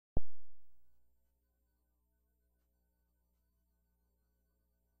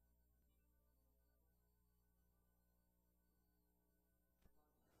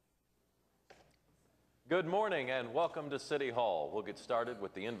Good morning and welcome to City Hall. We'll get started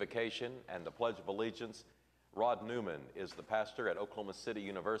with the invocation and the Pledge of Allegiance. Rod Newman is the pastor at Oklahoma City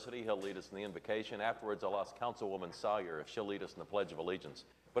University. He'll lead us in the invocation. Afterwards, I'll ask Councilwoman Sawyer if she'll lead us in the Pledge of Allegiance.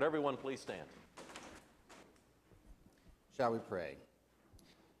 But everyone, please stand. Shall we pray?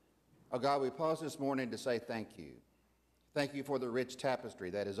 Oh God, we pause this morning to say thank you. Thank you for the rich tapestry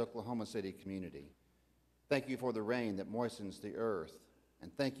that is Oklahoma City community. Thank you for the rain that moistens the earth.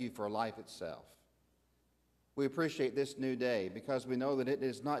 And thank you for life itself. We appreciate this new day because we know that it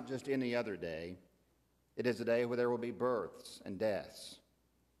is not just any other day. It is a day where there will be births and deaths.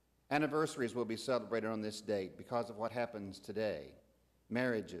 Anniversaries will be celebrated on this date because of what happens today.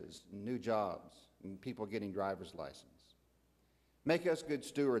 Marriages, new jobs, and people getting driver's license. Make us good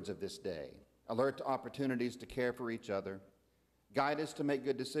stewards of this day. Alert to opportunities to care for each other. Guide us to make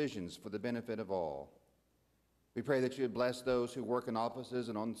good decisions for the benefit of all. We pray that you would bless those who work in offices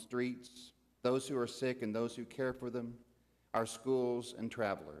and on the streets, those who are sick and those who care for them, our schools and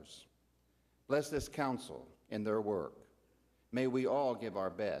travelers. Bless this council in their work. May we all give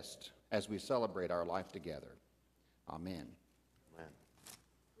our best as we celebrate our life together. Amen. Amen.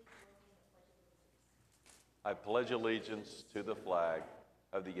 I pledge allegiance to the flag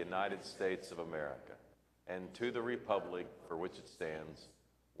of the United States of America and to the republic for which it stands,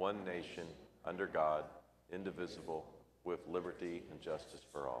 one nation, under God, indivisible, with liberty and justice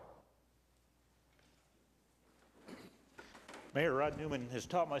for all. Mayor Rod Newman has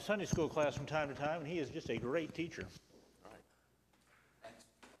taught my Sunday school class from time to time, and he is just a great teacher. All right. Thanks.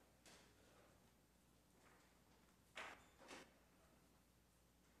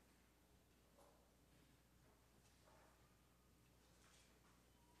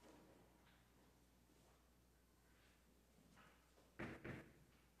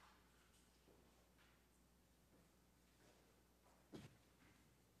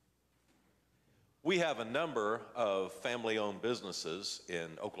 We have a number of family-owned businesses in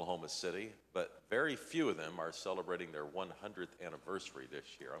Oklahoma City, but very few of them are celebrating their 100th anniversary this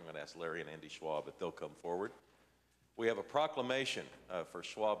year. I'm going to ask Larry and Andy Schwab if they'll come forward. We have a proclamation for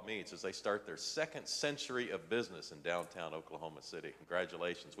Schwab Meats as they start their second century of business in downtown Oklahoma City.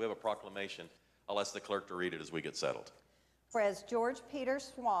 Congratulations. We have a proclamation. I'll ask the clerk to read it as we get settled. Whereas George Peter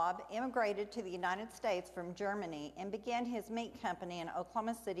Schwab immigrated to the United States from Germany and began his meat company in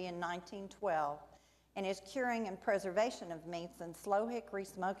Oklahoma City in 1912, and his curing and preservation of meats and slow hickory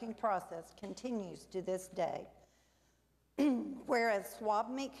smoking process continues to this day. Whereas Schwab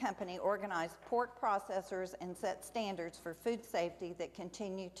Meat Company organized pork processors and set standards for food safety that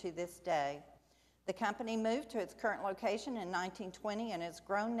continue to this day. The company moved to its current location in 1920 and has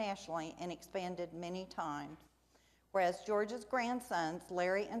grown nationally and expanded many times. Whereas George's grandsons,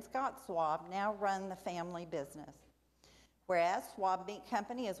 Larry and Scott Schwab, now run the family business. Whereas Schwab Meat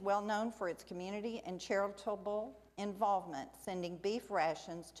Company is well known for its community and charitable involvement, sending beef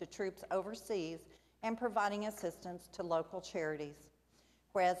rations to troops overseas and providing assistance to local charities.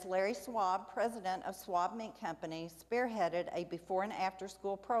 Whereas Larry Schwab, president of Schwab Meat Company, spearheaded a before and after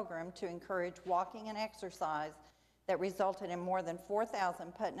school program to encourage walking and exercise that resulted in more than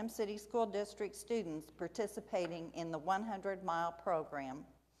 4,000 Putnam City School District students participating in the 100-mile program.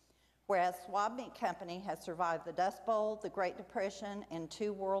 Whereas Schwab Meat Company has survived the Dust Bowl, the Great Depression, and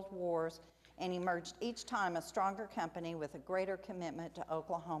 2 world wars, and emerged each time a stronger company with a greater commitment to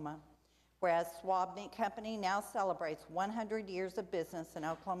Oklahoma. Whereas Schwab Meat Company now celebrates 100 years of business in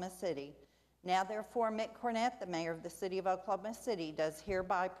Oklahoma City. Now therefore, Mick Cornett, the mayor of the city of Oklahoma City, does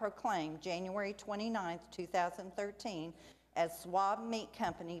hereby proclaim January 29, 2013 as Schwab Meat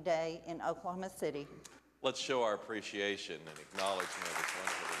Company Day in Oklahoma City. Let's show our appreciation and acknowledgement of this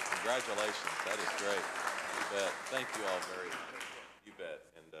wonderful day. Congratulations. That is great. You bet. Thank you all very much. You bet.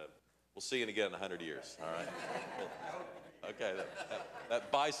 And we'll see you again in 100 years. All right? Okay.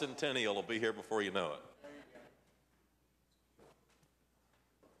 That bicentennial will be here before you know it.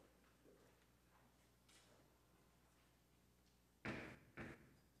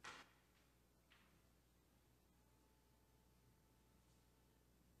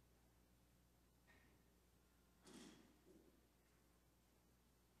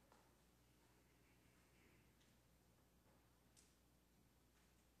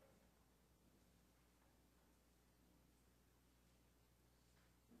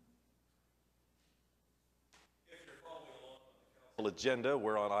 Agenda.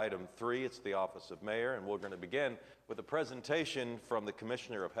 We're on item 3. It's the office of mayor, and we're going to begin with a presentation from the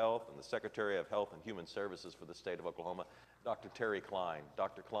Commissioner of Health and the Secretary of Health and Human Services for the state of Oklahoma, Dr. Terry Cline.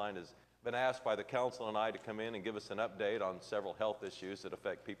 Dr. Cline has been asked by the council and I to come in and give us an update on several health issues that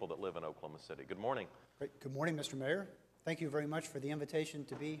affect people that live in Oklahoma City. Good morning. Great. Good morning, Mr. Mayor. Thank you very much for the invitation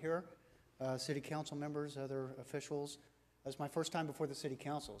to be here city council members, other officials. It's my first time before the city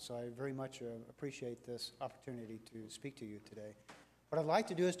council, so I very much appreciate this opportunity to speak to you today. What I'd like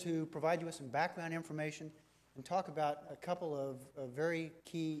to do is to provide you with some background information and talk about a couple of very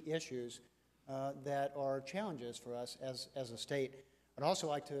key issues that are challenges for us as a state. I'd also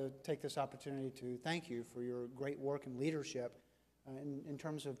like to take this opportunity to thank you for your great work and leadership in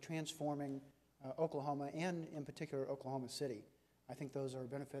terms of transforming Oklahoma and in particular Oklahoma City. I think those are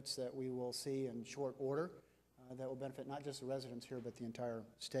benefits that we will see in short order that will benefit not just the residents here but the entire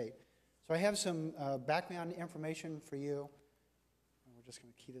state. So I have some background information for you. We're just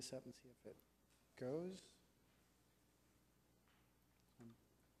going to key this up and see if it goes. I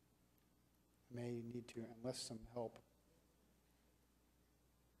may need to enlist some help.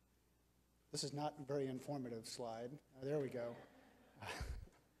 This is not a very informative slide. There we go.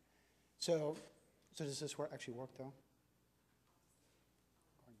 So does this actually work, though?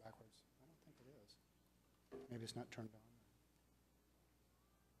 Going backwards? I don't think it is. Maybe it's not turned on.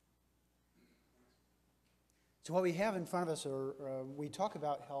 So what we have in front of us are, we talk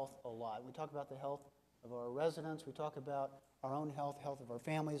about health a lot. We talk about the health of our residents. We talk about our own health, health of our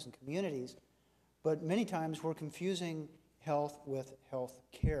families and communities. But many times we're confusing health with health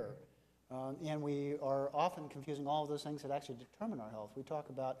care. And we are often confusing all of those things that actually determine our health. We talk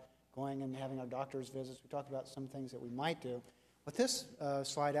about going and having our doctor's visits. We talk about some things that we might do. What this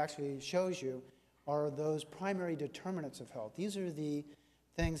slide actually shows you are those primary determinants of health. These are the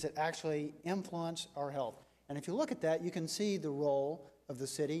things that actually influence our health. And if you look at that, you can see the role of the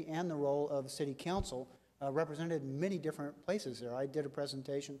city and the role of the city council represented in many different places there. I did a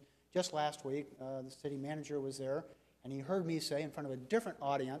presentation just last week. The city manager was there, and he heard me say in front of a different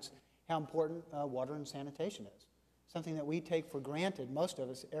audience how important water and sanitation is. Something that we take for granted, most of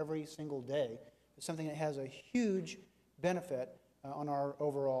us, every single day. It's something that has a huge benefit on our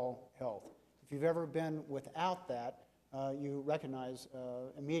overall health. If you've ever been without that, you recognize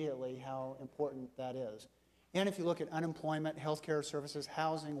immediately how important that is. And if you look at unemployment, healthcare services,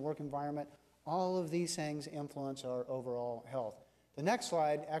 housing, work environment, all of these things influence our overall health. The next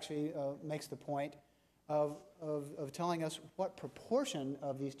slide actually makes the point of telling us what proportion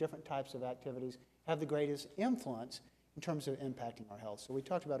of these different types of activities have the greatest influence in terms of impacting our health. So we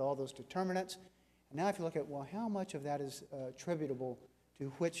talked about all those determinants. And now if you look at, well, how much of that is attributable to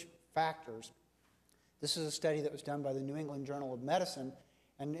which factors? This is a study that was done by the New England Journal of Medicine,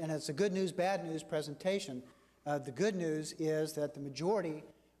 and it's a good news, bad news presentation. The good news is that the majority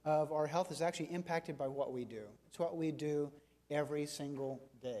of our health is actually impacted by what we do. It's what we do every single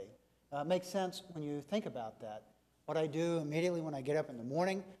day. It makes sense when you think about that. What I do immediately when I get up in the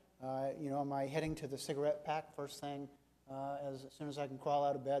morning, am I heading to the cigarette pack first thing as soon as I can crawl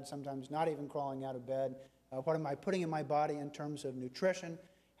out of bed, sometimes not even crawling out of bed? What am I putting in my body in terms of nutrition?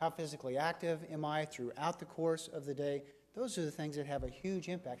 How physically active am I throughout the course of the day? Those are the things that have a huge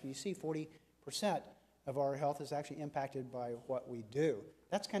impact. You see 40% of our health is actually impacted by what we do.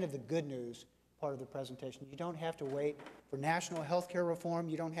 That's kind of the good news part of the presentation. You don't have to wait for national health care reform.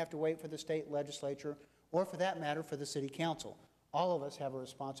 You don't have to wait for the state legislature, or for that matter, for the city council. All of us have a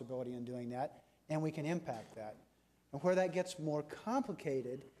responsibility in doing that, and we can impact that. And where that gets more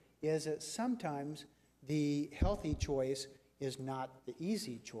complicated is that sometimes the healthy choice is not the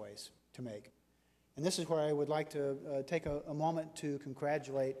easy choice to make. And this is where I would like to take a moment to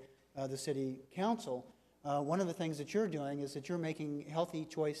congratulate the city council. One of the things that you're doing is that you're making healthy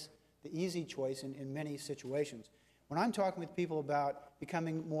choice the easy choice in many situations. When I'm talking with people about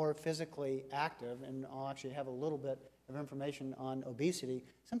becoming more physically active, and I'll actually have a little bit of information on obesity,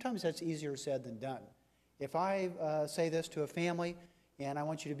 sometimes that's easier said than done. If I say this to a family, and I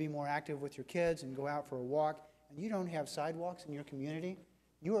want you to be more active with your kids and go out for a walk, and you don't have sidewalks in your community,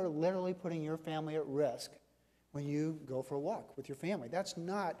 you are literally putting your family at risk when you go for a walk with your family. That's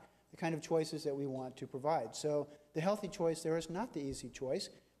not the kind of choices that we want to provide. So the healthy choice there is not the easy choice,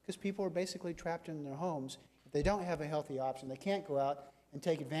 because people are basically trapped in their homes. If they don't have a healthy option, they can't go out and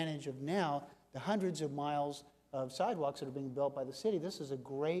take advantage of now the hundreds of miles of sidewalks that are being built by the city. This is a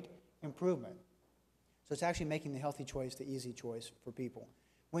great improvement. So it's actually making the healthy choice the easy choice for people.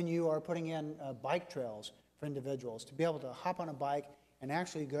 When you are putting in bike trails for individuals, to be able to hop on a bike and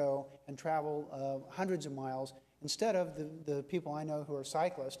actually go and travel hundreds of miles, instead of the people I know who are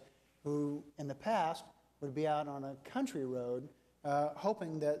cyclists, who in the past would be out on a country road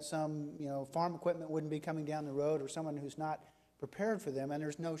hoping that some farm equipment wouldn't be coming down the road, or someone who's not prepared for them, and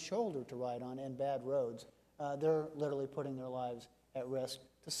there's no shoulder to ride on and bad roads. They're literally putting their lives at risk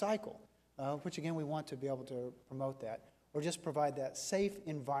to cycle, which again we want to be able to promote that, or just provide that safe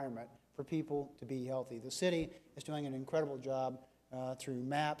environment for people to be healthy. The city is doing an incredible job through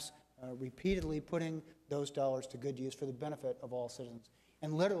maps, repeatedly putting those dollars to good use for the benefit of all citizens.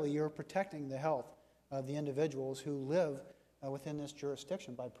 And literally, you're protecting the health of the individuals who live within this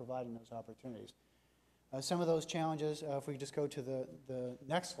jurisdiction by providing those opportunities. Some of those challenges, if we just go to the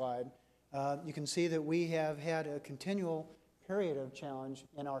next slide, you can see that we have had a continual period of challenge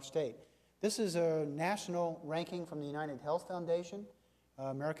in our state. This is a national ranking from the United Health Foundation,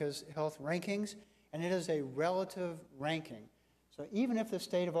 America's Health Rankings, and it is a relative ranking. So even if the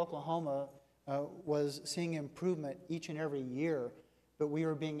state of Oklahoma was seeing improvement each and every year, but we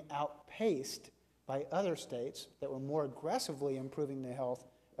were being outpaced by other states that were more aggressively improving the health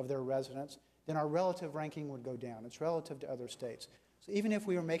of their residents, then our relative ranking would go down. It's relative to other states. So even if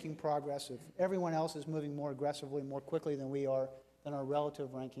we were making progress, if everyone else is moving more aggressively, more quickly than we are, then our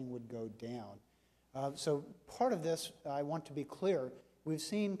relative ranking would go down. So part of this, I want to be clear, we've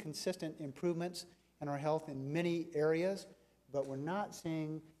seen consistent improvements in our health in many areas, but we're not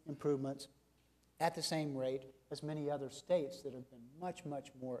seeing improvements at the same rate as many other states that have been much, much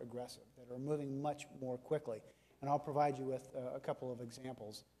more aggressive, that are moving much more quickly. And I'll provide you with a couple of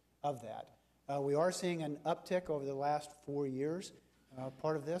examples of that. We are seeing an uptick over the last 4 years.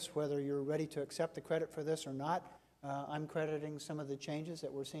 Part of this, whether you're ready to accept the credit for this or not, I'm crediting some of the changes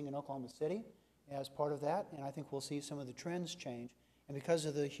that we're seeing in Oklahoma City as part of that, and I think we'll see some of the trends change. And because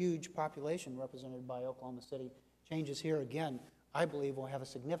of the huge population represented by Oklahoma City, changes here, again, I believe will have a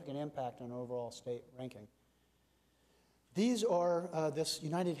significant impact on overall state ranking. These are, this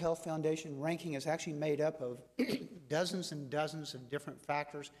United Health Foundation ranking is actually made up of dozens and dozens of different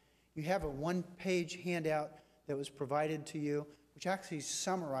factors. You have a one-page handout that was provided to you, which actually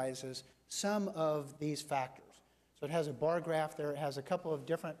summarizes some of these factors. So it has a bar graph there, it has a couple of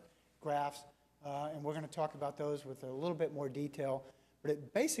different graphs, and we're going to talk about those with a little bit more detail. But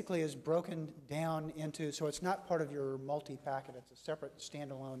it basically is broken down into, so it's not part of your multi-packet, it's a separate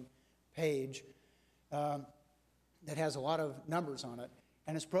standalone page that has a lot of numbers on it.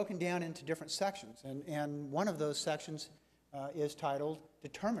 And it's broken down into different sections. And one of those sections is titled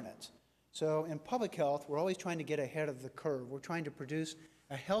Determinants. So in public health, we're always trying to get ahead of the curve. We're trying to produce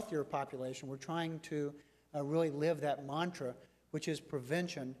a healthier population. We're trying to really live that mantra, which is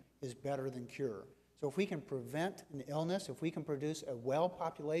prevention is better than cure. So if we can prevent an illness, if we can produce a well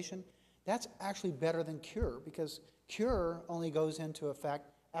population, that's actually better than cure, because cure only goes into effect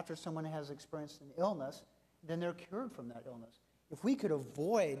after someone has experienced an illness, then they're cured from that illness. If we could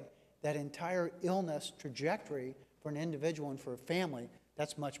avoid that entire illness trajectory for an individual and for a family,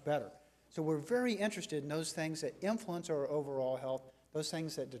 that's much better. So we're very interested in those things that influence our overall health, those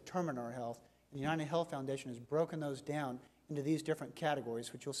things that determine our health. And the United Health Foundation has broken those down into these different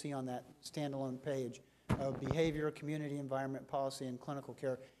categories, which you'll see on that standalone page of behavior, community, environment, policy, and clinical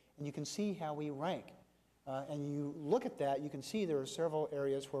care. And you can see how we rank. And you look at that, you can see there are several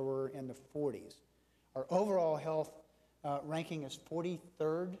areas where we're in the 40s. Our overall health ranking is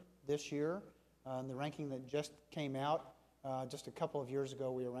 43rd this year. The ranking that just came out just a couple of years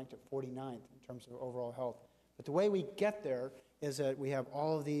ago, we were ranked at 49th in terms of overall health. But the way we get there is that we have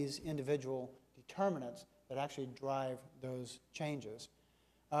all of these individual determinants that actually drive those changes.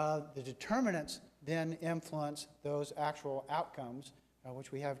 The determinants then influence those actual outcomes,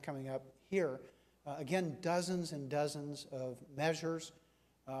 which we have coming up here. Again, dozens and dozens of measures.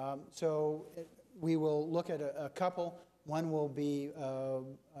 We will look at a couple. One will be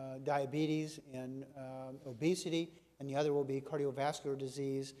diabetes and obesity, and the other will be cardiovascular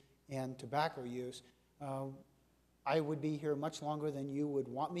disease and tobacco use. I would be here much longer than you would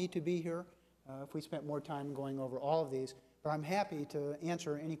want me to be here if we spent more time going over all of these, but I'm happy to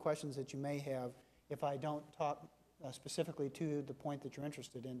answer any questions that you may have if I don't talk specifically to the point that you're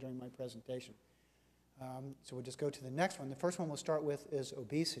interested in during my presentation. So we'll just go to the next one. The first one we'll start with is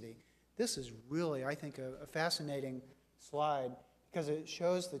obesity. This is really, I think, a fascinating slide because it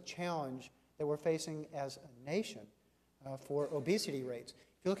shows the challenge that we're facing as a nation for obesity rates.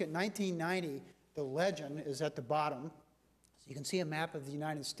 If you look at 1990, the legend is at the bottom. So you can see a map of the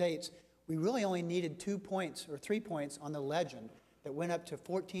United States. We really only needed 2 points or 3 points on the legend that went up to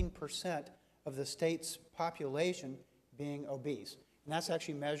 14% of the state's population being obese. And that's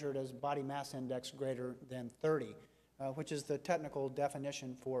actually measured as body mass index greater than 30, which is the technical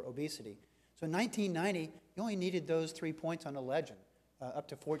definition for obesity. So in 1990, you only needed those 3 points on the legend, up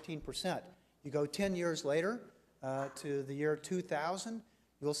to 14%. You go 10 years later to the year 2000,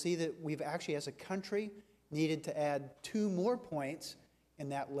 you'll see that we've actually, as a country, needed to add 2 more points in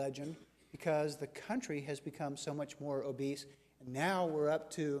that legend because the country has become so much more obese. And now we're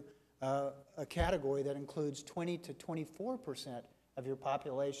up to a category that includes 20 to 24% of your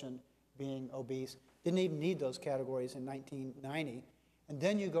population being obese. Didn't even need those categories in 1990. And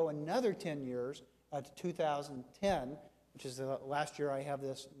then you go another 10 years to 2010, which is the last year I have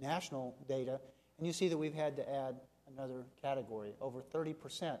this national data, and you see that we've had to add another category, over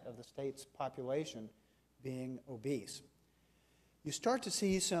 30% of the state's population being obese. You start to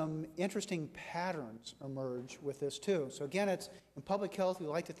see some interesting patterns emerge with this too. So again, it's in public health, we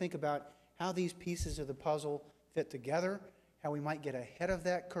like to think about how these pieces of the puzzle fit together, how we might get ahead of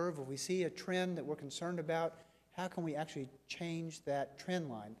that curve. If we see a trend that we're concerned about, how can we actually change that trend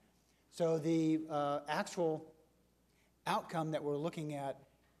line? So the actual outcome that we're looking at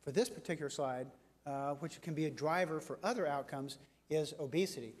for this particular slide, which can be a driver for other outcomes, is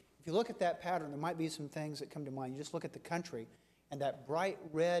obesity. If you look at that pattern, there might be some things that come to mind. You just look at the country, and that bright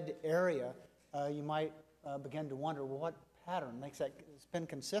red area, you might begin to wonder, well, what pattern makes that? It's been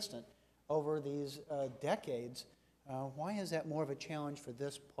consistent over these decades. Why is that more of a challenge for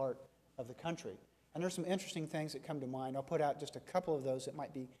this part of the country? And there's some interesting things that come to mind. I'll put out just a couple of those that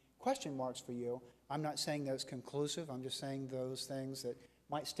might be question marks for you. I'm not saying that it's conclusive. I'm just saying those things that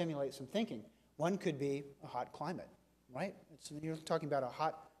might stimulate some thinking. One could be a hot climate, right? You're talking about a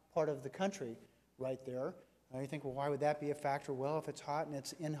hot part of the country right there. You think, well, why would that be a factor? Well, if it's hot and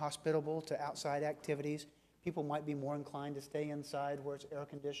it's inhospitable to outside activities, people might be more inclined to stay inside where it's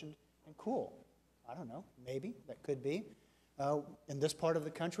air-conditioned and cool. I don't know, maybe, that could be. In this part of the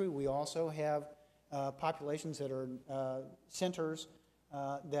country, we also have populations that are centers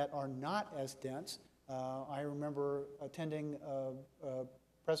that are not as dense. I remember attending a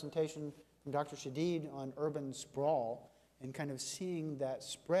presentation from Dr. Shadid on urban sprawl and kind of seeing that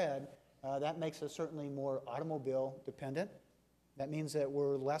spread. That makes us certainly more automobile dependent. That means that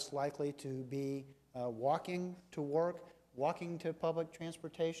we're less likely to be walking to work, walking to public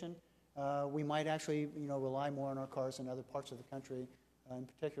transportation. We might actually rely more on our cars in other parts of the country, in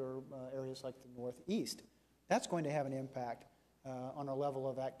particular areas like the Northeast. That's going to have an impact on our level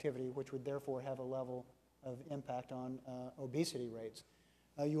of activity, which would therefore have a level of impact on obesity rates.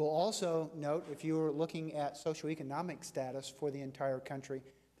 You will also note, if you are looking at socioeconomic status for the entire country,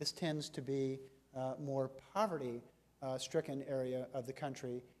 this tends to be more poverty-stricken area of the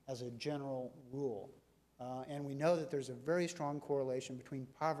country as a general rule. And we know that there's a very strong correlation between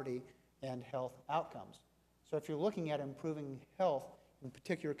poverty and health outcomes. So if you're looking at improving health in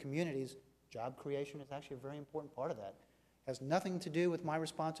particular communities, job creation is actually a very important part of that. It has nothing to do with my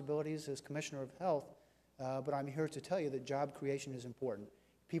responsibilities as Commissioner of Health, but I'm here to tell you that job creation is important.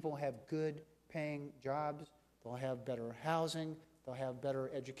 People have good paying jobs, they'll have better housing, they'll have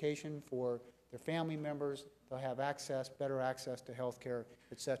better education for their family members, they'll have access, better access to health care,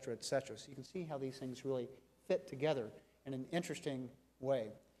 et cetera, et cetera. So you can see how these things really fit together in an interesting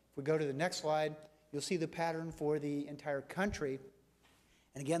way. If we go to the next slide, you'll see the pattern for the entire country.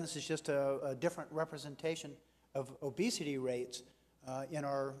 And again, this is just a different representation of obesity rates in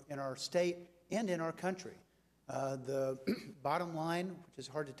our state and in our country. The bottom line, which is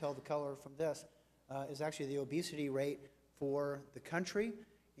hard to tell the color from this, is actually the obesity rate for the country,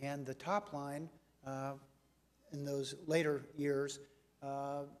 and the top line in those later years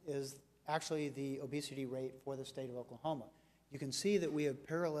is actually the obesity rate for the state of Oklahoma. You can see that we have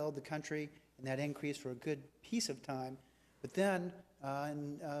paralleled the country in that increase for a good piece of time, but then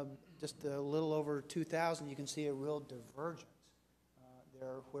in just a little over 2000, you can see a real divergence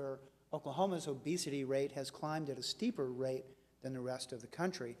there where Oklahoma's obesity rate has climbed at a steeper rate than the rest of the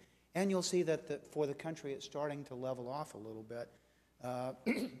country. And you'll see that for the country, it's starting to level off a little bit.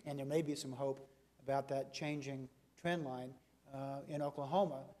 And there may be some hope about that changing trend line in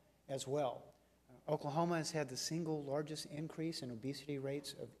Oklahoma as well. Oklahoma has had the single largest increase in obesity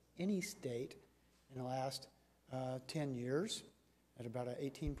rates of any state in the last 10 years, at about an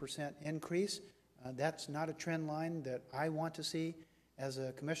 18% increase. That's not a trend line that I want to see as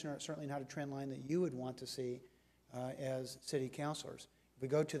a commissioner. It's certainly not a trend line that you would want to see as city councilors. If we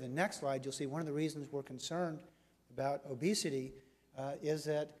go to the next slide, you'll see one of the reasons we're concerned about obesity is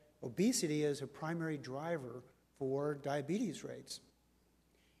that obesity is a primary driver for diabetes rates.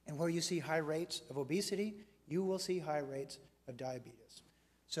 And where you see high rates of obesity, you will see high rates of diabetes.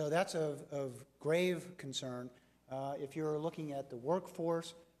 So that's of grave concern. If you're looking at the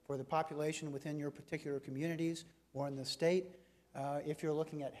workforce for the population within your particular communities or in the state, if you're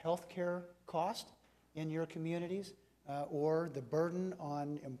looking at health care cost in your communities or the burden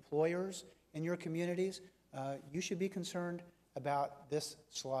on employers in your communities, you should be concerned about this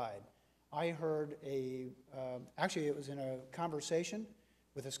slide. I heard actually it was in a conversation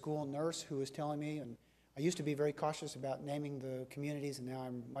with a school nurse who was telling me, and I used to be very cautious about naming the communities, and now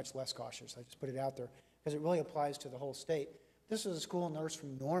I'm much less cautious. I just put it out there because it really applies to the whole state. This is a school nurse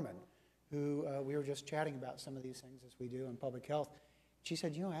from Norman who we were just chatting about some of these things as we do in public health. She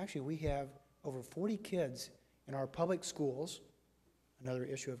said, you know, actually we have over 40 kids in our public schools, another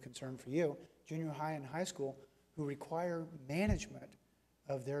issue of concern for you, junior high and high school, who require management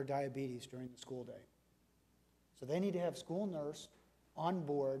of their diabetes during the school day. So they need to have school nurse on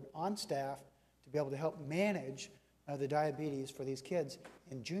board, on staff, to be able to help manage the diabetes for these kids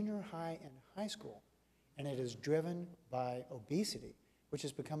in junior high and high school. And it is driven by obesity, which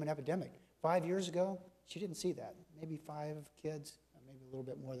has become an epidemic. 5 years ago, she didn't see that. Maybe 5 kids, maybe a little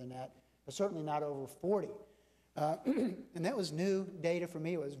bit more than that, but certainly not over 40. And that was new data for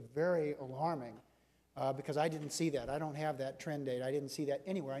me. It was very alarming because I didn't see that. I don't have that trend data. I didn't see that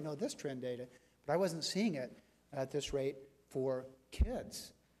anywhere. I know this trend data, but I wasn't seeing it at this rate for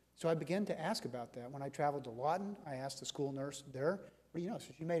kids. So I began to ask about that. When I traveled to Lawton, I asked the school nurse there, what do you know? So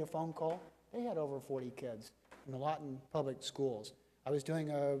she made a phone call. They had over 40 kids in the Lawton public schools. I was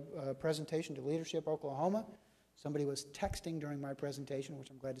doing a presentation to Leadership Oklahoma. Somebody was texting during my presentation, which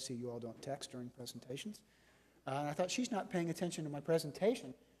I'm glad to see you all don't text during presentations. And I thought, she's not paying attention to my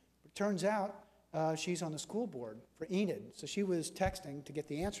presentation. But it turns out she's on the school board for Enid. So she was texting to get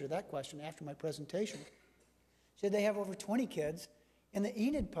the answer to that question after my presentation. She said they have over 20 kids in the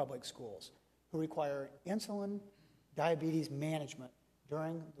Enid public schools who require insulin diabetes management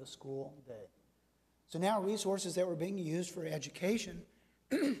during the school day. So now resources that were being used for education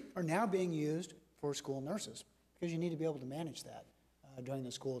are now being used for school nurses because you need to be able to manage that during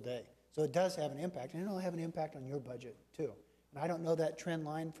the school day. So it does have an impact, and it'll have an impact on your budget too. And I don't know that trend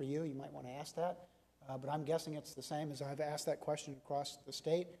line for you. You might want to ask that, but I'm guessing it's the same as I've asked that question across the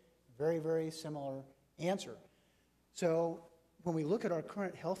state. Very, very similar answer. So when we look at our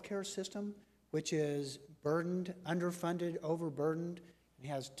current healthcare system, which is burdened, underfunded, overburdened, and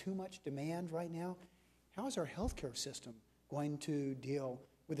has too much demand right now, how is our healthcare system going to deal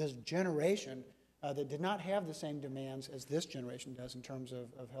with this generation that did not have the same demands as this generation does in terms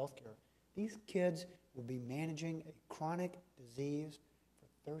of healthcare? These kids will be managing a chronic disease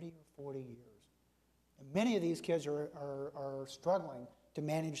for 30 or 40 years. And many of these kids are struggling to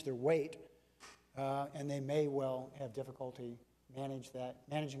manage their weight, and they may well have difficulty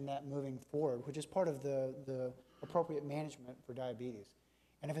managing that moving forward, which is part of the appropriate management for diabetes.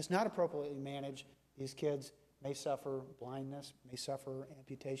 And if it's not appropriately managed, these kids may suffer blindness, may suffer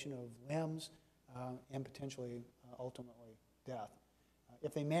amputation of limbs, and potentially, ultimately, death.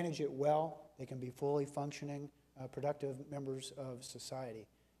 If they manage it well, they can be fully functioning, productive members of society.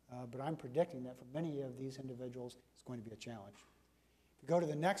 But I'm predicting that for many of these individuals, it's going to be a challenge. If you go to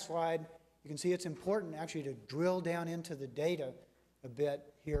the next slide, you can see it's important actually to drill down into the data a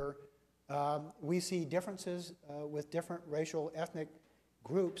bit here. We see differences with different racial, ethnic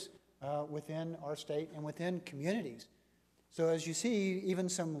groups within our state and within communities. So as you see, even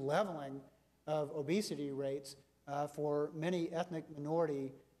some leveling of obesity rates for many ethnic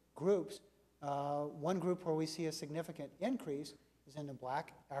minority groups. One group where we see a significant increase is in the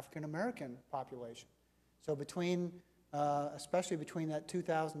Black African American population. So between, especially between that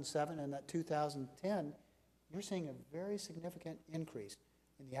 2007 and that 2010, you're seeing a very significant increase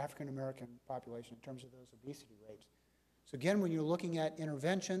in the African American population in terms of those obesity rates. So again, when you're looking at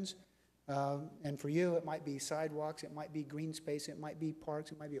interventions, and for you, it might be sidewalks, it might be green space, it might be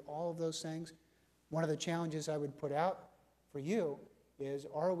parks, it might be all of those things. One of the challenges I would put out for you is,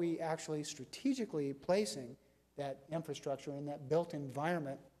 are we actually strategically placing that infrastructure in that built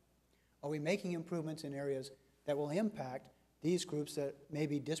environment? Are we making improvements in areas that will impact these groups that may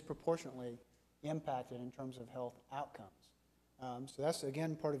be disproportionately impacted in terms of health outcomes? So that's,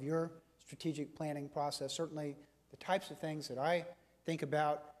 again, part of your strategic planning process. Certainly the types of things that I think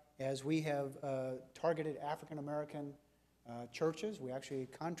about as we have targeted African American churches. We actually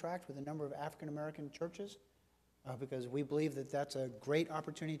contract with a number of African American churches because we believe that that's a great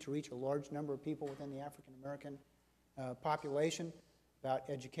opportunity to reach a large number of people within the African American population, about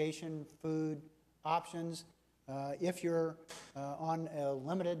education, food, options. If you're on a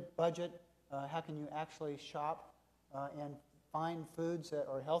limited budget, how can you actually shop and find foods that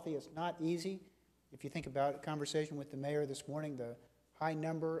are healthy? It's not easy. If you think about a conversation with the mayor this morning, the high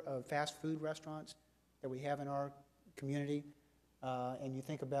number of fast food restaurants that we have in our community, and you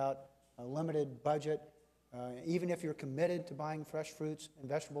think about a limited budget, even if you're committed to buying fresh fruits and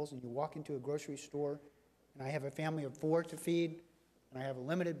vegetables and you walk into a grocery store, and I have a family of 4 to feed, and I have a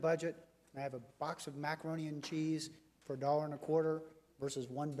limited budget, and I have a box of macaroni and cheese for $1.25 versus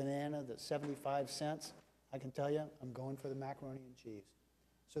one banana that's 75 cents, I can tell you I'm going for the macaroni and cheese.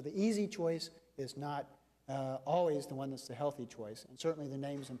 So the easy choice is not always the one that's the healthy choice, and certainly the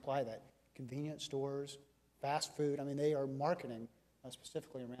names imply that. Convenience stores, fast food, I mean, they are marketing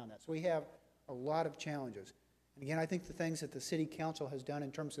specifically around that. So we have a lot of challenges. And again, I think the things that the City Council has done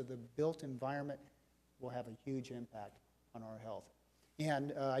in terms of the built environment will have a huge impact on our health.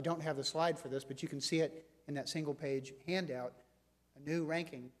 And I don't have the slide for this, but you can see it in that single-page handout. A new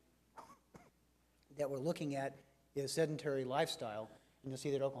ranking that we're looking at is sedentary lifestyle, and you'll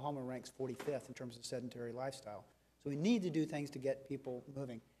see that Oklahoma ranks 45th in terms of sedentary lifestyle. So we need to do things to get people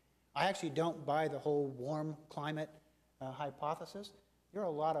moving. I actually don't buy the whole warm climate hypothesis. There are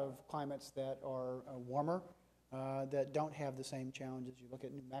a lot of climates that are warmer that don't have the same challenges. You look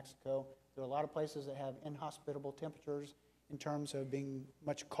at New Mexico, there are a lot of places that have inhospitable temperatures in terms of being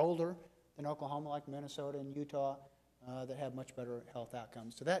much colder than Oklahoma, like Minnesota and Utah, that have much better health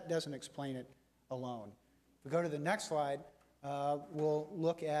outcomes. So that doesn't explain it alone. If we go to the next slide, we'll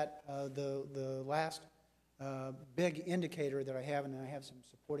look at the last big indicator that I have, and I have some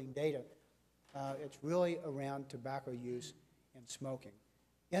supporting data. It's really around tobacco use and smoking.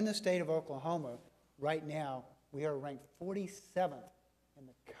 In the state of Oklahoma, right now, we are ranked 47th in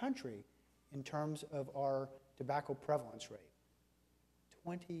the country in terms of our tobacco prevalence rate.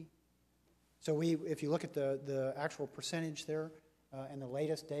 20. So if you look at the actual percentage there and the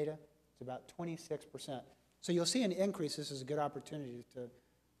latest data, it's about 26%. So you'll see an increase. This is a good opportunity to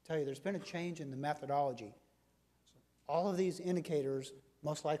tell you there's been a change in the methodology. So all of these indicators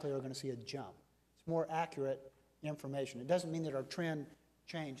most likely are going to see a jump. It's more accurate information. It doesn't mean that our trend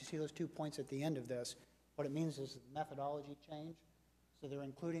changed. You see those 2 points at the end of this. What it means is the methodology changed. So they're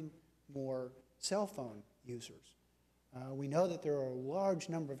including more cell phone users. We know that there are a large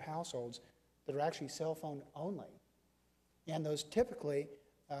number of households that are actually cell phone only. And those typically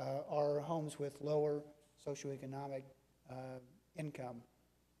are homes with lower socioeconomic income.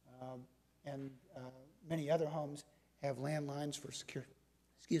 And many other homes have landlines for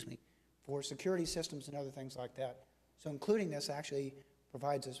for security systems and other things like that. So including this actually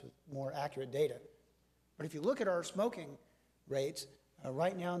provides us with more accurate data. But if you look at our smoking rates,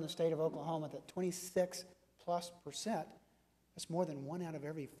 right now in the state of Oklahoma, that 26+%, that's more than 1 out of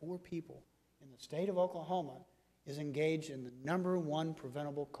every 4 people in the state of Oklahoma is engaged in the #1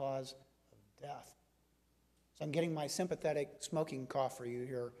 preventable cause of death. So I'm getting my sympathetic smoking cough for you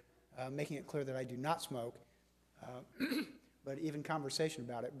here, making it clear that I do not smoke, but even conversation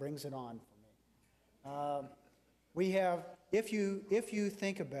about it brings it on for me. We have, if you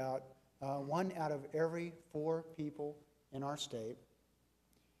think about 1 out of every 4 people in our state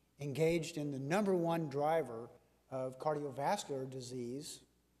engaged in the #1 driver of cardiovascular disease.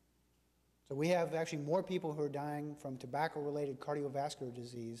 So we have actually more people who are dying from tobacco-related cardiovascular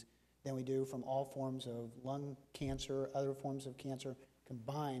disease than we do from all forms of lung cancer, other forms of cancer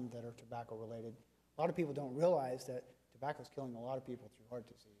combined that are tobacco-related. A lot of people don't realize that tobacco is killing a lot of people through heart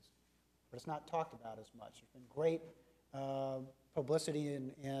disease, but it's not talked about as much. There's been great publicity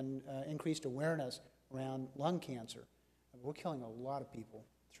and increased awareness around lung cancer. We're killing a lot of people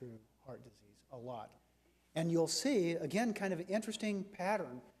through heart disease, a lot. And you'll see, again, kind of an interesting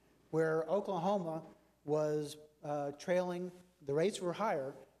pattern where Oklahoma was trailing, the rates were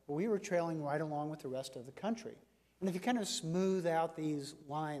higher, but we were trailing right along with the rest of the country. And if you kind of smooth out these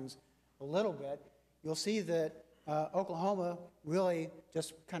lines a little bit, you'll see that Oklahoma really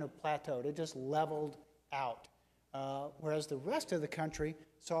just kind of plateaued. It just leveled out, whereas the rest of the country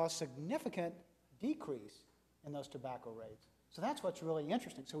saw a significant decrease in those tobacco rates. So that's what's really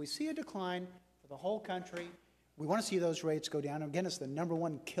interesting. So we see a decline for the whole country. We want to see those rates go down. Again, it's the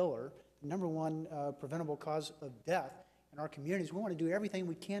 #1 killer, the #1 preventable cause of death in our communities. We want to do everything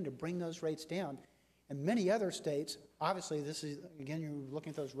we can to bring those rates down. And many other states, obviously this is, again, you're looking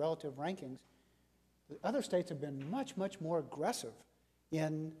at those relative rankings, the other states have been much, much more aggressive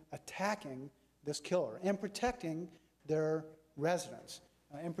in attacking this killer and protecting their residents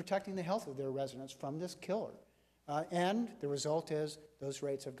and protecting the health of their residents from this killer. And the result is those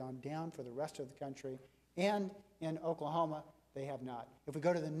rates have gone down for the rest of the country, and in Oklahoma, they have not. If we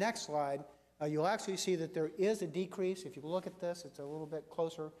go to the next slide, you'll actually see that there is a decrease. If you look at this, it's a little bit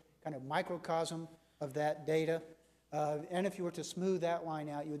closer, kind of microcosm of that data. And if you were to smooth that line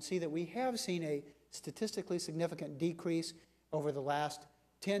out, you would see that we have seen a statistically significant decrease over the last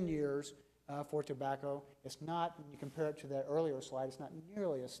 10 years for tobacco. It's not, when you compare it to that earlier slide, it's not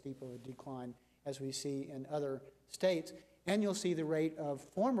nearly as steep of a decline as we see in other states. And you'll see the rate of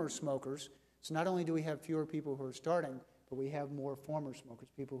former smokers. So not only do we have fewer people who are starting, but we have more former smokers,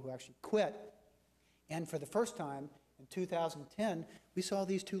 people who actually quit. And for the first time in 2010, we saw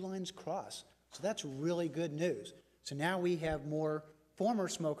these 2 lines cross. So that's really good news. So now we have more former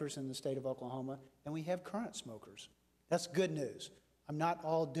smokers in the state of Oklahoma than we have current smokers. That's good news. I'm not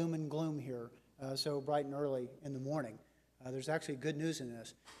all doom and gloom here so bright and early in the morning. There's actually good news in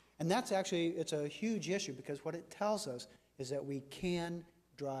this. And that's actually, it's a huge issue because what it tells us is that we can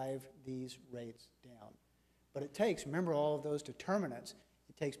drive these rates down. But it takes, remember all of those determinants,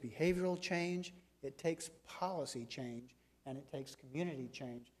 it takes behavioral change, it takes policy change, and it takes community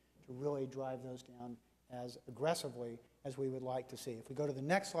change to really drive those down as aggressively as we would like to see. If we go to the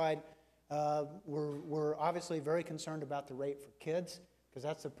next slide, we're obviously very concerned about the rate for kids because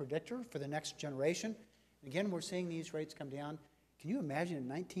that's the predictor for the next generation. Again, we're seeing these rates come down. Can you imagine in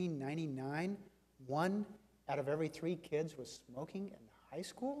 1999, 1 out of every 3 kids was smoking in high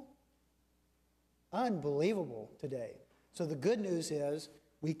school? Unbelievable today. So the good news is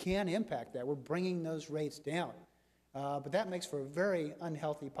we can impact that. We're bringing those rates down. But that makes for a very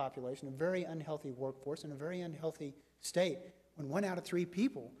unhealthy population, a very unhealthy workforce, and a very unhealthy state when 1 out of 3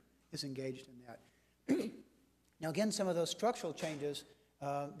 people is engaged in that. Now again, some of those structural changes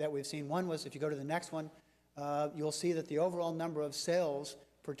that we've seen, one was, if you go to the next one, you'll see that the overall number of sales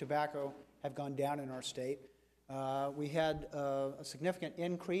for tobacco have gone down in our state. We had a significant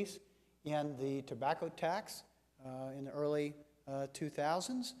increase in the tobacco tax in the early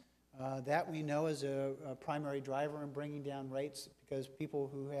 2000s. That we know is a primary driver in bringing down rates because people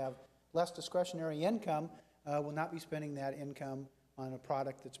who have less discretionary income will not be spending that income on a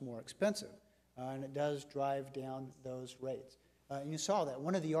product that's more expensive. And it does drive down those rates. And you saw that.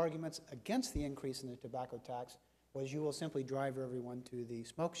 One of the arguments against the increase in the tobacco tax was you will simply drive everyone to the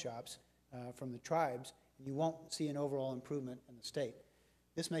smoke shops from the tribes, and you won't see an overall improvement in the state.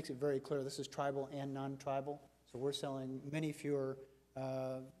 This makes it very clear. This is tribal and non-tribal, so we're selling many fewer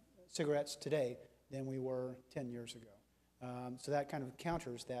cigarettes today than we were 10 years ago. So that kind of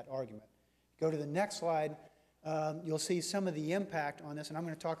counters that argument. Go to the next slide. You'll see some of the impact on this, and I'm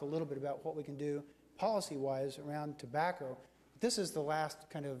going to talk a little bit about what we can do policy-wise around tobacco. This is the last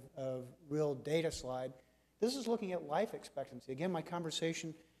kind of real data slide. This is looking at life expectancy. Again, my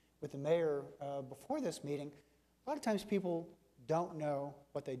conversation with the mayor before this meeting, a lot of times people don't know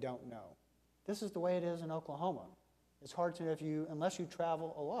what they don't know. This is the way it is in Oklahoma. It's hard to, unless you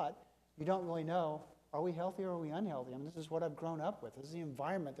travel a lot, you don't really know, are we healthy or are we unhealthy? I mean, this is what I've grown up with. This is the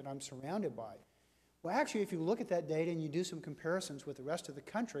environment that I'm surrounded by. Well, actually, if you look at that data and you do some comparisons with the rest of the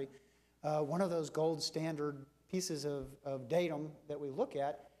country, one of those gold standard pieces of datum that we look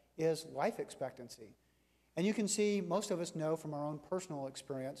at is life expectancy. And you can see, most of us know from our own personal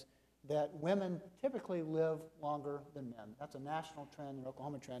experience that women typically live longer than men. That's a national trend, an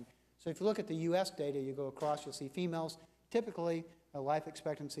Oklahoma trend. So if you look at the U.S. data, you go across, you'll see females, typically life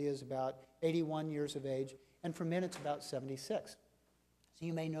expectancy is about 81 years of age, and for men it's about 76. So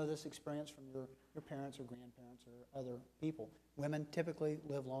you may know this experience from your parents or grandparents or other people. Women typically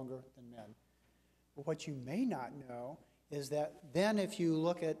live longer than men. But what you may not know is that then if you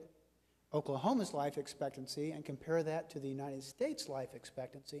look at Oklahoma's life expectancy and compare that to the United States life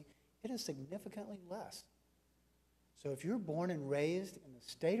expectancy, it is significantly less. So if you're born and raised in the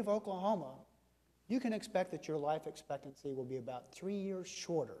state of Oklahoma, you can expect that your life expectancy will be about 3 years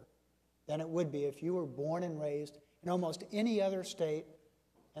shorter than it would be if you were born and raised in almost any other state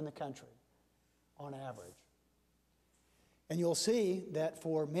in the country, on average. And you'll see that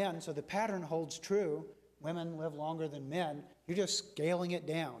for men, so the pattern holds true, women live longer than men, you're just scaling it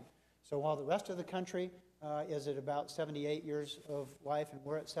down. So while the rest of the country is at about 78 years of life, and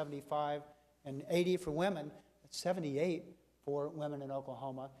we're at 75 and 80 for women, it's 78 for women in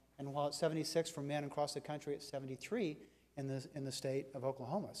Oklahoma, and while it's 76 for men across the country, it's 73 in the state of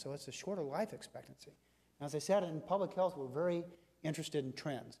Oklahoma. So it's a shorter life expectancy. Now, as I said, in public health, we're very interested in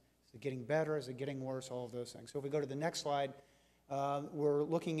trends. Is it getting better? Is it getting worse? All of those things. So if we go to the next slide, we're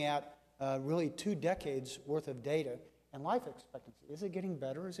looking at really 2 decades worth of data and life expectancy. Is it getting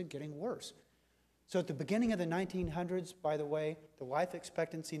better? Is it getting worse? So at the beginning of the 1900s, by the way, the life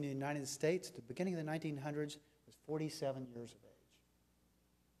expectancy in the United States at the beginning of the 1900s was 47 years of age.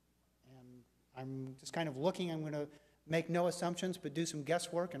 And I'm just kind of looking, I'm going to make no assumptions but do some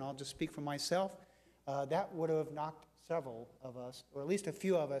guesswork, and I'll just speak for myself. That would have knocked several of us, or at least a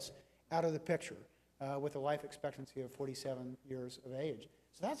few of us, out of the picture with a life expectancy of 47 years of age.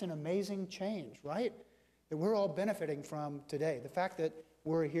 So that's an amazing change, right? That we're all benefiting from today. The fact that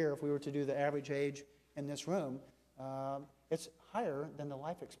we're here, if we were to do the average age in this room, it's higher than the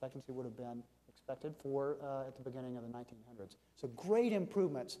life expectancy would have been expected for at the beginning of the 1900s. So great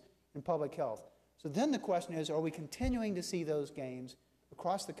improvements in public health. So then the question is, are we continuing to see those gains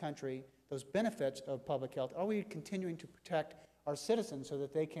across the country, those benefits of public health? Are we continuing to protect our citizens so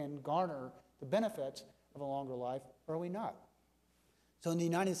that they can garner the benefits of a longer life, or are we not? So in the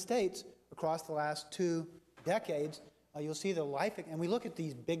United States, across the last 2 decades, you'll see the life, and we look at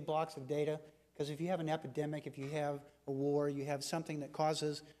these big blocks of data Because if you have an epidemic, if you have a war, you have something that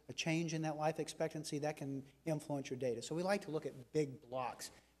causes a change in that life expectancy, that can influence your data. So we like to look at big blocks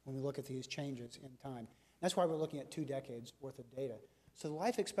when we look at these changes in time. That's why we're looking at 2 decades worth of data. So the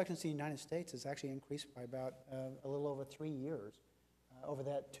life expectancy in the United States has actually increased by about a little over 3 years over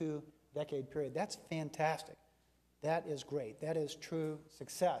that 2-decade period. That's fantastic. That is great. That is true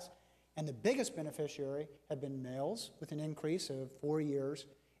success. And the biggest beneficiary have been males with an increase of 4 years,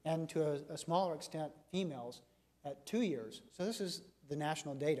 and to a smaller extent, females at 2 years. So this is the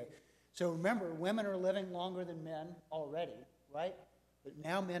national data. So remember, women are living longer than men already, right? But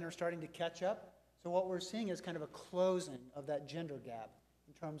now men are starting to catch up. So what we're seeing is kind of a closing of that gender gap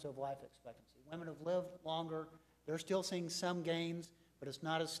in terms of life expectancy. Women have lived longer. They're still seeing some gains, but it's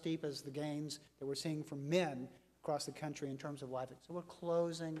not as steep as the gains that we're seeing from men across the country in terms of life expectancy. So we're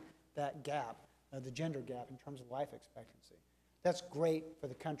closing that gap, the gender gap in terms of life expectancy. That's great for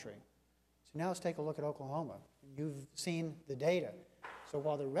the country. So now let's take a look at Oklahoma. You've seen the data. So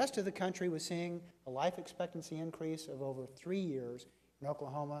while the rest of the country was seeing a life expectancy increase of over 3 years, in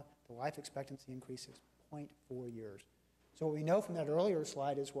Oklahoma, the life expectancy increase is 0.4 years. So what we know from that earlier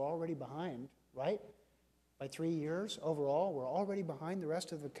slide is we're already behind, right? By 3 years overall, we're already behind the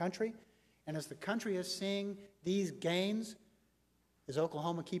rest of the country. And as the country is seeing these gains, is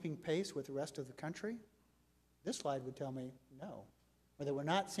Oklahoma keeping pace with the rest of the country? This slide would tell me no, or that we're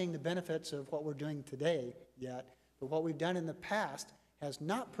not seeing the benefits of what we're doing today yet, but what we've done in the past has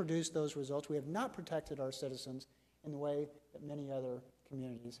not produced those results. We have not protected our citizens in the way that many other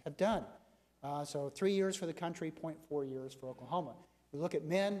communities have done. So 3 years for the country, 0.4 years for Oklahoma. We look at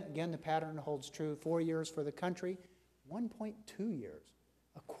men, again, the pattern holds true. 4 years for the country, 1.2 years,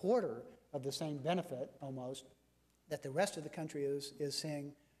 a quarter of the same benefit almost that the rest of the country is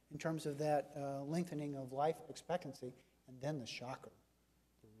seeing in terms of that lengthening of life expectancy. And then the shocker,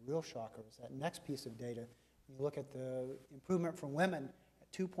 the real shocker is that next piece of data. When you look at the improvement for women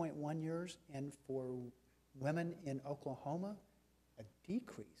at 2.1 years, and for women in Oklahoma, a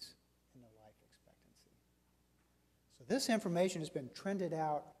decrease in the life expectancy. So this information has been trended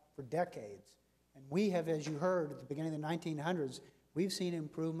out for decades. And we have, as you heard at the beginning of the 1900s, we've seen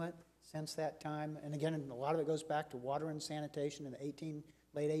improvement since that time. And again, a lot of it goes back to water and sanitation in the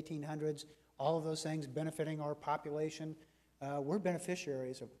late 1800s, all of those things benefiting our population. We're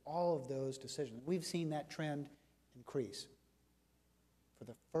beneficiaries of all of those decisions. We've seen that trend increase. For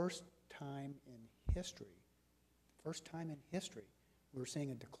the first time in history, we're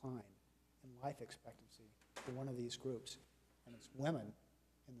seeing a decline in life expectancy for one of these groups, and it's women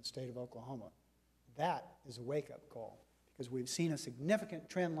in the state of Oklahoma. That is a wake-up call, because we've seen a significant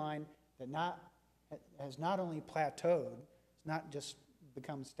trend line that has not only plateaued, it's not just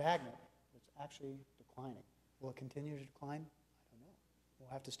become stagnant, it's actually declining. Will it continue to decline? I don't know. We'll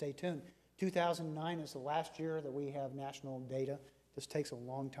have to stay tuned. 2009 is the last year that we have national data. This takes a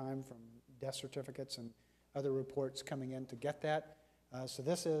long time from death certificates and other reports coming in to get that. So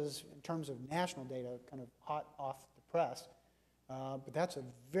this is, in terms of national data, kind of hot off the press. But that's a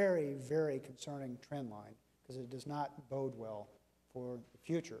very, very concerning trend line, because it does not bode well for the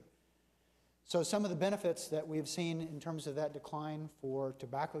future. So some of the benefits that we've seen in terms of that decline for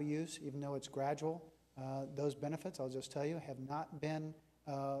tobacco use, even though it's gradual, those benefits, I'll just tell you, have not been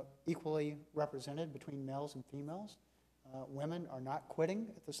equally represented between males and females. Women are not quitting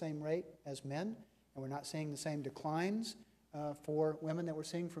at the same rate as men, and we're not seeing the same declines for women that we're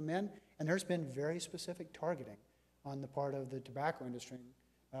seeing for men. And there's been very specific targeting on the part of the tobacco industry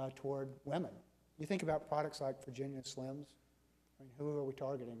toward women. You think about products like Virginia Slims. I mean, who are we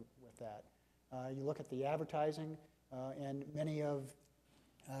targeting with that? You look at the advertising and many of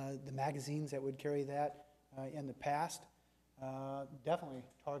the magazines that would carry that in the past, definitely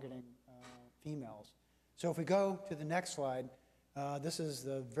targeting females. So if we go to the next slide, this is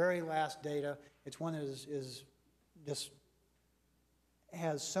the very last data. It's one that is just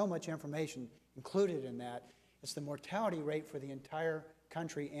has so much information included in that. It's the mortality rate for the entire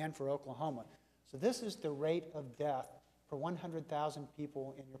country and for Oklahoma. So this is the rate of death per 100,000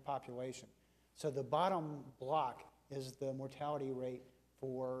 people in your population. So the bottom block is the mortality rate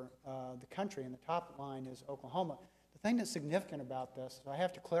for the country, and the top line is Oklahoma. The thing that's significant about this, I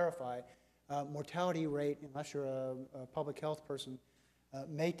have to clarify, mortality rate, unless you're a public health person,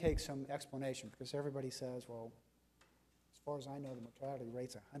 may take some explanation, because everybody says, well, as far as I know, the mortality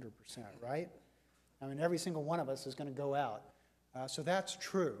rate's 100%, right? I mean, every single one of us is going to go out. So that's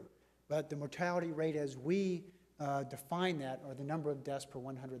true. But the mortality rate as we define that are the number of deaths per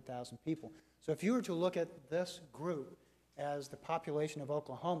 100,000 people. So if you were to look at this group as the population of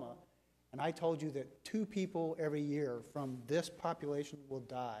Oklahoma, and I told you that 2 people every year from this population will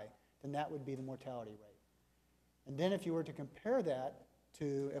die then that would be the mortality rate. And then if you were to compare that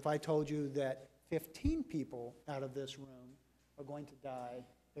to if I told you that 15 people out of this room are going to die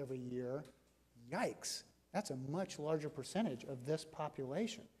every year, yikes, that's a much larger percentage of this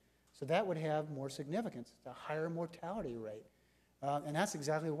population. So that would have more significance. It's a higher mortality rate. And that's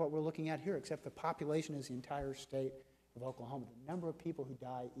exactly what we're looking at here, except the population is the entire state of Oklahoma, the number of people who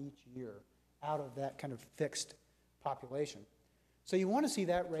die each year out of that kind of fixed population. So you want to see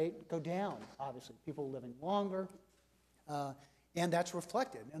that rate go down, obviously. People living longer, and that's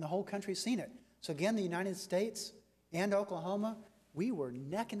reflected, and the whole country's seen it. So again, the United States and Oklahoma, we were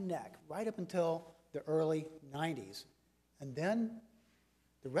neck and neck right up until the early 90s. And then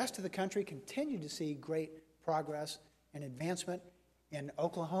the rest of the country continued to see great progress and advancement. In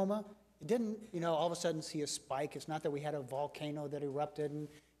Oklahoma, it didn't, all of a sudden see a spike. It's not that we had a volcano that erupted and,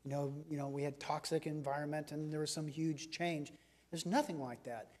 we had toxic environment and there was some huge change. There's nothing like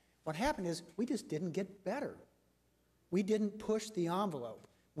that. What happened is we just didn't get better. We didn't push the envelope.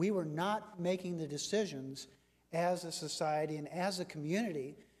 We were not making the decisions as a society and as a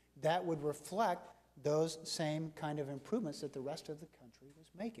community that would reflect those same kind of improvements that the rest of the country was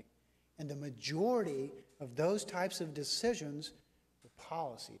making. And the majority of those types of decisions were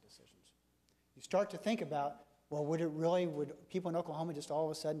policy decisions. You start to think about, well, would people in Oklahoma just all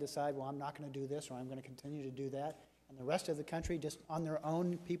of a sudden decide, well, I'm not going to do this or I'm going to continue to do that? And the rest of the country, just on their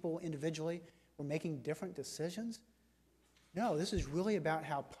own, people individually, were making different decisions? No, this is really about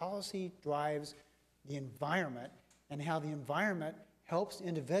how policy drives the environment and how the environment helps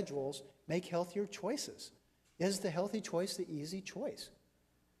individuals make healthier choices. Is the healthy choice the easy choice?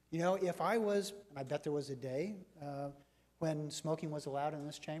 If I was, and I bet there was a day when smoking was allowed in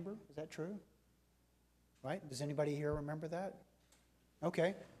this chamber, is that true? Right? Does anybody here remember that?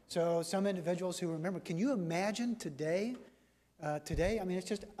 Okay. So some individuals who remember, can you imagine today, it's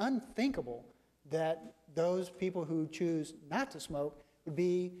just unthinkable that those people who choose not to smoke would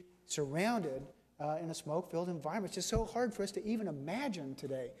be surrounded in a smoke-filled environment. It's just so hard for us to even imagine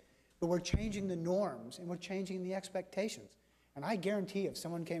today. But we're changing the norms and we're changing the expectations. And I guarantee if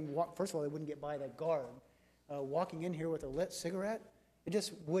someone came, first of all, they wouldn't get by that guard walking in here with a lit cigarette. It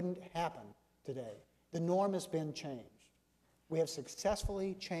just wouldn't happen today. The norm has been changed. We have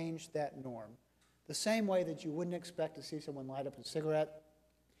successfully changed that norm. The same way that you wouldn't expect to see someone light up a cigarette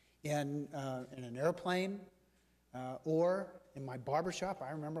in an airplane or in my barber shop.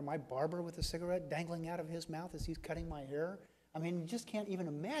 I remember my barber with a cigarette dangling out of his mouth as he's cutting my hair. You just can't even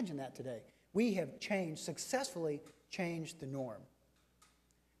imagine that today. We have successfully changed the norm.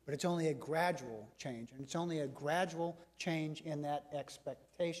 But it's only a gradual change, and it's only a gradual change in that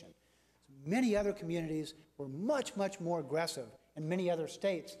expectation. Many other communities were much, much more aggressive, and many other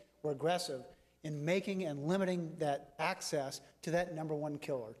states were aggressive in making and limiting that access to that number one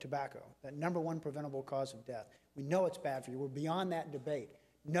killer, tobacco, that number one preventable cause of death. We know it's bad for you. We're beyond that debate.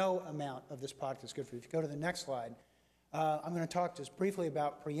 No amount of this product is good for you. If you go to the next slide, I'm going to talk just briefly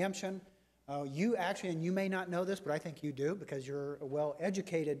about preemption. You actually, and you may not know this, but I think you do because you're a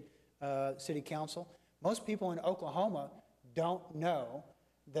well-educated city council. Most people in Oklahoma don't know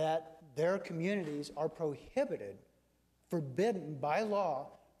that their communities are prohibited, forbidden by law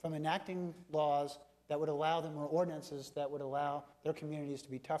from enacting laws that would allow them, or ordinances that would allow their communities to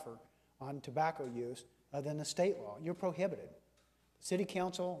be tougher on tobacco use than the state law. You're prohibited. The city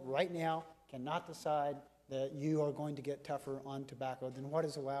council right now cannot decide that you are going to get tougher on tobacco than what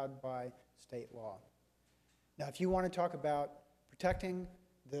is allowed by state law. Now, if you want to talk about protecting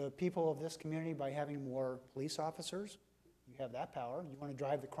the people of this community by having more police officers, you have that power. You want to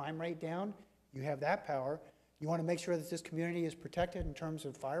drive the crime rate down, you have that power. You want to make sure that this community is protected in terms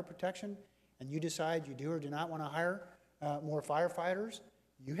of fire protection, and you decide you do or do not want to hire more firefighters,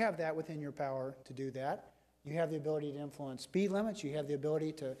 you have that within your power to do that. You have the ability to influence speed limits. You have the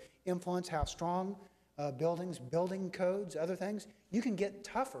ability to influence how strong buildings, building codes, other things. You can get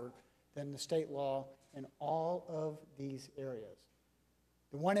tougher than the state law in all of these areas.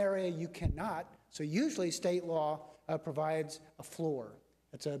 The one area you cannot, so usually state law provides a floor.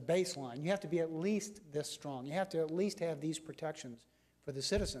 It's a baseline. You have to be at least this strong. You have to at least have these protections for the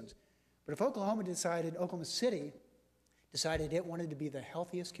citizens. But if Oklahoma City decided it wanted to be the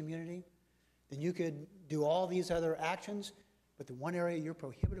healthiest community, then you could do all these other actions, but the one area you're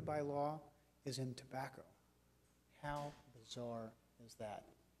prohibited by law is in tobacco. How bizarre is that?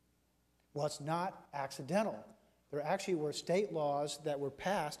 Well, it's not accidental. There actually were state laws that were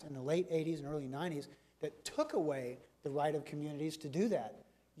passed in the late 80s and early 90s that took away the right of communities to do that.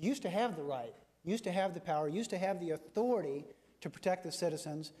 You used to have the right, used to have the power, used to have the authority to protect the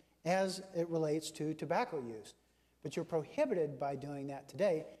citizens as it relates to tobacco use. But you're prohibited by doing that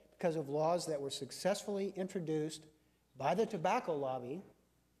today because of laws that were successfully introduced by the tobacco lobby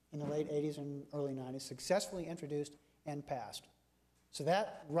in the late 80s and early 90s, successfully introduced and passed. So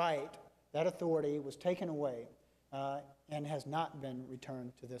that right, that authority was taken away and has not been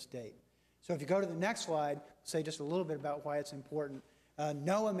returned to this date. So if you go to the next slide, say just a little bit about why it's important.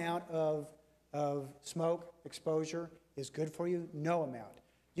 No amount of smoke exposure is good for you, no amount.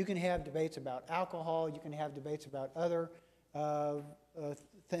 You can have debates about alcohol, you can have debates about other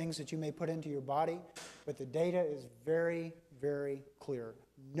things that you may put into your body, but the data is very, very clear.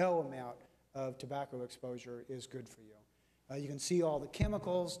 No amount of tobacco exposure is good for you. You can see all the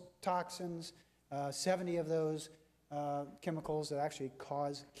chemicals, toxins, 70 of those chemicals that actually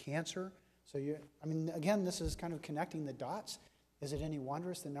cause cancer. So again, this is kind of connecting the dots. Is it any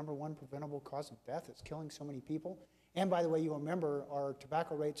wonder it's the #1 preventable cause of death? It's killing so many people. And by the way, you remember our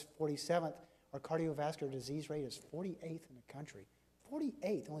tobacco rate's 47th. Our cardiovascular disease rate is 48th in the country.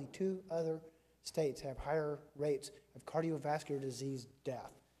 48th. Only 2 other states have higher rates of cardiovascular disease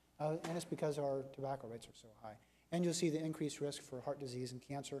death. And it's because our tobacco rates are so high. And you'll see the increased risk for heart disease and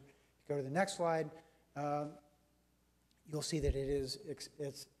cancer. If you go to the next slide, you'll see that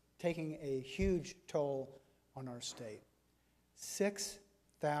it's taking a huge toll on our state.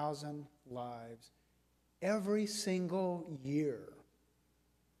 6,000 lives every single year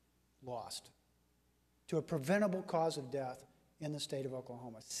lost to a preventable cause of death in the state of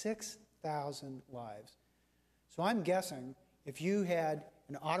Oklahoma. 6,000 lives. So I'm guessing if you had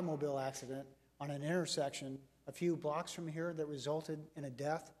an automobile accident on an intersection a few blocks from here that resulted in a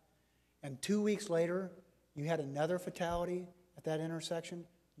death, and 2 weeks later you had another fatality at that intersection,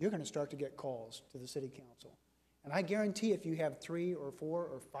 you're going to start to get calls to the city council. And I guarantee if you have 3 or 4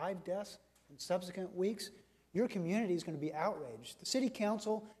 or 5 deaths in subsequent weeks, your community is going to be outraged. The city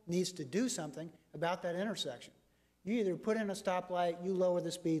council needs to do something about that intersection. You either put in a stoplight, you lower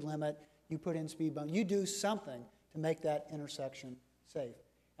the speed limit, you put in speed bump, you do something to make that intersection safe.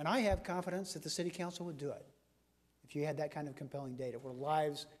 And I have confidence that the city council would do it if you had that kind of compelling data where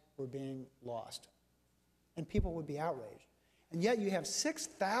lives were being lost. And people would be outraged. And yet you have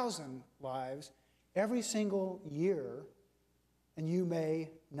 6,000 lives every single year, and you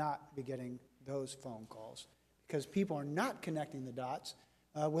may not be getting those phone calls because people are not connecting the dots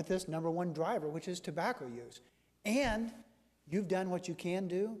with this #1 driver, which is tobacco use. And you've done what you can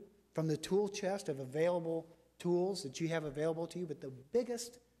do from the tool chest of available tools that you have available to you, but the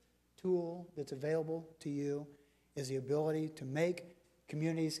biggest tool that's available to you is the ability to make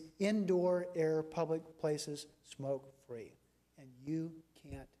communities' indoor air public places smoke-free. And you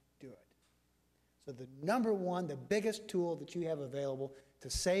can't do it. So the #1, the biggest tool that you have available to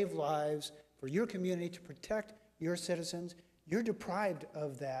save lives for your community, to protect your citizens, you're deprived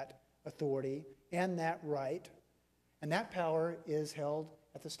of that authority and that right. And that power is held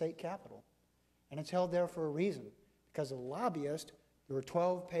at the state capitol. And it's held there for a reason, because the lobbyists, there were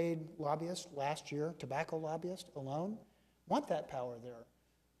 12 paid lobbyists last year, tobacco lobbyists alone, want that power there.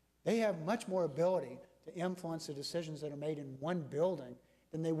 They have much more ability to influence the decisions that are made in one building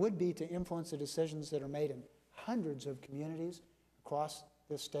than they would be to influence the decisions that are made in hundreds of communities across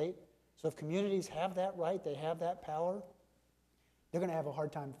this state. So if communities have that right, they have that power, they're going to have a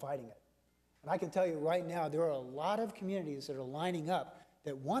hard time fighting it. And I can tell you right now, there are a lot of communities that are lining up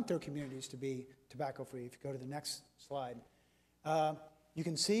that want their communities to be tobacco-free. If you go to the next slide, you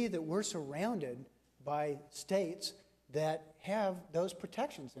can see that we're surrounded by states that have those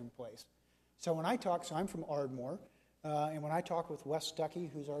protections in place. So when I talk, so I'm from Ardmore, and when I talk with Wes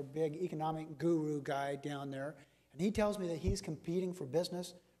Stuckey, who's our big economic guru guy down there, and he tells me that he's competing for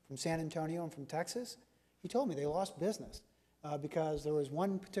business from San Antonio and from Texas, he told me they lost business because there was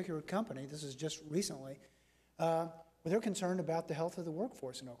one particular company, this is just recently, where they're concerned about the health of the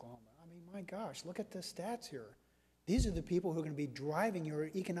workforce in Oklahoma. I mean, my gosh, look at the stats here. These are the people who are going to be driving your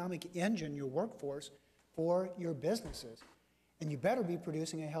economic engine, your workforce, for your businesses. And you better be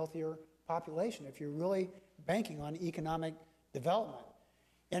producing a healthier population if you're really banking on economic development.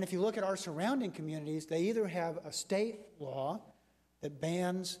 And if you look at our surrounding communities, they either have a state law that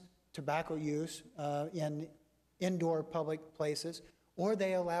bans tobacco use in indoor public places, or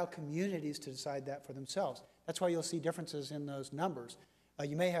they allow communities to decide that for themselves. That's why you'll see differences in those numbers.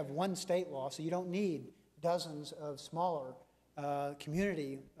 You may have one state law, so you don't need dozens of smaller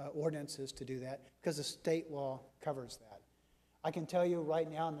community ordinances to do that, because the state law covers that. I can tell you right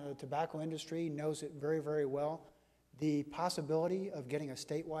now, and the tobacco industry knows it very, very well, the possibility of getting a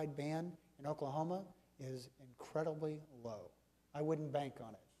statewide ban in Oklahoma is incredibly low. I wouldn't bank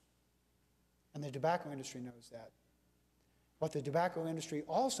on it. And the tobacco industry knows that. What the tobacco industry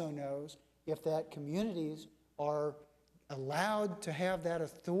also knows, if that communities are allowed to have that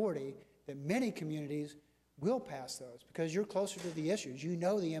authority, that many communities will pass those because you're closer to the issues. You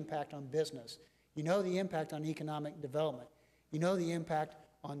know the impact on business. You know the impact on economic development. You know the impact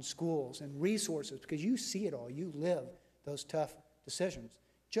on schools and resources because you see it all. You live those tough decisions.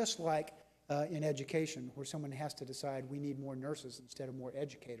 Just like in education where someone has to decide we need more nurses instead of more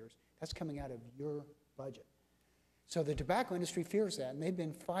educators. That's coming out of your budget. So the tobacco industry fears that, and they've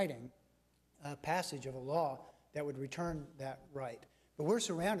been fighting passage of a law that would return that right. But we're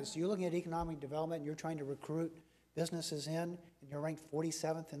surrounded. So you're looking at economic development, and you're trying to recruit businesses in, and you're ranked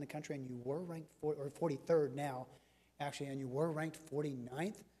 47th in the country, and you were ranked 43rd now, actually, and you were ranked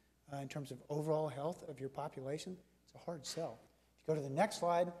 49th in terms of overall health of your population. It's a hard sell. If you go to the next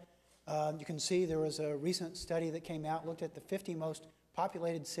slide, you can see there was a recent study that came out, looked at the 50 most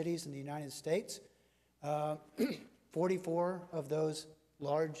populated cities in the United States. 44 of those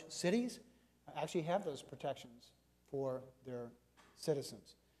large cities actually have those protections for their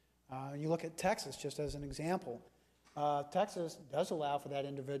citizens. You look at Texas just as an example. Texas does allow for that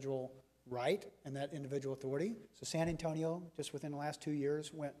individual right and that individual authority. So San Antonio, just within the last 2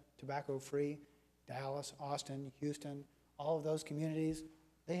 years, went tobacco-free. Dallas, Austin, Houston, all of those communities,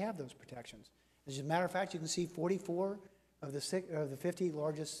 they have those protections. As a matter of fact, you can see 44 of the 50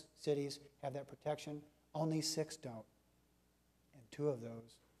 largest cities have that protection. Only 6 don't. And 2 of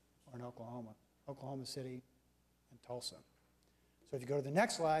those are in Oklahoma, Oklahoma City and Tulsa. So if you go to the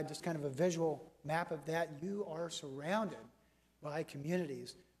next slide, just kind of a visual map of that, you are surrounded by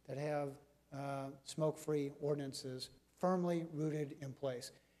communities that have smoke-free ordinances firmly rooted in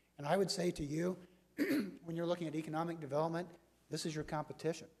place. And I would say to you, when you're looking at economic development, this is your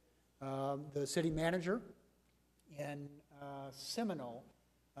competition. The city manager in Seminole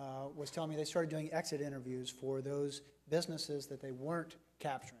was telling me they started doing exit interviews for those businesses that they weren't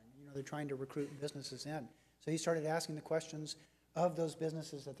capturing. You know, they're trying to recruit businesses in. So he started asking the questions of those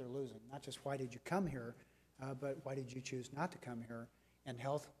businesses that they're losing. Not just why did you come here, but why did you choose not to come here? And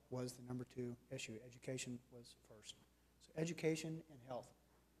health was the number 2 issue. Education was first. So education and health.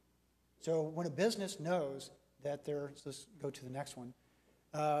 So when a business knows that let's go to the next one.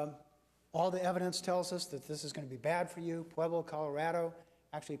 All the evidence tells us that this is going to be bad for you. Pueblo, Colorado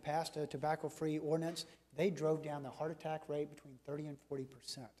actually passed a tobacco-free ordinance. They drove down the heart attack rate between 30 and 40%.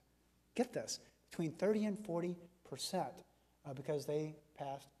 Get this, between 30 and 40% because they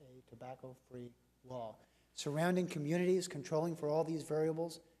passed a tobacco-free law. Surrounding communities controlling for all these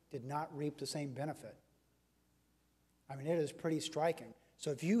variables did not reap the same benefit. I mean, it is pretty striking.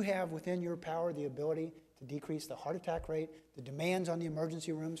 So if you have within your power the ability to decrease the heart attack rate, the demands on the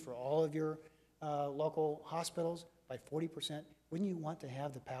emergency rooms for all of your local hospitals by 40%, wouldn't you want to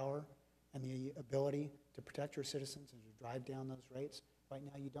have the power and the ability to protect your citizens and to drive down those rates? Right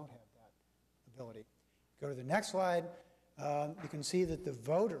now, you don't have that ability. Go to the next slide. You can see that the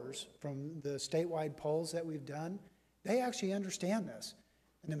voters from the statewide polls that we've done, they actually understand this.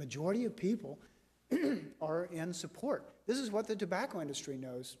 And the majority of people are in support. This is what the tobacco industry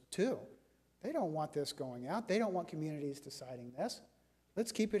knows, too. They don't want this going out. They don't want communities deciding this.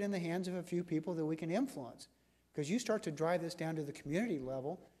 Let's keep it in the hands of a few people that we can influence. Because you start to drive this down to the community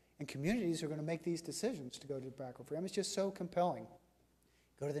level, and communities are going to make these decisions to go to tobacco-free. I mean, it's just so compelling.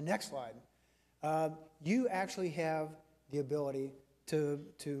 Go to the next slide. You actually have the ability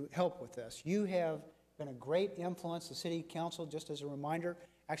to help with this. You have been a great influence. The City Council, just as a reminder,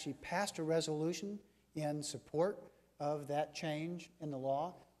 actually passed a resolution in support of that change in the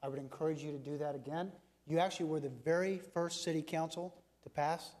law. I would encourage you to do that again. You actually were the very first City Council to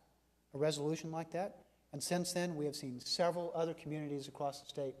pass a resolution like that. And since then, we have seen several other communities across the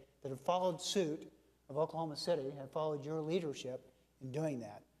state that have followed suit of Oklahoma City, have followed your leadership in doing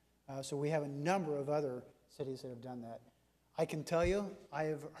that. So we have a number of other cities that have done that. I can tell you, I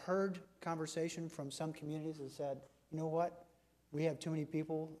have heard conversation from some communities that said, you know what, we have too many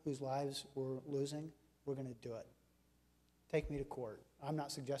people whose lives we're losing, we're going to do it. Take me to court. I'm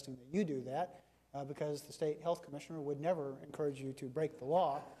not suggesting that you do that because the state health commissioner would never encourage you to break the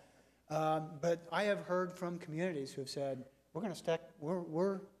law. But I have heard from communities who have said,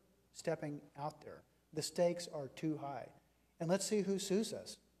 we're stepping out there. The stakes are too high. And let's see who sues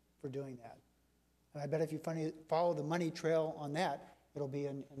us for doing that. And I bet if you follow the money trail on that, it'll be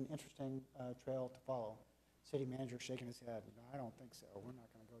an interesting trail to follow. City manager shaking his head. No, I don't think so. We're not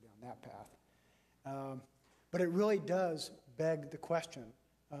going to go down that path. But it really does beg the question,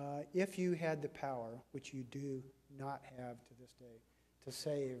 if you had the power, which you do not have to this day, to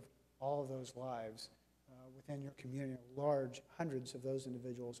save all of those lives within your community, large hundreds of those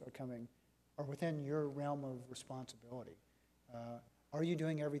individuals are within your realm of responsibility. Are you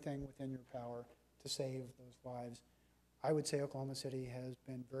doing everything within your power to save those lives? I would say Oklahoma City has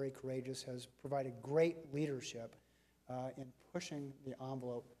been very courageous, has provided great leadership in pushing the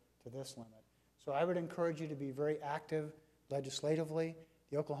envelope to this limit. So I would encourage you to be very active legislatively.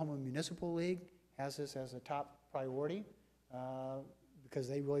 The Oklahoma Municipal League has this as a top priority because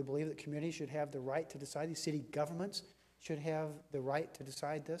they really believe that communities should have the right to decide. These city governments should have the right to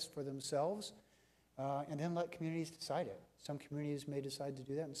decide this for themselves and then let communities decide it. Some communities may decide to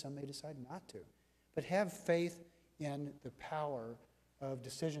do that and some may decide not to. But have faith in the power of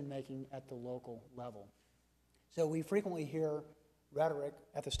decision-making at the local level. So we frequently hear rhetoric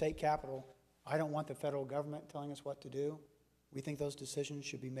at the state capitol, I don't want the federal government telling us what to do. We think those decisions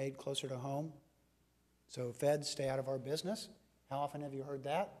should be made closer to home. So feds, stay out of our business. How often have you heard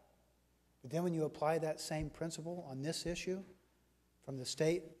that? But then when you apply that same principle on this issue, from the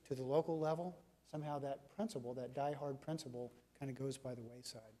state to the local level, somehow that principle, that die-hard principle, kind of goes by the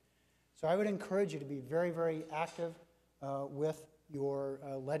wayside. So I would encourage you to be very, very active with your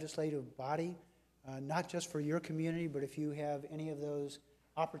legislative body, not just for your community, but if you have any of those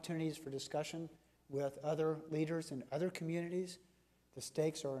opportunities for discussion with other leaders in other communities. The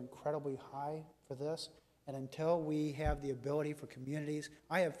stakes are incredibly high for this, and until we have the ability for communities,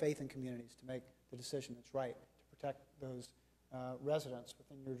 I have faith in communities to make the decision that's right, to protect those residents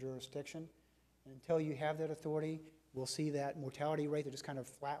within your jurisdiction. And until you have that authority, we'll see that mortality rate that just kind of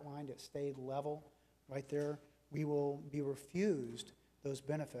flatlined, it stayed level right there. We will be refused those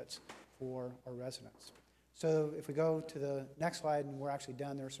benefits for our residents. So if we go to the next slide, and we're actually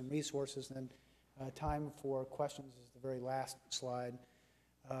done, there are some resources, and then time for questions is the very last slide.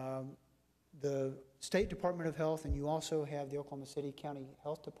 The State Department of Health, and you also have the Oklahoma City County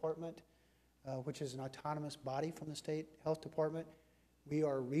Health Department, which is an autonomous body from the State Health Department. We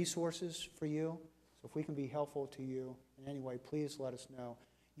are resources for you, so if we can be helpful to you in any way, please let us know.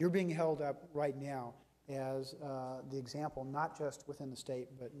 You're being held up right now as the example, not just within the state,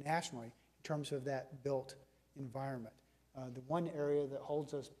 but nationally, in terms of that built environment. The one area that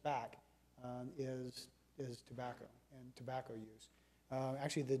holds us back is tobacco and tobacco use.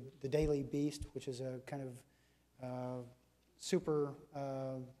 Actually, the Daily Beast, which is a kind of super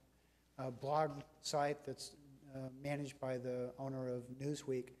blog site that's managed by the owner of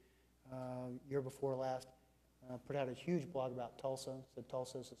Newsweek, year before last, put out a huge blog about Tulsa. Said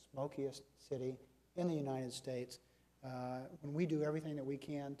Tulsa is the smokiest city in the United States. When we do everything that we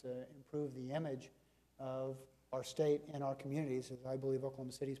can to improve the image of our state and our communities, as I believe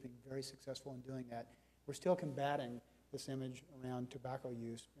Oklahoma City is being very successful in doing that, we're still combating this image around tobacco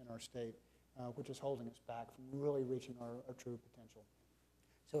use in our state, which is holding us back from really reaching our true potential.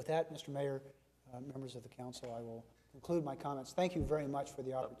 So with that, Mr. Mayor, members of the council, I will conclude my comments. Thank you very much for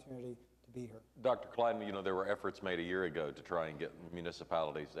the opportunity to be here. Dr. Cline, you know, there were efforts made a year ago to try and get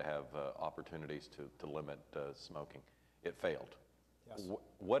municipalities to have opportunities to limit smoking. It failed. Yes.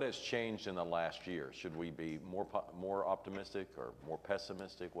 What has changed in the last year? Should we be more optimistic or more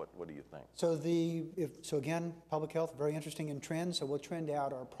pessimistic? What do you think? So again, public health, very interesting in trend, so we'll trend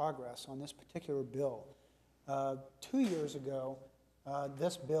out our progress on this particular bill. 2 years ago,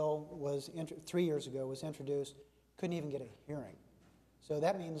 this bill was, 3 years ago, was introduced, couldn't even get a hearing. So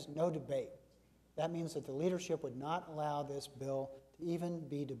that means no debate. That means that the leadership would not allow this bill to even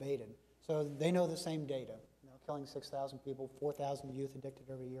be debated. So they know the same data, you know, killing 6,000 people, 4,000 youth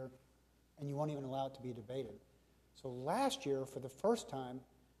addicted every year, and you won't even allow it to be debated. So last year, for the first time,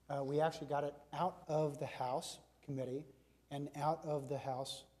 we actually got it out of the House committee and out of the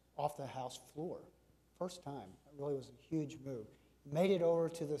House, off the House floor. First time. It really was a huge move. Made it over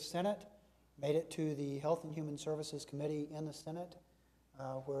to the Senate, made it to the Health and Human Services Committee in the Senate,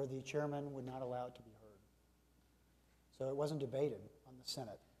 where the chairman would not allow it to be heard. So it wasn't debated on the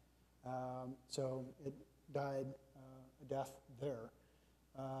Senate. So it died a death there.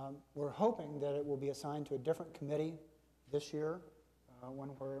 We're hoping that it will be assigned to a different committee this year, one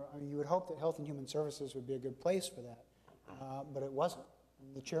where you would hope that Health and Human Services would be a good place for that, but it wasn't.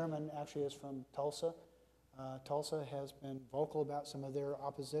 And the chairman actually is from Tulsa. Tulsa has been vocal about some of their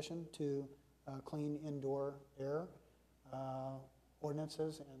opposition to clean indoor air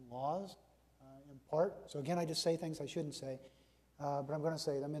ordinances and laws in part. So again, I just say things I shouldn't say, but I'm going to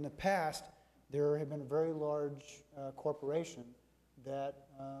say them. In the past, there had been a very large corporation that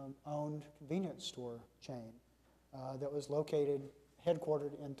owned a convenience store chain that was located,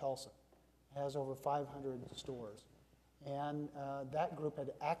 headquartered in Tulsa. It has over 500 stores. And that group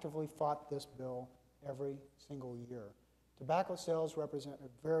had actively fought this bill every single year. Tobacco sales represent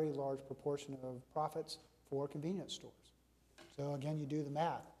a very large proportion of profits for convenience stores. So again, you do the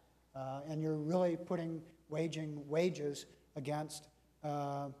math. And you're really waging wages against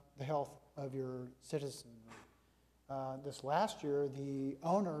the health of your citizenry. This last year, the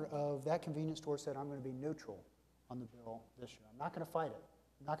owner of that convenience store said, I'm going to be neutral on the bill this year. I'm not going to fight it.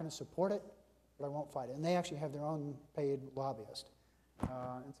 I'm not going to support it, but I won't fight it. And they actually have their own paid lobbyist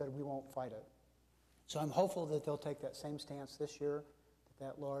and said, we won't fight it. So I'm hopeful that they'll take that same stance this year,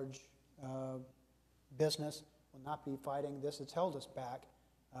 that large business will not be fighting this. It's held us back.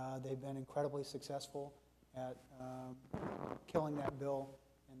 They've been incredibly successful at killing that bill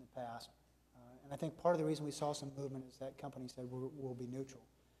in the past. And I think part of the reason we saw some movement is that company said we'll be neutral.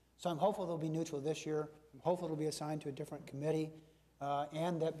 So I'm hopeful they'll be neutral this year. I'm hopeful it'll be assigned to a different committee.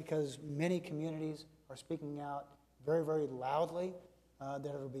 And that because many communities are speaking out very, very loudly, that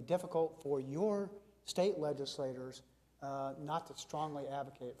it'll be difficult for your state legislators not to strongly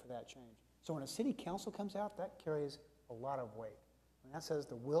advocate for that change. So when a city council comes out, that carries a lot of weight. And that says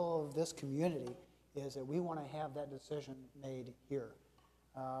the will of this community is that we want to have that decision made here.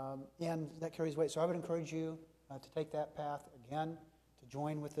 And that carries weight. So I would encourage you to take that path again, to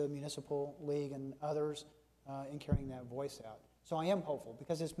join with the Municipal League and others in carrying that voice out. So I am hopeful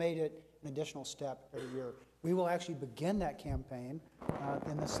because it's made it an additional step every year. We will actually begin that campaign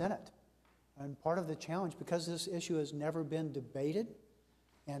in the Senate. And part of the challenge, because this issue has never been debated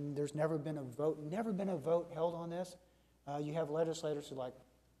and there's never been a vote held on this, you have legislators who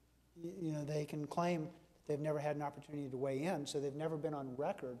they can claim that they've never had an opportunity to weigh in, so they've never been on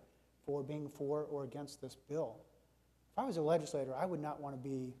record for being for or against this bill. If I was a legislator, I would not want to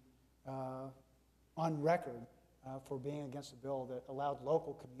be on record for being against a bill that allowed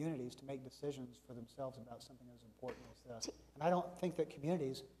local communities to make decisions for themselves about something as important as this. And I don't think that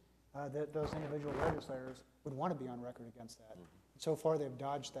communities, that those individual legislators would want to be on record against that. And so far, they've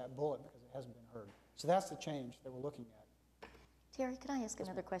dodged that bullet because it hasn't been heard. So that's the change that we're looking at. Terry, can I ask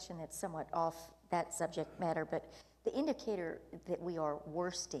another question that's somewhat off that subject matter? But the indicator that we are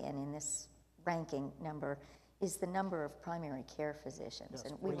worst in this ranking number is the number of primary care physicians. Yes,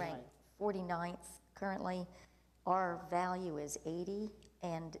 and we rank 49th currently. Our value is 80,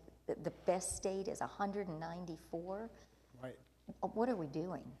 and the best state is 194. Right. What are we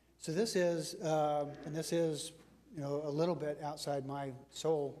doing? So this is, and this is, a little bit outside my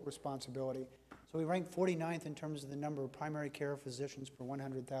sole responsibility. So we rank 49th in terms of the number of primary care physicians per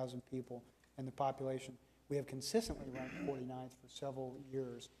 100,000 people in the population. We have consistently ranked 49th for several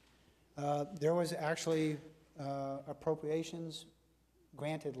years. There was actually appropriations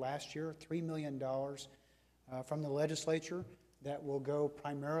granted last year, $3 million from the legislature that will go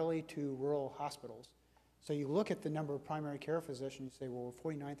primarily to rural hospitals. So you look at the number of primary care physicians, you say, well,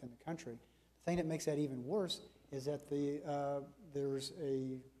 we're 49th in the country. The thing that makes that even worse is that there's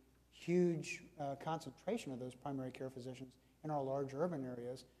a huge concentration of those primary care physicians in our large urban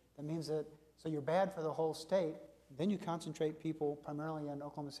areas. That means that, so you're bad for the whole state, then you concentrate people primarily in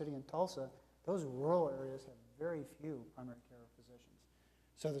Oklahoma City and Tulsa. Those rural areas have very few primary care physicians.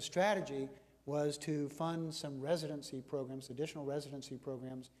 So the strategy was to fund some residency programs, additional residency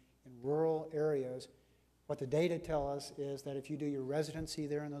programs in rural areas. What the data tell us is that if you do your residency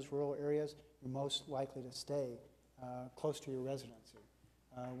there in those rural areas, you're most likely to stay close to your residency,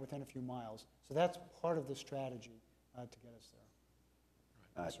 within a few miles. So that's part of the strategy to get us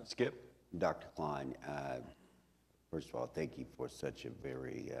there. Yes, Skip? Dr. Cline, first of all, thank you for such a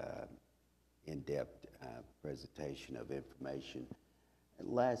very in-depth presentation of information.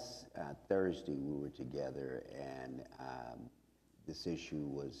 Last Thursday, we were together, and this issue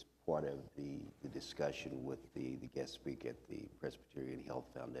was part of the discussion with the guest speaker at the Presbyterian Health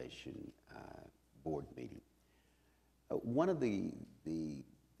Foundation board meeting. One of the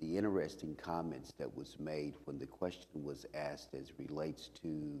interesting comments that was made when the question was asked as relates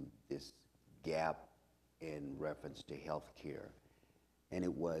to this gap in reference to health care, and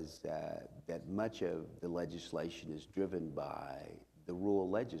it was that much of the legislation is driven by the rural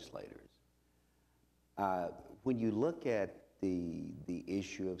legislators. When you look at the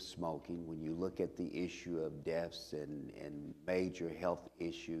issue of smoking, when you look at the issue of deaths and major health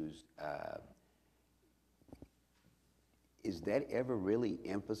issues, is that ever really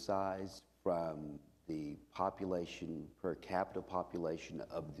emphasized from the population, per capita population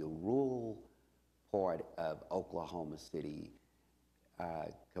of the rural part of Oklahoma City,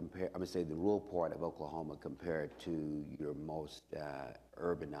 the rural part of Oklahoma compared to your most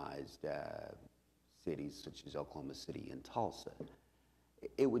urbanized cities such as Oklahoma City and Tulsa?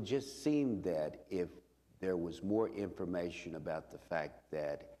 It would just seem that if there was more information about the fact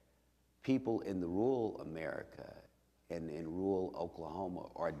that people in the rural America and in rural Oklahoma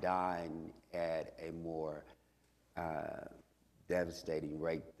are dying at a more devastating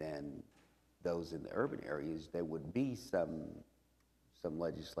rate than those in the urban areas, there would be some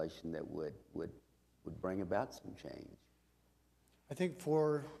legislation that would would bring about some change. I think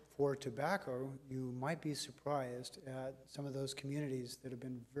for tobacco, you might be surprised at some of those communities that have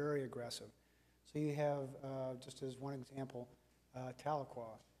been very aggressive. So you have, just as one example,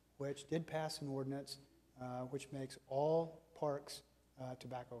 Tahlequah, which did pass an ordinance which makes all parks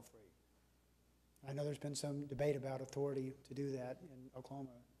tobacco-free. I know there's been some debate about authority to do that in Oklahoma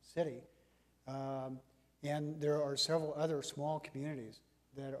City. And there are several other small communities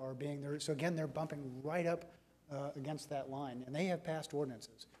that are being there. So again, they're bumping right up against that line, and they have passed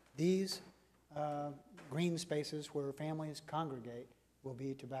ordinances. These green spaces where families congregate will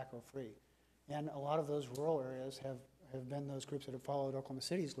be tobacco-free. And a lot of those rural areas have been those groups that have followed Oklahoma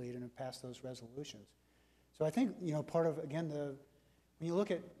City's lead and have passed those resolutions. So I think, part of, again, when you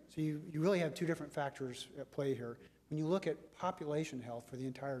look at, so you really have two different factors at play here. When you look at population health for the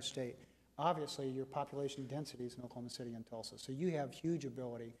entire state, obviously your population density is in Oklahoma City and Tulsa. So you have huge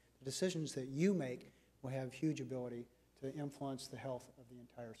ability, the decisions that you make will have huge ability to influence the health of the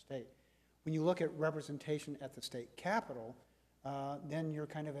entire state. When you look at representation at the state capitol, then you're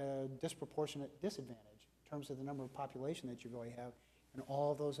kind of at a disproportionate disadvantage in terms of the number of population that you really have and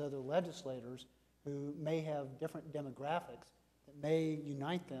all those other legislators who may have different demographics that may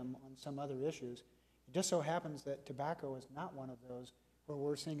unite them on some other issues. It just so happens that tobacco is not one of those where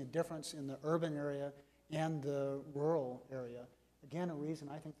we're seeing a difference in the urban area and the rural area. Again, a reason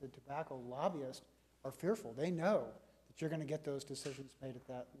I think the tobacco lobbyists are fearful. They know that you're going to get those decisions made at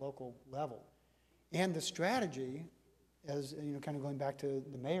that local level. And the strategy, as kind of going back to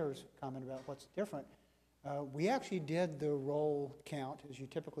the mayor's comment about what's different, we actually did the roll count, as you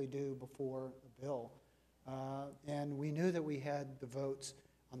typically do before a bill, and we knew that we had the votes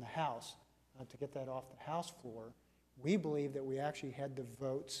on the House to get that off the House floor. We believe that we actually had the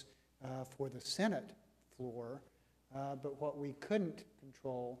votes for the Senate floor, but what we couldn't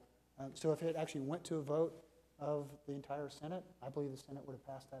control, so if it actually went to a vote of the entire Senate, I believe the Senate would have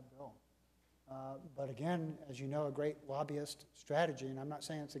passed that bill. But again, as you know, a great lobbyist strategy, and I'm not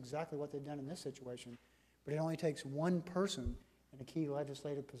saying it's exactly what they've done in this situation, but it only takes one person in a key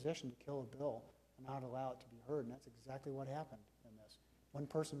legislative position to kill a bill and not allow it to be heard, and that's exactly what happened in this. One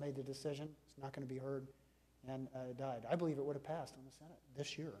person made the decision, it's not going to be heard, and it died. I believe it would have passed on the Senate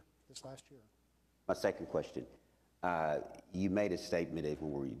this last year. My second question, you made a statement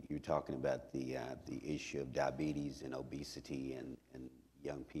when you were talking about the issue of diabetes and obesity and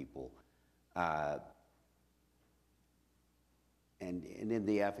young people. And in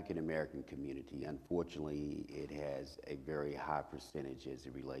the African American community, unfortunately, it has a very high percentage as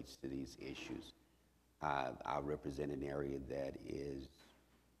it relates to these issues. I represent an area that is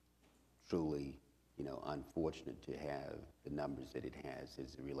truly, unfortunate to have the numbers that it has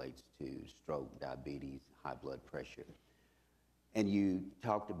as it relates to stroke, diabetes, high blood pressure. And you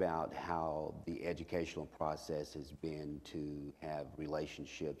talked about how the educational process has been to have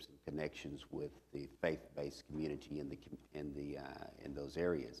relationships and connections with the faith-based community in those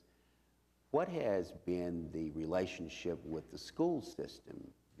areas. What has been the relationship with the school system?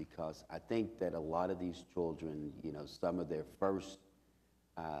 Because I think that a lot of these children, some of their first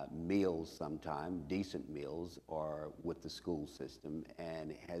meals sometime, decent meals, are with the school system.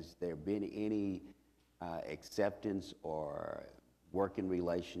 And has there been any acceptance or working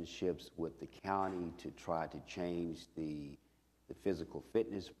relationships with the county to try to change the physical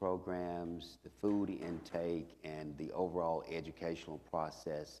fitness programs, the food intake, and the overall educational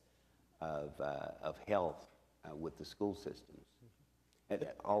process of health with the school systems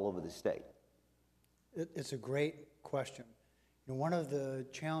all over the state? It's a great question. One of the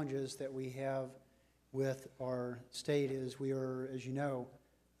challenges that we have with our state is we are, as you know,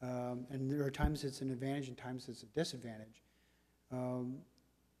 and there are times it's an advantage and times it's a disadvantage.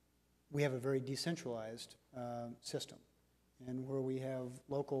 We have a very decentralized system, and where we have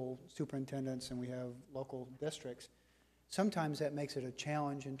local superintendents and we have local districts, sometimes that makes it a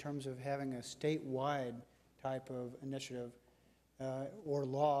challenge in terms of having a statewide type of initiative or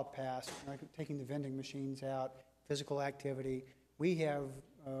law passed, like taking the vending machines out, physical activity. We have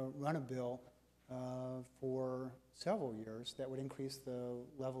run a bill for several years that would increase the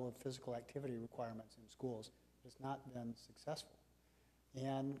level of physical activity requirements in schools. It's not been successful.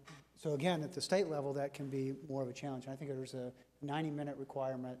 And so again, at the state level, that can be more of a challenge. I think there's a 90-minute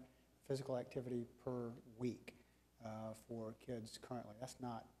requirement physical activity per week for kids currently. That's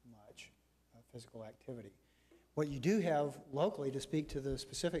not much physical activity. What you do have locally, to speak to the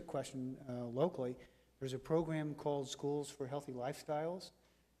specific question locally, there's a program called Schools for Healthy Lifestyles,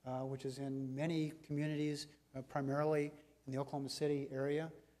 which is in many communities, primarily in the Oklahoma City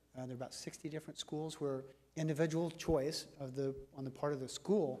area. There are about 60 different schools where individual choice on the part of the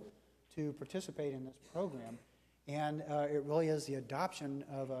school to participate in this program. And it really is the adoption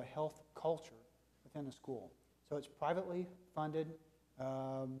of a health culture within the school. So it's privately funded,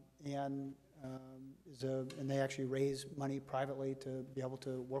 and they actually raise money privately to be able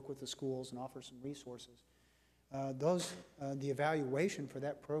to work with the schools and offer some resources. The evaluation for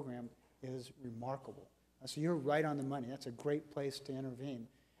that program is remarkable. So you're right on the money. That's a great place to intervene.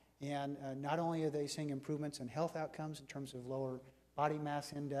 And not only are they seeing improvements in health outcomes in terms of lower body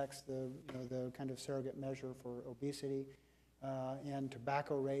mass index, the kind of surrogate measure for obesity, and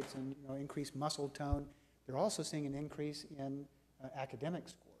tobacco rates, and increased muscle tone, they're also seeing an increase in academic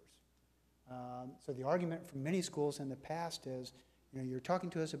scores. So the argument from many schools in the past is, you're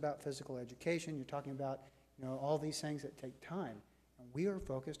talking to us about physical education, you're talking about all these things that take time, and we are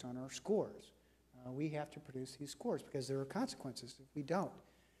focused on our scores. We have to produce these scores because there are consequences if we don't.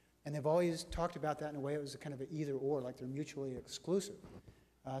 And they've always talked about that in a way it was a kind of an either or, like they're mutually exclusive.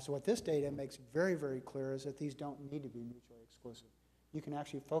 So what this data makes very, very clear is that these don't need to be mutually exclusive. You can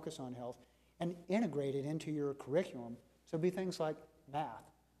actually focus on health and integrate it into your curriculum. So it'd be things like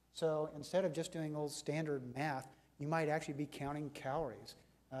math. So instead of just doing old standard math, you might actually be counting calories.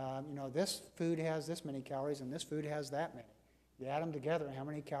 This food has this many calories and this food has that many. You add them together, how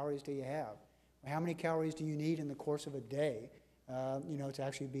many calories do you have? How many calories do you need in the course of a day, to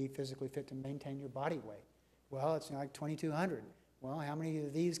actually be physically fit to maintain your body weight? Well, it's like 2,200. Well, how many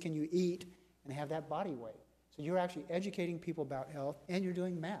of these can you eat and have that body weight? So you're actually educating people about health, and you're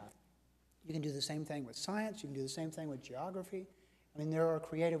doing math. You can do the same thing with science. You can do the same thing with geography. I mean, there are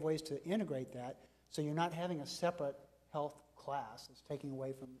creative ways to integrate that, so you're not having a separate health class that's taking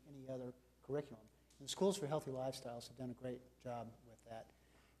away from any other curriculum. And Schools for Healthy Lifestyles have done a great job with that.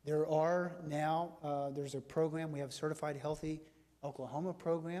 There are now, there's a program, we have a Certified Healthy Oklahoma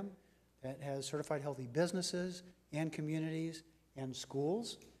program that has certified healthy businesses and communities and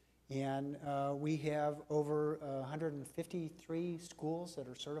schools. And we have over 153 schools that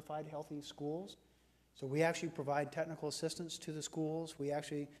are certified healthy schools. So we actually provide technical assistance to the schools. We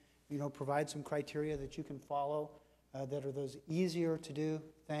actually, provide some criteria that you can follow that are those easier to do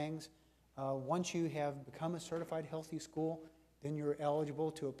things. Once you have become a certified healthy school, then you're eligible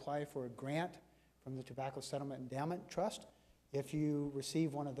to apply for a grant from the Tobacco Settlement Endowment Trust. If you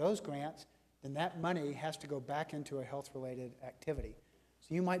receive one of those grants, then that money has to go back into a health-related activity.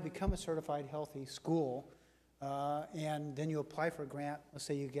 So you might become a certified healthy school, and then you apply for a grant. Let's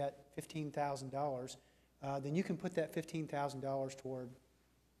say you get $15,000. Then you can put that $15,000 toward,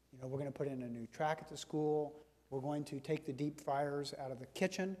 we're going to put in a new track at the school. We're going to take the deep fryers out of the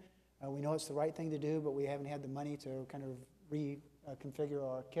kitchen. We know it's the right thing to do, but we haven't had the money to kind of reconfigure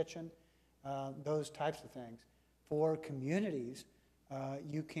our kitchen, those types of things. For communities,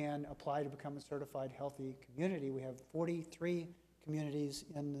 you can apply to become a certified healthy community. We have 43 communities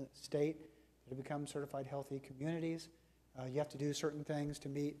in the state that have become certified healthy communities. You have to do certain things to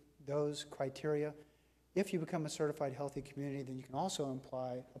meet those criteria. If you become a certified healthy community, then you can also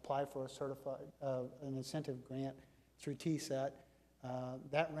apply for an incentive grant through TSET.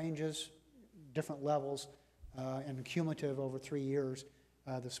 That ranges different levels and cumulative over 3 years.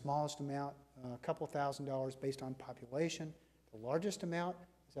 The smallest amount, a couple $1,000s based on population. The largest amount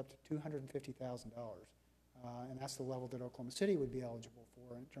is up to $250,000. And that's the level that Oklahoma City would be eligible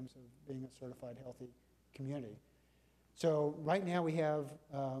for in terms of being a certified healthy community. So right now we have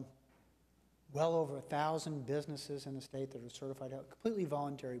well over 1,000 businesses in the state that are certified healthy, completely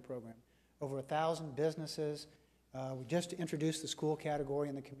voluntary program. Over 1,000 businesses. We just introduced the school category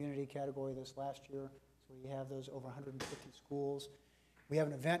and the community category this last year. So we have those over 150 schools. We have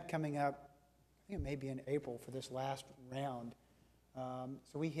an event coming up, I think it may be in April for this last round.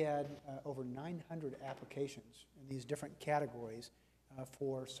 So we had over 900 applications in these different categories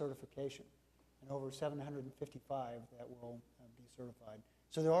for certification, and over 755 that will be certified.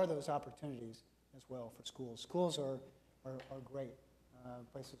 So there are those opportunities as well for schools. Schools are great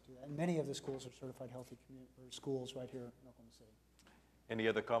places to do that. And many of the schools are certified healthy schools right here in Oklahoma City. Any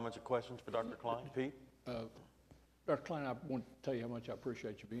other comments or questions for Dr. Cline? Pete? Dr. Cline, I want to tell you how much I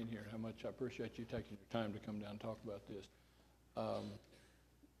appreciate you being here, how much I appreciate you taking your time to come down and talk about this.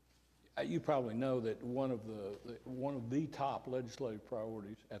 You probably know that one of the top legislative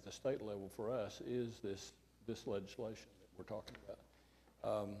priorities at the state level for us is this legislation that we're talking about.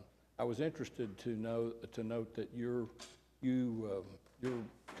 I was interested to note that your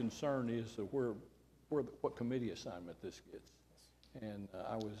concern is what committee assignment this gets, and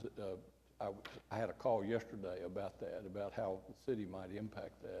I had a call yesterday about that, about how the city might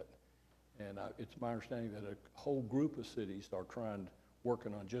impact that. And it's my understanding that a whole group of cities are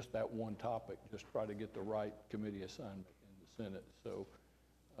working on just that one topic, just try to get the right committee assignment in the Senate. So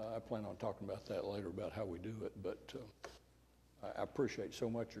I plan on talking about that later, about how we do it, but I appreciate so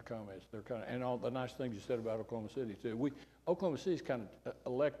much your comments. They're kind of, and all the nice things you said about Oklahoma City too. Oklahoma City's kind of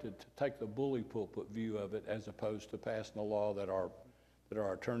elected to take the bully pulpit view of it as opposed to passing a law that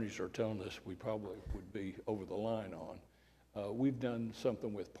our attorneys are telling us we probably would be over the line on. We've done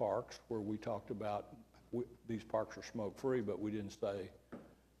something with parks where we talked about these parks are smoke-free, but we didn't say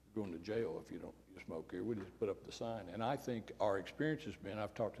you're going to jail if you don't smoke here. We just put up the sign. And I think our experience has been,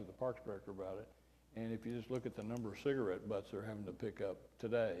 I've talked to the parks director about it, and if you just look at the number of cigarette butts they're having to pick up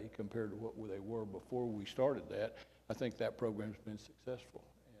today compared to what they were before we started that, I think that program's been successful.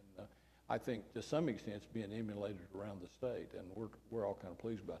 And I think to some extent it's being emulated around the state, and we're all kind of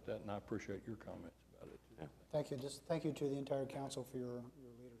pleased about that, and I appreciate your comments about it too. Yeah. Thank you. Just thank you to the entire council for your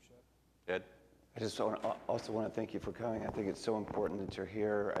leadership. Ed? I just also want to thank you for coming. I think it's so important that you're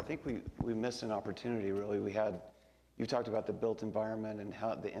here. I think we missed an opportunity, really. You talked about the built environment and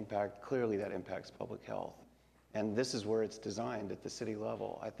how the impact, clearly that impacts public health. And this is where it's designed at the city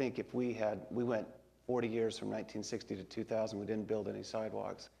level. I think if we went 40 years from 1960 to 2000, we didn't build any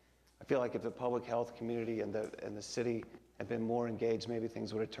sidewalks. I feel like if the public health community and the city had been more engaged, maybe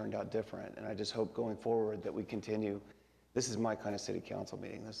things would have turned out different. And I just hope going forward that we continue. This is my kind of city council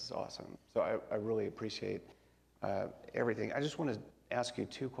meeting. This is awesome. So I really appreciate everything. I just want to ask you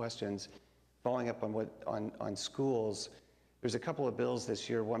two questions, following up on schools. There's a couple of bills this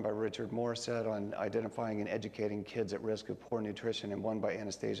year, one by Richard Morissette on identifying and educating kids at risk of poor nutrition, and one by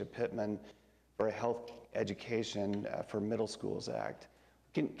Anastasia Pittman for a health education for middle schools act.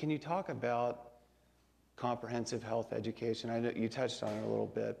 Can you talk about comprehensive health education? I know you touched on it a little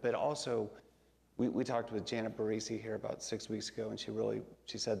bit, but also we talked with Janet Barisi here about 6 weeks ago, and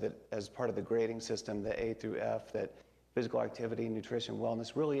she said that as part of the grading system, the A through F, that physical activity, nutrition,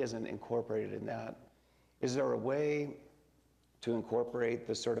 wellness really isn't incorporated in that. Is there a way to incorporate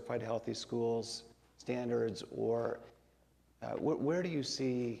the certified healthy schools standards, or where do you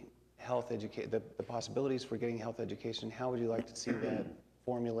see health education, the possibilities for getting health education? How would you like to see that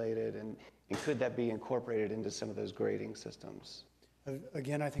formulated, and could that be incorporated into some of those grading systems?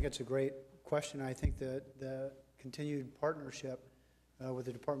 Again, I think it's a great question. I think that the continued partnership with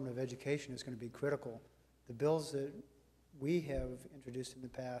the Department of Education is going to be critical. The bills that we have introduced in the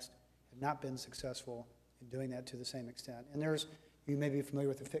past have not been successful in doing that to the same extent. And you may be familiar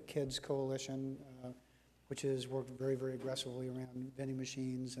with the Fit Kids Coalition, which has worked very, very aggressively around vending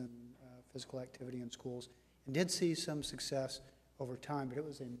machines and physical activity in schools, and did see some success over time, but it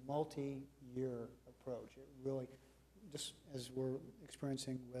was a multi-year approach. It really, just as we're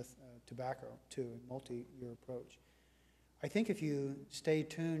experiencing with tobacco too, a multi-year approach. I think if you stay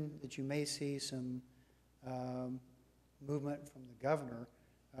tuned, that you may see some movement from the governor,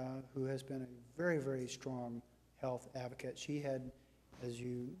 who has been a very, very strong health advocate. She had, as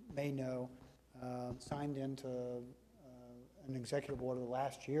you may know, signed into an executive order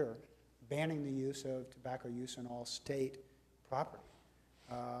last year banning the use of tobacco use on all state property.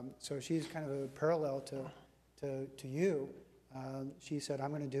 So she's kind of a parallel to you. She said, I'm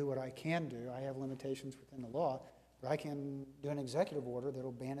going to do what I can do. I have limitations within the law, but I can do an executive order that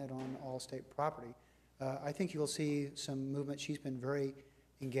will ban it on all state property. I think you'll see some movement. She's been very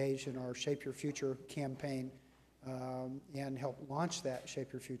engaged in our Shape Your Future campaign and helped launch that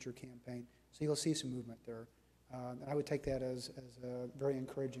Shape Your Future campaign. So you'll see some movement there. And I would take that as a very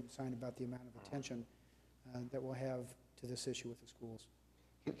encouraging sign about the amount of attention that we'll have to this issue with the schools.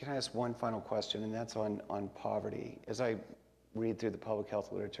 Can I ask one final question, and that's on poverty? As I read through the public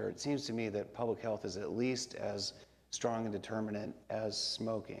health literature, it seems to me that public health is at least as strong a determinant as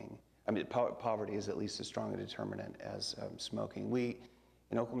smoking. I mean, poverty is at least as strong a determinant as smoking.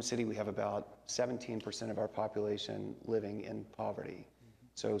 In Oklahoma City, we have about 17% of our population living in poverty.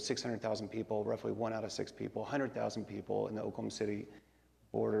 So 600,000 people, roughly 1 out of 6 people, 100,000 people in the Oklahoma City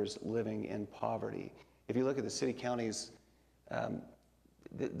borders living in poverty. If you look at the city counties,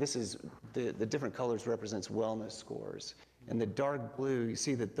 this is the different colors represents wellness scores. And the dark blue, you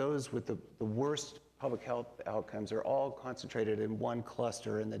see that those with the worst public health outcomes are all concentrated in one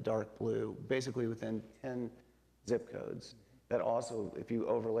cluster in the dark blue, basically within 10 zip codes. That also, if you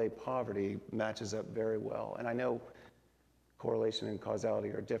overlay poverty, matches up very well. And I know correlation and causality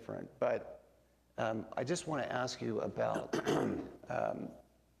are different, but I just want to ask you about,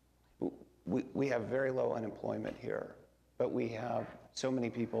 we have very low unemployment here, but we have so many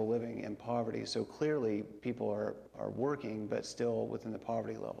people living in poverty. So clearly people are working, but still within the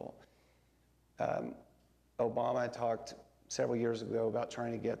poverty level. Obama talked several years ago about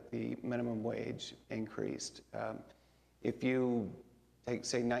trying to get the minimum wage increased. If you take,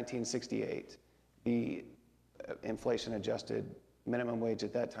 say, 1968, the inflation-adjusted minimum wage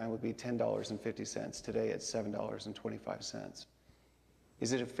at that time would be $10.50. Today it's $7.25.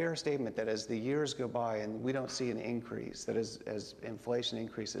 Is it a fair statement that as the years go by and we don't see an increase, that as inflation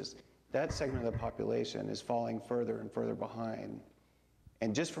increases, that segment of the population is falling further and further behind,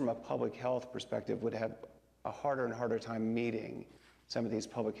 and just from a public health perspective would have a harder and harder time meeting some of these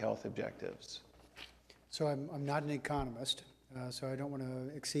public health objectives? So I'm not an economist, so I don't want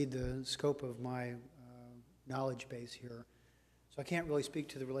to exceed the scope of my knowledge base here. So I can't really speak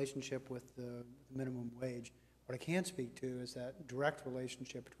to the relationship with the minimum wage. What I can speak to is that direct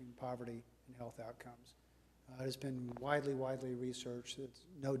relationship between poverty and health outcomes. It has been widely researched. It's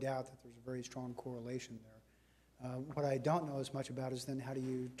no doubt that there's a very strong correlation there. What I don't know as much about is then how do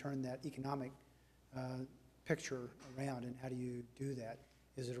you turn that economic picture around, and how do you do that?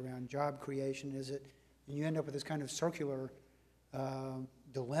 Is it around job creation? Is it, and you end up with this kind of circular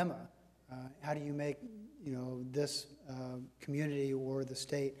dilemma. How do you make this community or the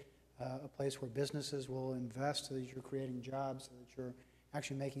state a place where businesses will invest so that you're creating jobs, so that you're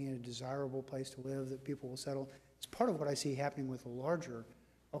actually making it a desirable place to live, that people will settle? It's part of what I see happening with a larger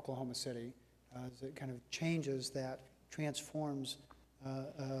Oklahoma City, as it kind of changes that, transforms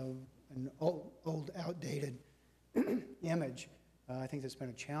an old outdated image. I think that's been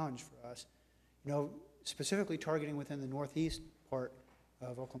a challenge for us. Specifically targeting within the northeast part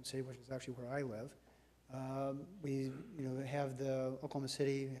of Oklahoma City, which is actually where I live, we have the Oklahoma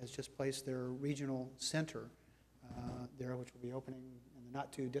City has just placed their regional center there, which will be opening in the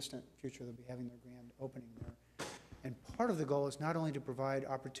not too distant future. They'll be having their grand opening there. And part of the goal is not only to provide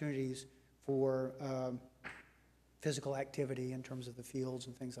opportunities for physical activity in terms of the fields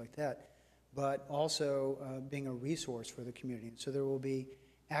and things like that, but also being a resource for the community. And so there will be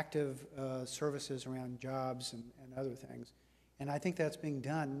active services around jobs and other things. And I think that's being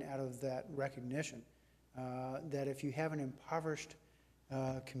done out of that recognition that if you have an impoverished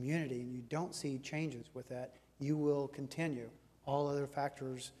community and you don't see changes with that, you will continue. All other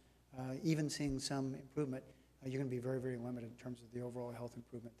factors, even seeing some improvement, you're going to be very limited in terms of the overall health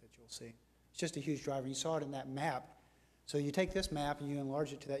improvement that you'll see. It's just a huge driver. You saw it in that map. So you take this map and you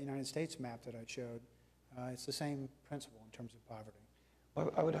enlarge it to that United States map that I showed. It's the same principle in terms of poverty.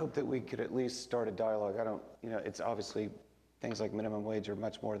 Well, I would hope that we could at least start a dialogue. It's obviously things like minimum wage are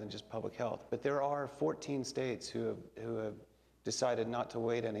much more than just public health, but there are 14 states who have decided not to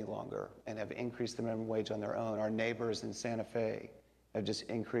wait any longer and have increased the minimum wage on their own. Our neighbors in Santa Fe have just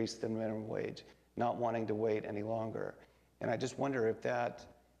increased the minimum wage, not wanting to wait any longer. And I just wonder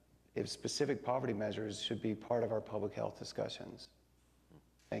if specific poverty measures should be part of our public health discussions.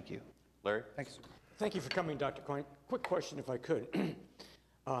 Thank you. Larry? Thanks. Thank you for coming, Dr. Cline. Quick question, if I could.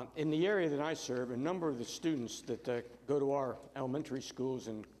 In the area that I serve, a number of the students that go to our elementary schools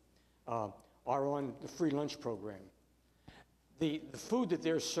and are on the free lunch program. The food that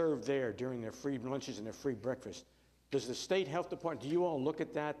they're served there during their free lunches and their free breakfast, does the state health department, do you all look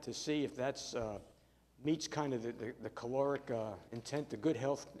at that to see if that's meets kind of the caloric intent, the good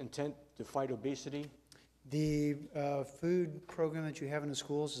health intent to fight obesity? The food program that you have in the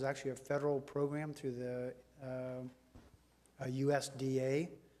schools is actually a federal program through the USDA.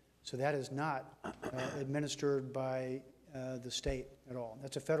 So that is not administered by the state at all.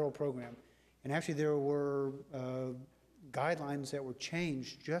 That's a federal program. And actually there were guidelines that were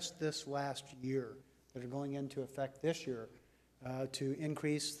changed just this last year that are going into effect this year to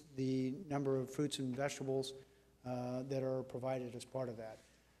increase the number of fruits and vegetables that are provided as part of that.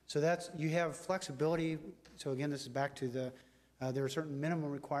 So you have flexibility. So again, this is back to there are certain minimum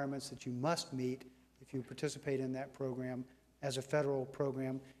requirements that you must meet if you participate in that program as a federal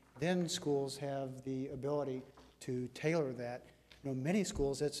program. Then schools have the ability to tailor that. Many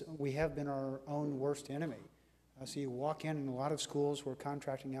schools, we have been our own worst enemy. So you walk in a lot of schools, we're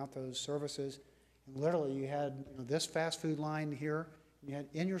contracting out those services, and literally you had this fast food line here, you had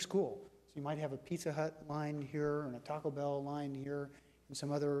in your school. So you might have a Pizza Hut line here and a Taco Bell line here and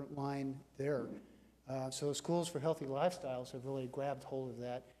some other line there. So schools for healthy lifestyles have really grabbed hold of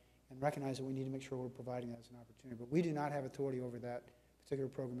that and recognize that we need to make sure we're providing that as an opportunity. But we do not have authority over that particular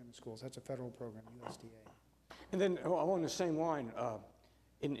program in the schools. That's a federal program, USDA. And then along the same line,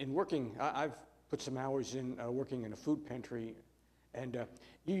 in working, I've put some hours in working in a food pantry, and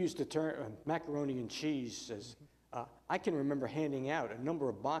you used the term macaroni and cheese. I can remember handing out a number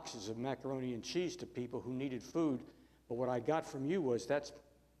of boxes of macaroni and cheese to people who needed food, but what I got from you was that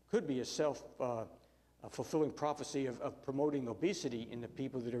could be a self-fulfilling prophecy of promoting obesity in the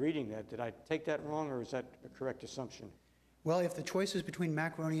people that are eating that. Did I take that wrong, or is that a correct assumption? Well, if the choice is between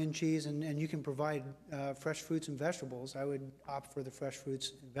macaroni and cheese and you can provide fresh fruits and vegetables, I would opt for the fresh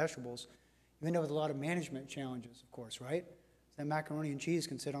fruits and vegetables. You end up with a lot of management challenges, of course, right? That macaroni and cheese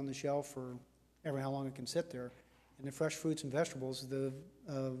can sit on the shelf for ever how long it can sit there. And the fresh fruits and vegetables, the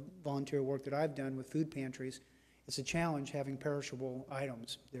volunteer work that I've done with food pantries, it's a challenge having perishable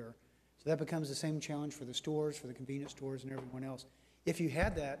items there. So that becomes the same challenge for the stores, for the convenience stores, and everyone else. If you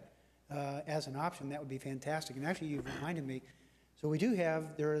had that as an option, that would be fantastic. And actually, you've reminded me. So we do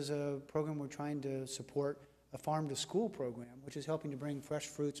have, there is a program we're trying to support, a farm-to-school program, which is helping to bring fresh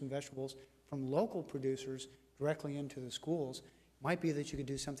fruits and vegetables from local producers directly into the schools. Might be that you could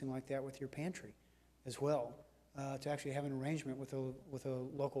do something like that with your pantry as well, to actually have an arrangement with a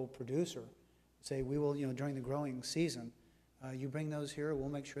local producer. Say, we will, during the growing season, you bring those here, we'll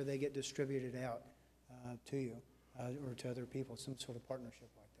make sure they get distributed out to you or to other people, some sort of partnership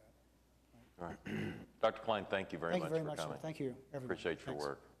like that. All right. Dr. Cline, thank you very much for coming. Thank you very much, sir. Thank you, everybody. Appreciate your Thanks.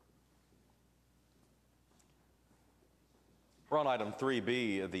 work. We're on item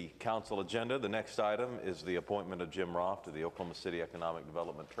 3B of the council agenda. The next item is the appointment of Jim Roth to the Oklahoma City Economic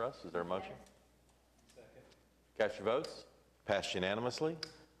Development Trust. Is there a motion? Second. Cast your votes. Passed unanimously.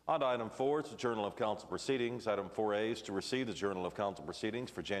 On to item 4, it's the Journal of Council Proceedings. Item 4A is to receive the Journal of Council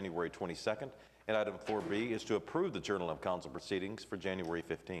Proceedings for January 22nd, and item 4B is to approve the Journal of Council Proceedings for January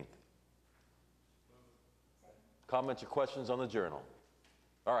 15th. Comments or questions on the journal?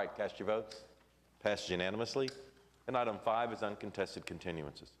 All right, cast your votes. Passed unanimously. And item 5 is uncontested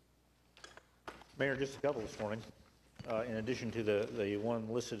continuances. Mayor, just a couple this morning. In addition to the one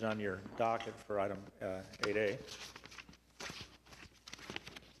listed on your docket for item 8A,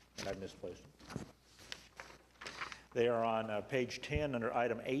 and I've misplaced them. They are on page 10 under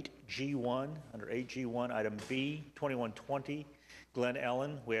item 8G1. Under 8G1, item B, 2120, Glen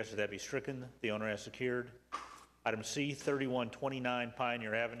Ellen. We ask that that be stricken. The owner has secured. Item C, 3129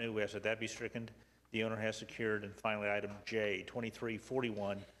 Pioneer Avenue. We ask that that be stricken. The owner has secured. And finally, item J,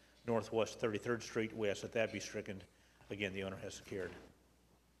 2341 Northwest 33rd Street. We ask that that be stricken. Again, the owner has secured.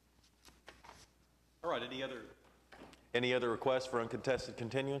 All right, any other requests for uncontested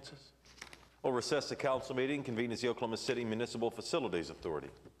continuances? We'll recess the council meeting, convene as the Oklahoma City Municipal Facilities Authority.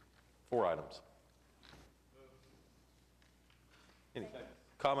 4 items. Any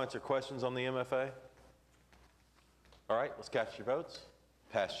comments or questions on the MFA? All right, let's cast your votes.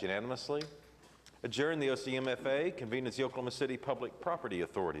 Passed unanimously. Adjourn the OCMFA, convene as the Oklahoma City Public Property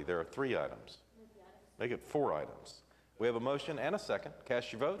Authority. There are 3 items. Make it 4 items. We have a motion and a second.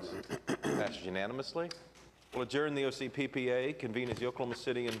 Cast your votes. Passed unanimously. We'll adjourn the OCPPA, convene as the Oklahoma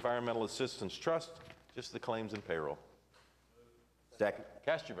City Environmental Assistance Trust, just the claims and payroll. Second.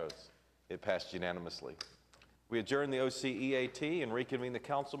 Cast your votes. It passed unanimously. We adjourn the OCEAT and reconvene the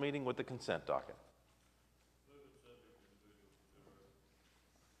council meeting with the consent docket.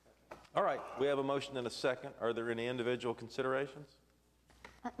 All right, we have a motion and a second. Are there any individual considerations?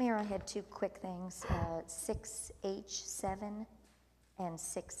 Mayor, I had 2 quick things, 6H7 and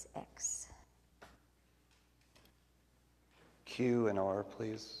 6X. Q and R,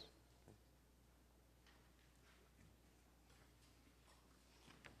 please.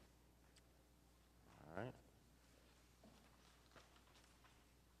 All right.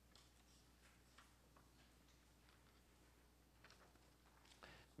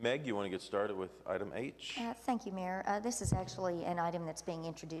 Meg, you want to get started with item H? Thank you, Mayor. This is actually an item that's being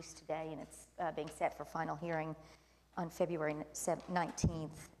introduced today, and it's being set for final hearing on February 19th,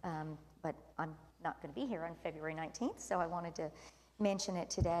 but I'm not going to be here on February 19th, so I wanted to mention it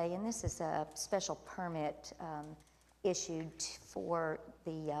today. And this is a special permit issued for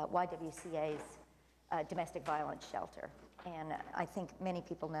the YWCA's domestic violence shelter. And I think many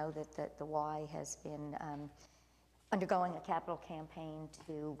people know that the Y has been undergoing a capital campaign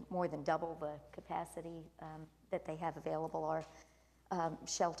to more than double the capacity that they have available. Our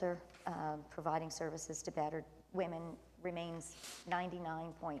shelter providing services to battered women remains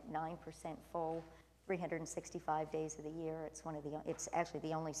 99.9% full, 365 days of the year. It's actually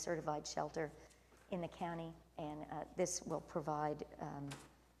the only certified shelter in the county, and this will provide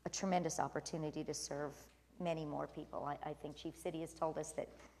a tremendous opportunity to serve many more people. I think Chief City has told us that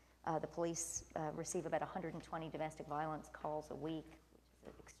the police receive about 120 domestic violence calls a week, which is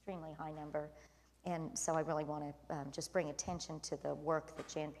an extremely high number. And so I really want to just bring attention to the work that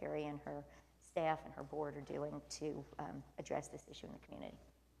Jan Perry and her staff and her board are doing to address this issue in the community.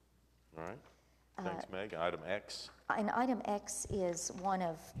 All right. Thanks, Meg. Item X. And item X is one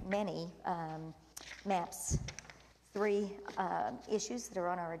of many MAP's 3 issues that are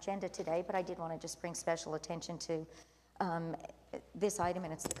on our agenda today, but I did want to just bring special attention to this item,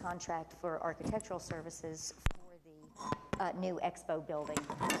 and it's the contract for architectural services for the new expo building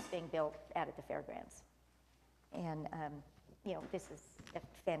that's being built out at the fairgrounds. And, you know, this is a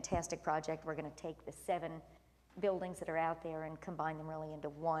fantastic project. We're going to take the 7 buildings that are out there and combine them really into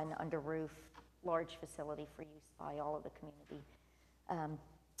one under-roof, large facility for use by all of the community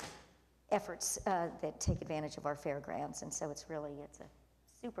efforts that take advantage of our fairgrounds. And so it's a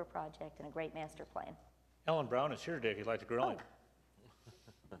super project and a great master plan. Ellen Brown is here today if you'd like to grill him.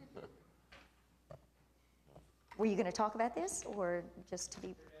 Were you going to talk about this, or just to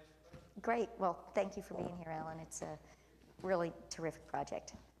be? Great. Well, thank you for being here, Ellen. It's a really terrific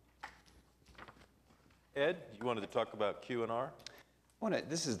project. Ed, you wanted to talk about Q&R?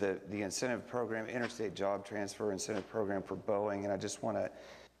 This is the incentive program, Interstate Job Transfer Incentive Program for Boeing, and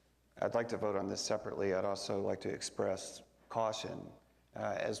I'd like to vote on this separately. I'd also like to express caution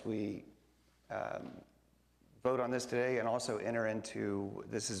as we vote on this today, and also enter into,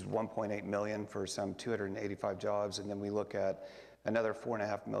 this is 1.8 million for some 285 jobs, and then we look at another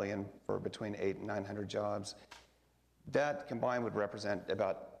 4.5 million for between 800 and 900 jobs. That combined would represent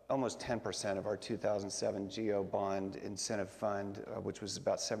about almost 10% of our 2007 GEO bond incentive fund, which was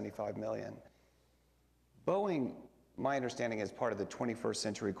about 75 million. Boeing, my understanding, is part of the 21st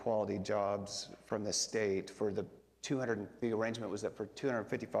Century Quality Jobs from the state. The arrangement was that for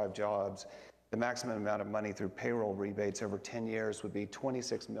 255 jobs, the maximum amount of money through payroll rebates over 10 years would be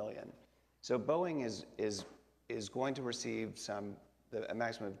 26 million. So Boeing is going to receive a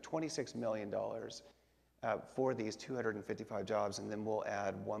maximum of $26 million for these 255 jobs, and then we'll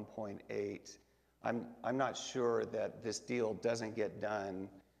add 1.8. I'm not sure that this deal doesn't get done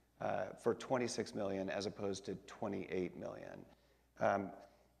for 26 million as opposed to 28 million.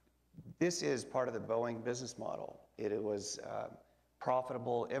 This is part of the Boeing business model. It was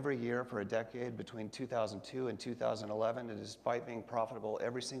profitable every year for a decade between 2002 and 2011, and despite being profitable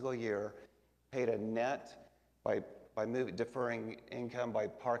every single year, paid a net by deferring income, by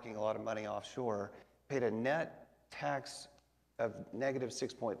parking a lot of money offshore, paid a net tax of negative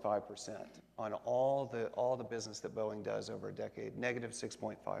 6.5% on all the business that Boeing does over a decade, negative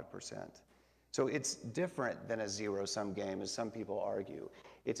 6.5%. So it's different than a zero-sum game, as some people argue.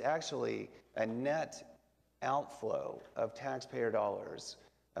 It's actually a net outflow of taxpayer dollars,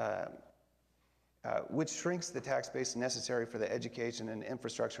 which shrinks the tax base necessary for the education and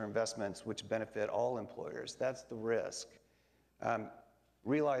infrastructure investments which benefit all employers. That's the risk.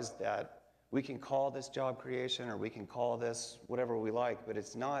 Realize that we can call this job creation, or we can call this whatever we like, but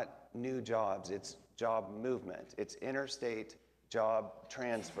it's not new jobs, it's job movement. It's interstate job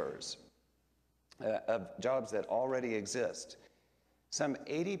transfers of jobs that already exist. Some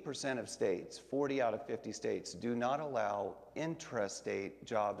 80% of states, 40 out of 50 states, do not allow intrastate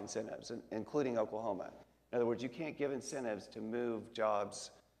job incentives, including Oklahoma. In other words, you can't give incentives to move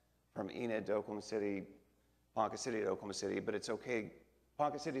jobs from Enid to Oklahoma City, Ponca City to Oklahoma City, but it's okay.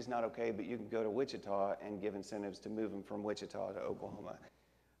 Ponca City's not okay, but you can go to Wichita and give incentives to move them from Wichita to Oklahoma.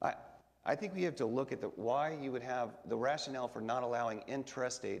 I think we have to look at why you would have the rationale for not allowing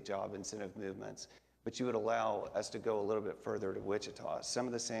intrastate job incentive movements, but you would allow us to go a little bit further to Wichita. Some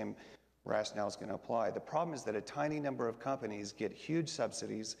of the same rationale is going to apply. The problem is that a tiny number of companies get huge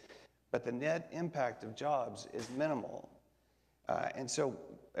subsidies, but the net impact of jobs is minimal. And so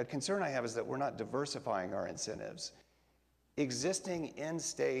a concern I have is that we're not diversifying our incentives. Existing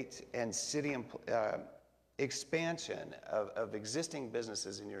in-state and city expansion of existing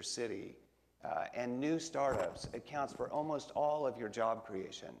businesses in your city and new startups accounts for almost all of your job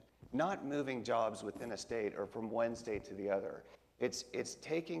creation. Not moving jobs within a state or from one state to the other. It's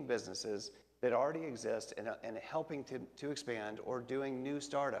taking businesses that already exist and helping to expand, or doing new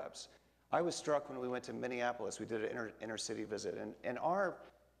startups. I was struck when we went to Minneapolis. We did an inner-city visit, and our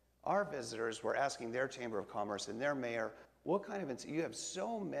visitors were asking their Chamber of Commerce and their mayor, what kind of, you have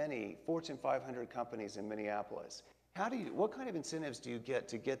so many Fortune 500 companies in Minneapolis. What kind of incentives do you get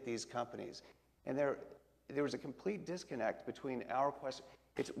to get these companies? And there was a complete disconnect between our question.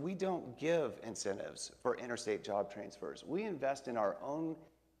 We don't give incentives for interstate job transfers. We invest in our own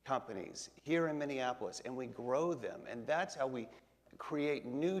companies here in Minneapolis, and we grow them. And that's how we create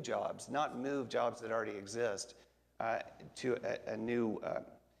new jobs, not move jobs that already exist to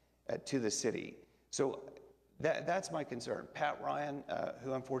the city. So that's my concern. Pat Ryan,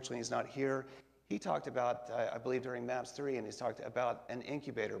 who unfortunately is not here, he talked about, I believe during MAPS 3, and he's talked about an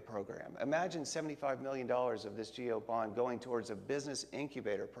incubator program. Imagine $75 million of this GEO bond going towards a business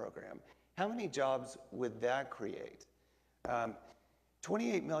incubator program. How many jobs would that create?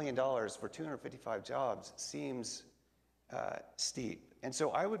 $28 million for 255 jobs seems steep. And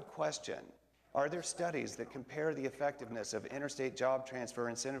so I would question, are there studies that compare the effectiveness of interstate job transfer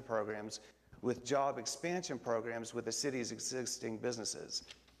incentive programs with job expansion programs with the city's existing businesses?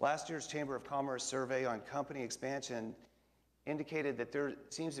 Last year's Chamber of Commerce survey on company expansion indicated that there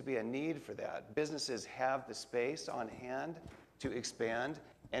seems to be a need for that. Businesses have the space on hand to expand,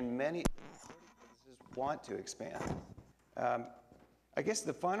 and many businesses want to expand. I guess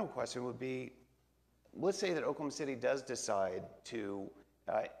the final question would be, let's say that Oklahoma City does decide to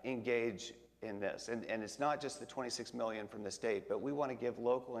engage in this, and it's not just the $26 million from the state, but we want to give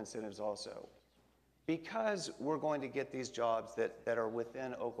local incentives also. Because we're going to get these jobs that are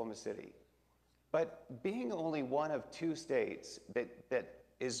within Oklahoma City. But being only one of 2 states that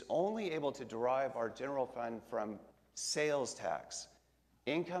is only able to derive our general fund from sales tax,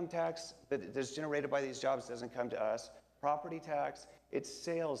 income tax that's generated by these jobs doesn't come to us, property tax, it's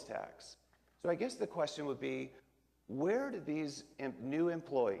sales tax. So I guess the question would be, where do these new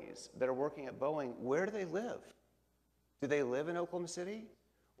employees that are working at Boeing, where do they live? Do they live in Oklahoma City?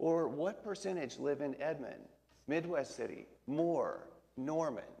 Or what percentage live in Edmond, Midwest City, Moore,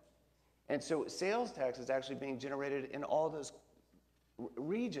 Norman? And so sales tax is actually being generated in all those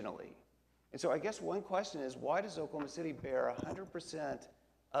regionally. And so I guess one question is, why does Oklahoma City bear 100%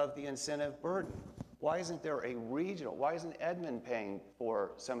 of the incentive burden? Why isn't there a regional? Why isn't Edmond paying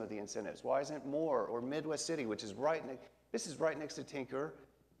for some of the incentives? Why isn't Moore or Midwest City, which is this is right next to Tinker?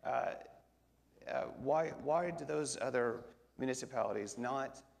 Why do those other municipalities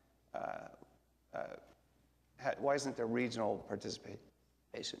not, why isn't there regional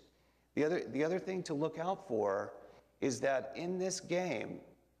participation? The other thing to look out for is that in this game,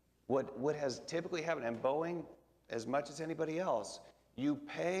 what has typically happened, and Boeing, as much as anybody else, you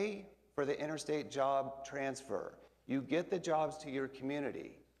pay for the interstate job transfer. You get the jobs to your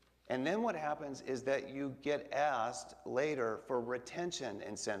community. And then what happens is that you get asked later for retention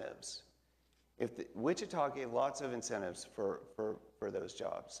incentives. Wichita gave lots of incentives for those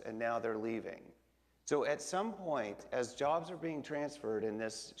jobs, and now they're leaving. So at some point, as jobs are being transferred in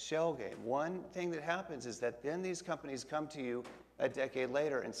this shell game, one thing that happens is that then these companies come to you a decade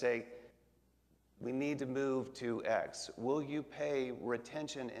later and say, we need to move to X. Will you pay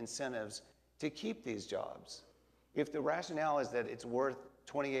retention incentives to keep these jobs? If the rationale is that it's worth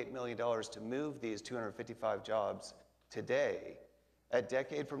 $28 million to move these 255 jobs today, a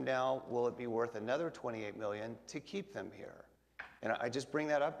decade from now, will it be worth another $28 million to keep them here? And I just bring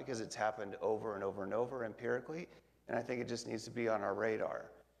that up because it's happened over and over and over empirically, and I think it just needs to be on our radar.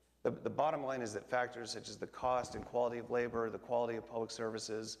 The bottom line is that factors such as the cost and quality of labor, the quality of public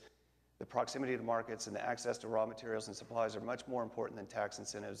services, the proximity to markets, and the access to raw materials and supplies are much more important than tax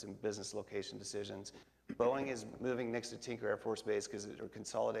incentives and business location decisions. Boeing is moving next to Tinker Air Force Base because they're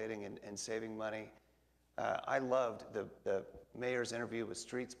consolidating and saving money. I loved the mayor's interview with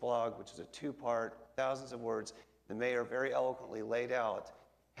Streets Blog, which is a 2-part, thousands of words. The mayor very eloquently laid out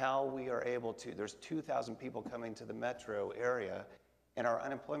how we are able to, there's 2,000 people coming to the metro area, and our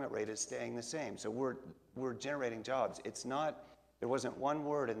unemployment rate is staying the same. So we're generating jobs. It's not, there wasn't one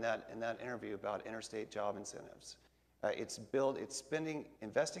word in that interview about interstate job incentives. It's spending,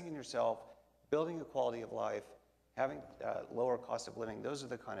 investing in yourself, building a quality of life, having lower cost of living. Those are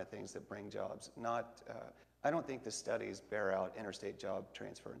the kind of things that bring jobs. Not, I don't think the studies bear out interstate job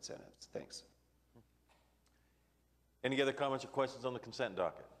transfer incentives. Thanks. Any other comments or questions on the consent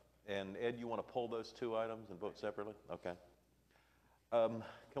docket? And Ed, you want to pull those 2 items and vote separately? Okay.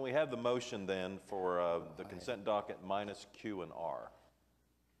 Can we have the motion then for the consent docket minus Q and R?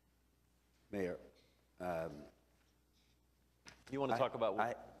 Mayor, You want to talk about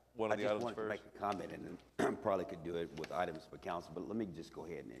one of the items first? I just wanted to make a comment, and probably could do it with items for council, but let me just go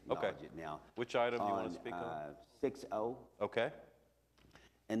ahead and acknowledge it now. Which item do you want to speak on? 6O. Okay.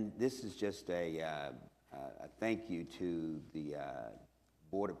 And this is just a thank you to the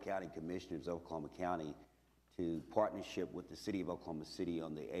Board of County Commissioners of Oklahoma County to partnership with the City of Oklahoma City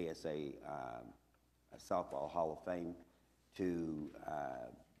on the ASA Softball Hall of Fame to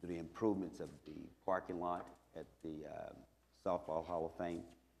the improvements of the parking lot at the Softball Hall of Fame.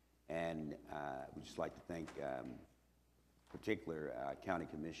 And we'd just like to thank particular County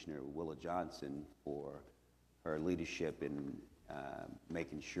Commissioner Willa Johnson for her leadership in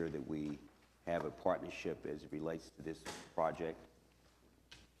making sure that we have a partnership as it relates to this project.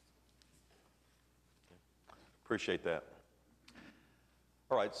 Appreciate that.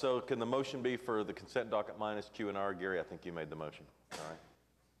 All right, so can the motion be for the consent docket minus Q and R? Gary, I think you made the motion. All right,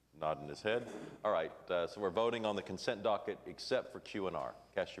 nodding his head. All right, so we're voting on the consent docket except for Q and R.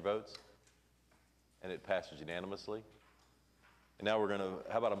 Cast your votes. And it passes unanimously. And now we're going to,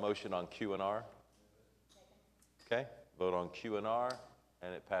 how about a motion on Q and R? Okay, vote on Q and R,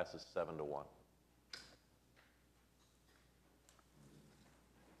 and it passes 7-1.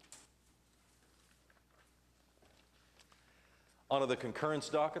 On to the concurrence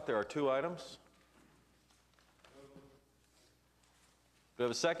docket, there are 2 items. we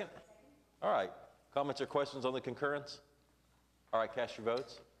have a second? All right. Comments or questions on the concurrence? All right, cast your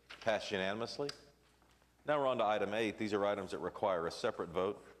votes. Passed unanimously. Now we're on to item 8. These are items that require a separate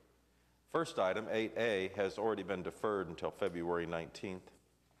vote. First item, 8A, has already been deferred until February 19th.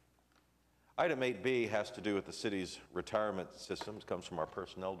 Item 8B has to do with the city's retirement systems, comes from our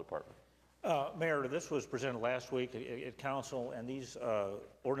personnel department. Mayor, this was presented last week at council, and these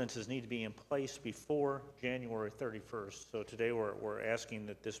ordinances need to be in place before January 31st. So today we're asking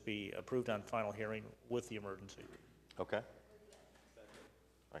that this be approved on final hearing with the emergency. Okay. All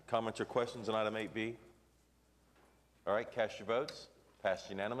right, comments or questions on item 8B? All right, cast your votes. Passed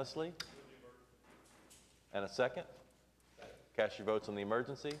unanimously. And a second? Cast your votes on the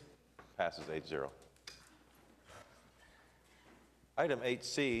emergency. Passes 8-0. Item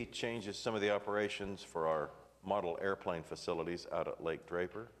 8C changes some of the operations for our model airplane facilities out at Lake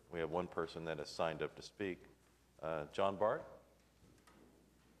Draper. We have one person that has signed up to speak. John Bart?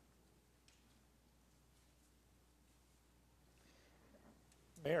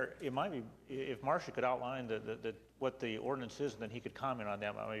 Mayor, it might be, if Marcia could outline what the ordinance is, and then he could comment on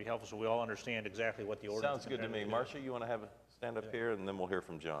that, might help us so we all understand exactly what the ordinance is. Sounds good to me. Marcia, you want to have a stand up here, and then we'll hear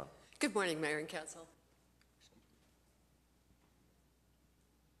from John. Good morning, Mayor and Council.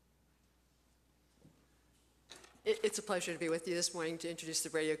 It's a pleasure to be with you this morning to introduce the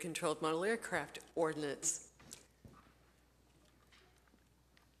radio-controlled model aircraft ordinance.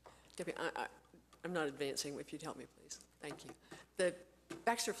 Debbie, I'm not advancing. If you'd help me, please. Thank you. The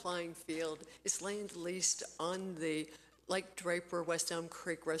Baxter Flying Field is land leased on the Lake Draper West Elm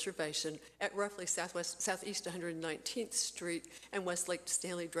Creek Reservation at roughly southeast 119th Street and West Lake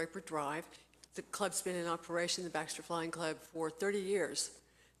Stanley Draper Drive. The club's been in operation, the Baxter Flying Club, for 30 years.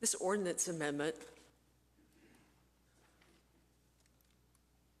 This ordinance amendment,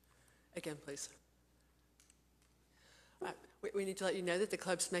 again, please. We need to let you know that the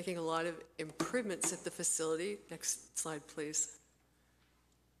club's making a lot of improvements at the facility. Next slide, please.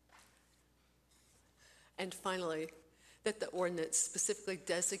 And finally, that the ordinance specifically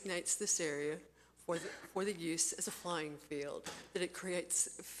designates this area for the use as a flying field, that it creates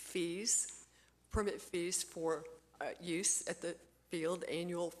fees, permit fees for use at the field,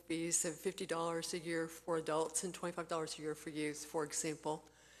 annual fees of $50 a year for adults and $25 a year for youth, for example.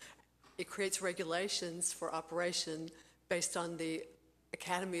 It creates regulations for operation based on the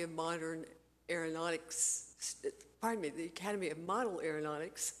Academy of Modern Aeronautics, the Academy of Model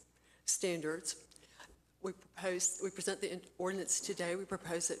Aeronautics standards. We present the ordinance today. We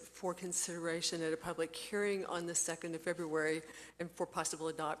propose it for consideration at a public hearing on the 2nd of February and for possible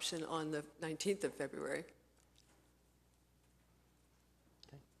adoption on the 19th of February.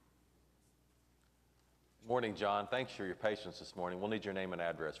 Morning, John. Thanks for your patience this morning. We'll need your name and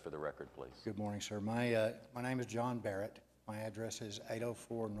address for the record, please. Good morning, sir. My name is John Barrett. My address is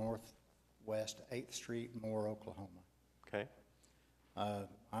 804 Northwest 8th Street, Moore, Oklahoma. Okay.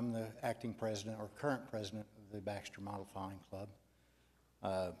 I'm the acting president or current president of the Baxter Model Flying Club.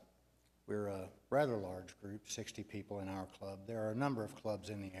 We're a rather large group, 60 people in our club. There are a number of clubs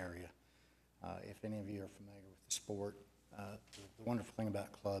in the area. If any of you are familiar with the sport, the wonderful thing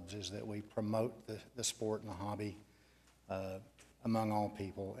about clubs is that we promote the sport and the hobby among all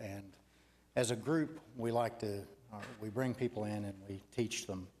people. And as a group, we bring people in and we teach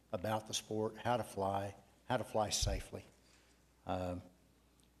them about the sport, how to fly safely.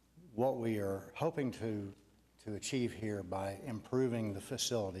 What we are hoping to achieve here by improving the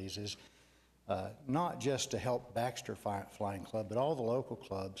facilities is not just to help Baxter Flying Club, but all the local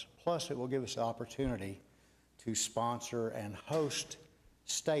clubs. Plus, it will give us the opportunity to sponsor and host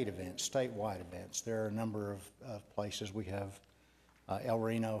state events, statewide events. There are a number of places. We have, El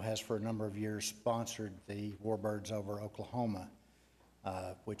Reno has for a number of years sponsored the Warbirds over Oklahoma,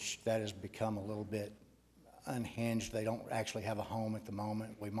 which that has become a little bit unhinged. They don't actually have a home at the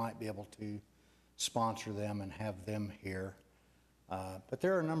moment. We might be able to sponsor them and have them here. But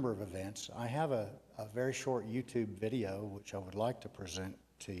there are a number of events. I have a very short YouTube video, which I would like to present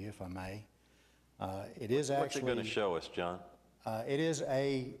to you, if I may. It is actually... What's it going to show us, John? It is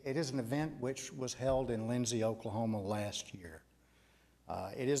an event which was held in Lindsay, Oklahoma last year.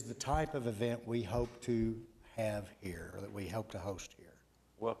 It is the type of event we hope to have here, or that we hope to host here.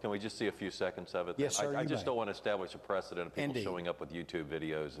 Well, can we just see a few seconds of it? Yes, sir, I just don't want to establish a precedent of people showing up with YouTube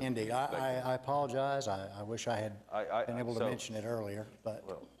videos. Indeed. I apologize. I wish I had been able to mention it earlier, but...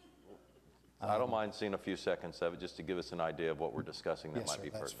 Well, I don't mind seeing a few seconds of it just to give us an idea of what we're discussing that might be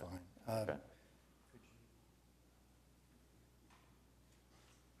pertinent. Yes, sir, that's fine. Okay.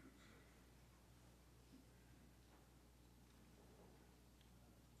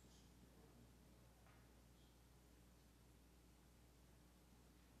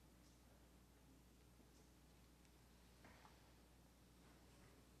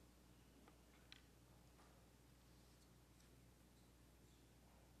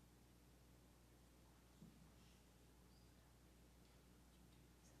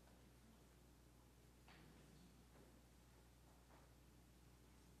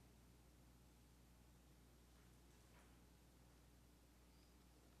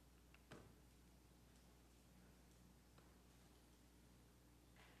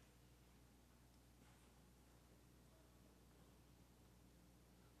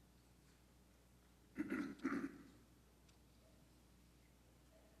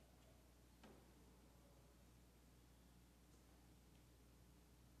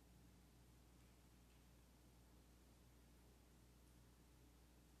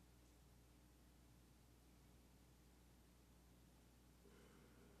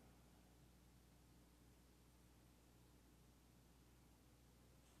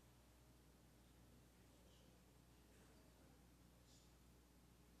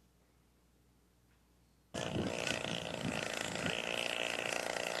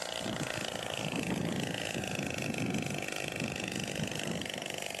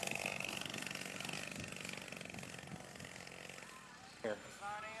 Here.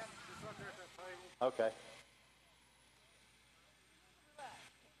 Okay.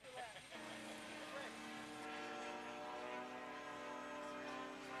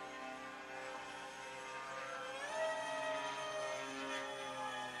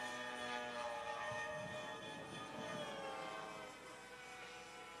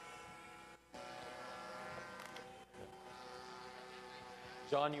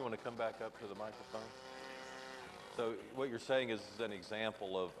 John, you want to come back up to the microphone? So what you're saying is an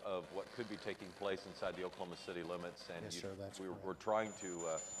example of what could be taking place inside the Oklahoma City limits, and Yes, sir, that's we're trying to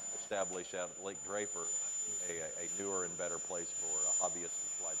establish out at Lake Draper a newer and better place for hobbyists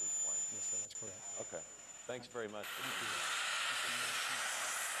to fly these planes. Yes, sir, that's correct. Okay. Thanks very much.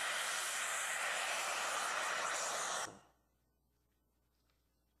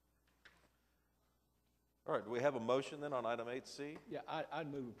 All right, do we have a motion then on item 8C? Yeah, I'd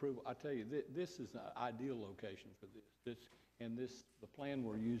move approval. I tell you, this is an ideal location for this. The plan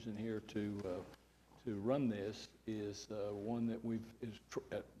we're using here to run this is one that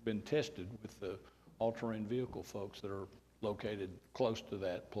been tested with the all-terrain vehicle folks that are located close to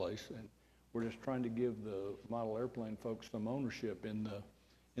that place, and we're just trying to give the model airplane folks some ownership in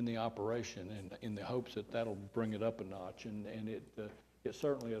the operation, and in the hopes that that'll bring it up a notch. And it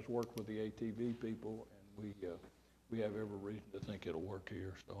certainly has worked with the ATV people, and we have every reason to think it'll work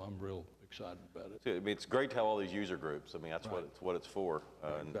here. So I'm real excited about it. I mean, it's great to have all these user groups. I mean, that's Right. what it's for.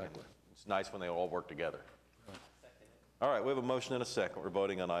 And Exactly. it's nice when they all work together. All right, we have a motion and a second. We're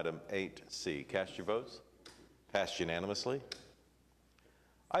voting on item 8C. Cast your votes. Passed unanimously.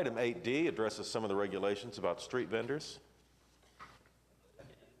 Item 8D addresses some of the regulations about street vendors.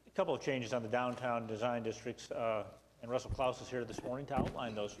 A couple of changes on the downtown design districts, and Russell Klaus is here this morning to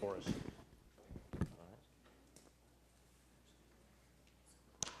outline those for us.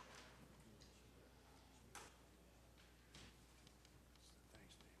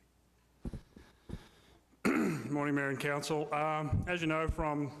 Good morning, Mayor and Council. As you know,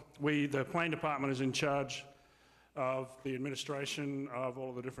 the Planning Department is in charge of the administration of all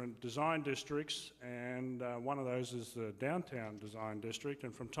of the different design districts, and one of those is the Downtown Design District.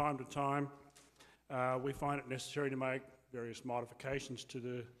 And from time to time, we find it necessary to make various modifications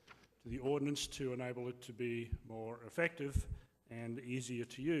to the ordinance to enable it to be more effective and easier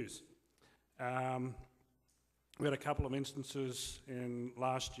to use. We had a couple of instances in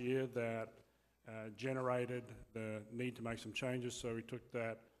last year that generated the need to make some changes, so we took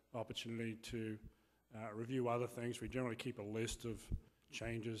that opportunity to review other things. We generally keep a list of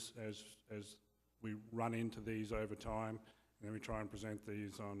changes as we run into these over time, and then we try and present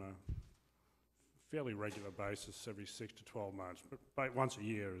these on a fairly regular basis, every 6 to 12 months, but once a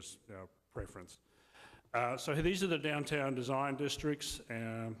year is our preference. So these are the downtown design districts.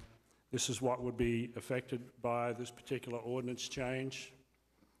 This is what would be affected by this particular ordinance change.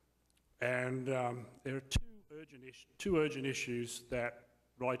 And there are two urgent issues that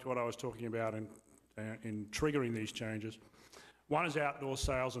relate to what I was talking about in triggering these changes. One is outdoor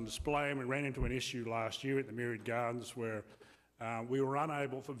sales and display, and we ran into an issue last year at the Myriad Gardens where we were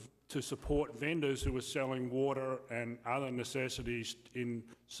unable to support vendors who were selling water and other necessities in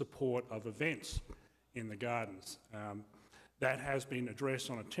support of events in the gardens. That has been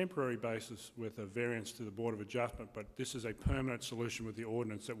addressed on a temporary basis with a variance to the Board of Adjustment, but this is a permanent solution with the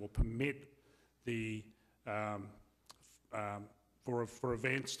ordinance that will permit the for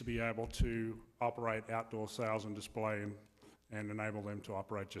events to be able to operate outdoor sales and display and enable them to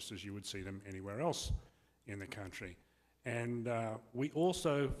operate just as you would see them anywhere else in the country. And we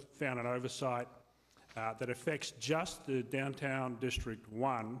also found an oversight that affects just the Downtown District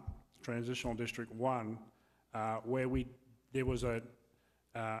 1, Transitional District 1, where there was a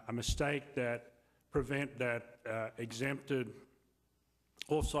mistake that exempted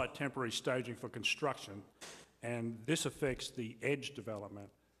off-site temporary staging for construction, and this affects the edge development.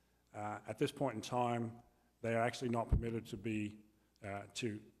 At this point in time, they are actually not permitted to be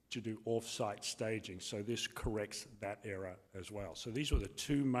to do off-site staging, so this corrects that error as well. So these were the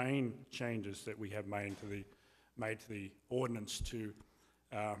two main changes that we have made to the ordinance to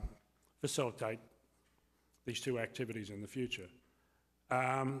facilitate these two activities in the future.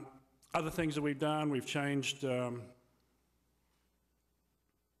 Other things that we've done, we've changed for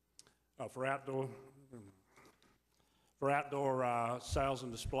outdoor sales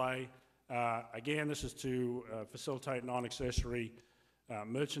and display. Again, this is to facilitate non-accessory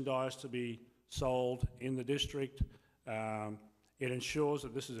merchandise to be sold in the district. It ensures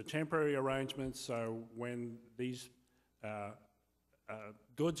that this is a temporary arrangement, so when these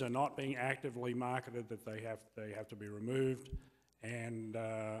goods are not being actively marketed, that they have to be removed, and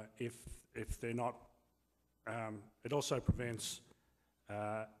if they're not, it also prevents,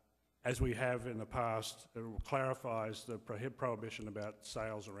 as we have in the past, it clarifies the prohibition about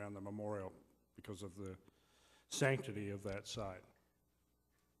sales around the memorial because of the sanctity of that site.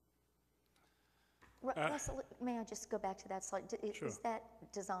 Russell, may I just go back to that slide? Sure. Is that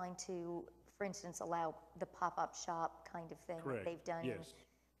designed to, for instance, allow the pop-up shop kind of thing Correct. that they've done in Yes.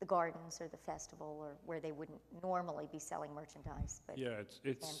 the gardens or the festival, or where they wouldn't normally be selling merchandise? But Yeah,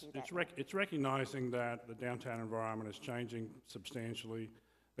 it's recognizing that the downtown environment is changing substantially.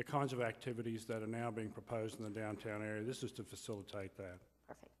 The kinds of activities that are now being proposed in the downtown area, this is to facilitate that.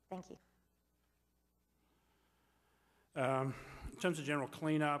 Perfect, thank you. In terms of general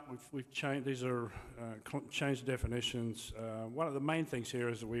cleanup, we've changed, these are changed definitions. One of the main things here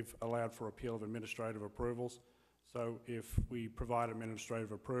is that we've allowed for appeal of administrative approvals. So if we provide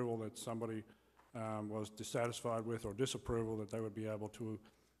administrative approval that somebody was dissatisfied with or disapproval, that they would be able to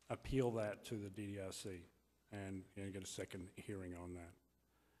appeal that to the DDRC and get a second hearing on that.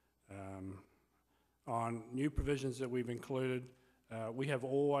 On new provisions that we've included, we have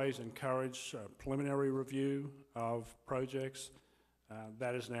always encouraged preliminary review of projects.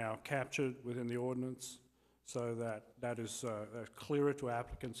 That is now captured within the ordinance, so that is clearer to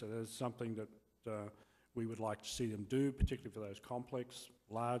applicants. It is something that we would like to see them do, particularly for those complex,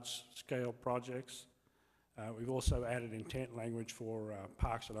 large-scale projects. We've also added intent language for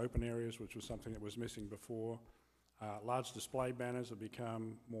parks and open areas, which was something that was missing before. Large display banners have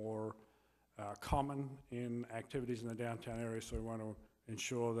become more common in activities in the downtown area, so we want to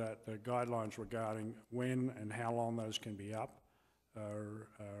ensure that the guidelines regarding when and how long those can be up are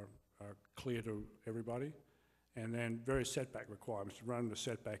clear to everybody. And then various setback requirements to run the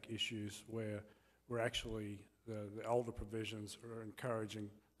setback issues where we're actually, the older provisions are encouraging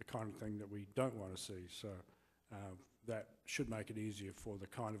the kind of thing that we don't want to see. So that should make it easier for the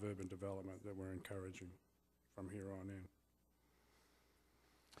kind of urban development that we're encouraging from here on in.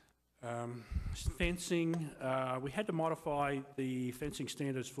 Fencing, we had to modify the fencing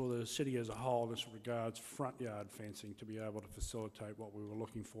standards for the city as a whole as regards front yard fencing to be able to facilitate what we were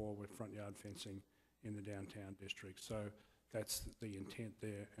looking for with front yard fencing in the downtown district. So that's the intent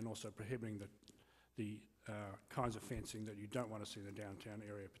there, and also prohibiting the kinds of fencing that you don't want to see in the downtown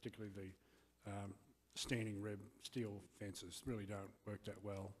area, particularly the standing rib steel fences really don't work that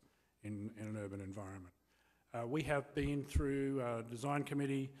well in an urban environment. We have been through design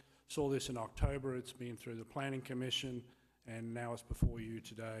committee, saw this in October, it's been through the Planning Commission, and now it's before you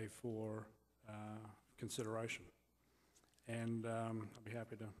today for consideration. And I'll be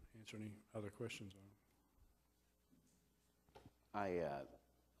happy to answer any other questions on it.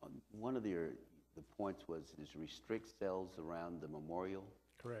 One of the points was restrict sales around the memorial.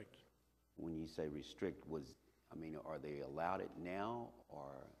 Correct. When you say restrict, are they allowed it now,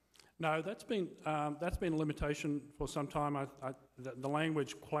 or? No, that's been a limitation for some time. The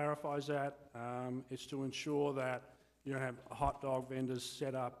language clarifies that. It's to ensure that you don't have hot dog vendors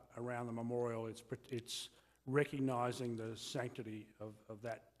set up around the memorial. It's recognizing the sanctity of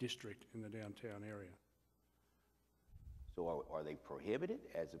that district in the downtown area. So are they prohibited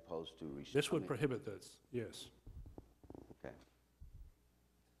as opposed to restricted? This would prohibit this, yes. Okay.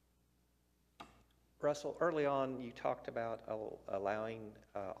 Russell, early on you talked about allowing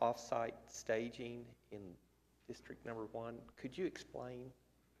off-site staging in District Number 1. Could you explain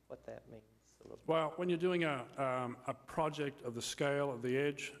what that means a little bit? Well, when you're doing a project of the scale of the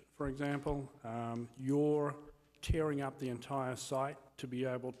Edge, for example, you're tearing up the entire site to be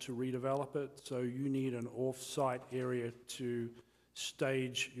able to redevelop it, so you need an off-site area to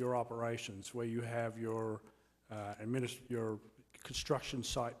stage your operations, where you have your construction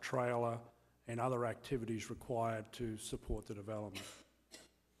site trailer and other activities required to support the development.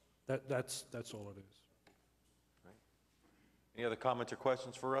 That's all it is. Right. Any other comments or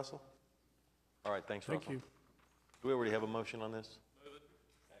questions for Russell? All right, thanks, Russell. Thank you. Do we already have a motion on this?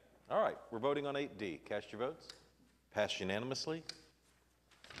 All right, we're voting on 8D. Cast your votes. Passed unanimously.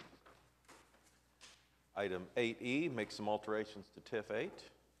 Item 8E, make some alterations to TIF 8.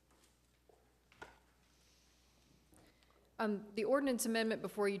 The ordinance amendment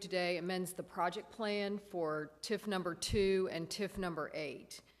before you today amends the project plan for TIF number 2 and TIF number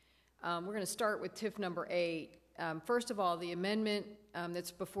 8. We're going to start with TIF number 8. First of all, the amendment that's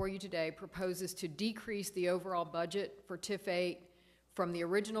before you today proposes to decrease the overall budget for TIF 8 from the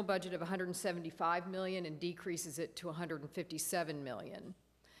original budget of $175 million and decreases it to $157 million.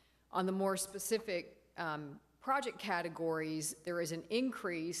 On the more specific project categories, there is an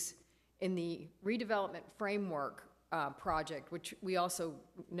increase in the redevelopment framework project, which we also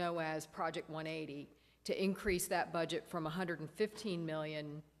know as Project 180, to increase that budget from $115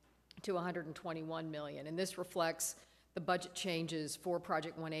 million to $121 million. And this reflects the budget changes for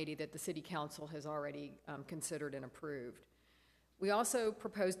Project 180 that the City Council has already considered and approved. We also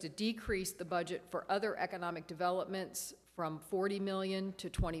proposed to decrease the budget for other economic developments from $40 million to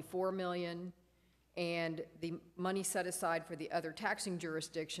 $24 million, and the money set aside for the other taxing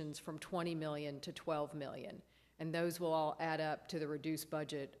jurisdictions from $20 million to $12 million. And those will all add up to the reduced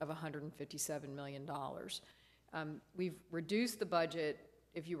budget of $157 million. We've reduced the budget,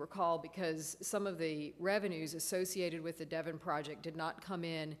 if you recall, because some of the revenues associated with the Devon project did not come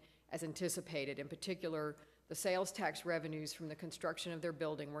in as anticipated. In particular, the sales tax revenues from the construction of their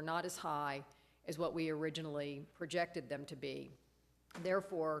building were not as high as what we originally projected them to be.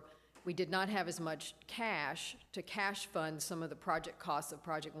 Therefore, we did not have as much cash to cash fund some of the project costs of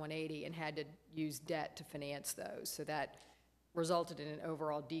Project 180 and had to use debt to finance those. So that resulted in an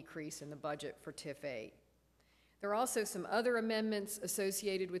overall decrease in the budget for TIF 8. There are also some other amendments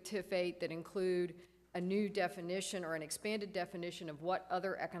associated with TIF 8 that include a new definition or an expanded definition of what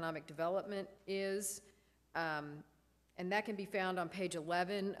other economic development is. And that can be found on page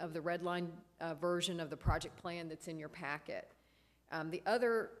 11 of the red line version of the project plan that's in your packet. The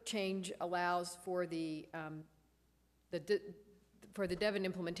other change allows for the Devon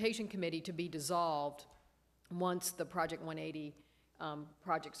Implementation Committee to be dissolved once the Project 180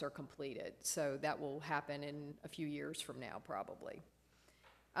 projects are completed. So that will happen in a few years from now, probably.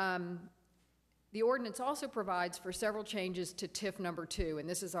 The ordinance also provides for several changes to TIF number 2, and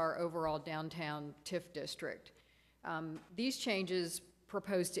this is our overall downtown TIF district. These changes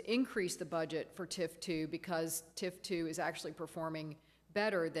propose to increase the budget for TIF 2 because TIF 2 is actually performing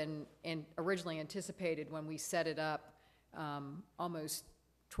better than originally anticipated when we set it up almost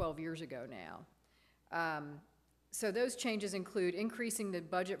 12 years ago now. So those changes include increasing the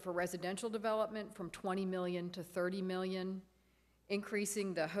budget for residential development from $20 million to $30 million,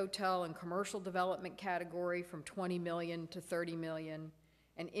 increasing the hotel and commercial development category from $20 million to $30 million,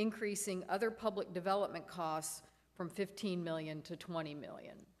 and increasing other public development costs from $15 million to $20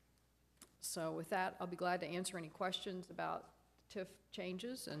 million. So with that, I'll be glad to answer any questions about TIF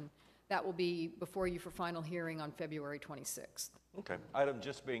changes, and that will be before you for final hearing on February 26th. Okay. Item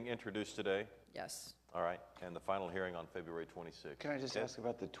just being introduced today. Yes. All right. And the final hearing on February 26th. Can I just ask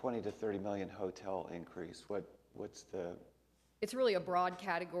about the 20 to 30 million hotel increase? What's the? It's really a broad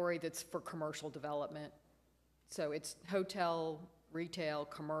category that's for commercial development. So it's hotel, retail,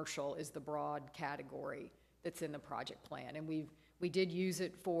 commercial is the broad category that's in the project plan. And we did use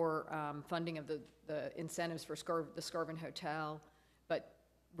it for funding of the incentives for the Skirvin Hotel, but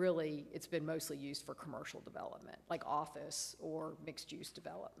really it's been mostly used for commercial development, like office or mixed-use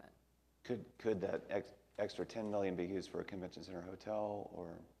development. Could that extra 10 million be used for a convention center hotel, or?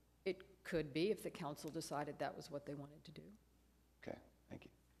 It could be if the council decided that was what they wanted to do. Okay, thank you.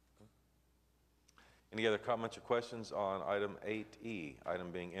 Any other comments or questions on item 8E,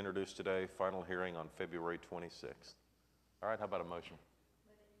 item being introduced today, final hearing on February 26th? All right, how about a motion?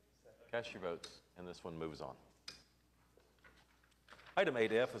 Cast your votes, and this one moves on. Item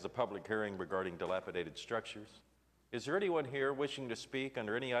 8F is a public hearing regarding dilapidated structures. Is there anyone here wishing to speak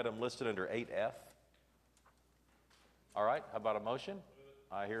under any item listed under 8F? All right, how about a motion?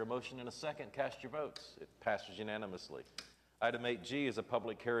 I hear a motion in a second. Cast your votes. It passes unanimously. Item 8G is a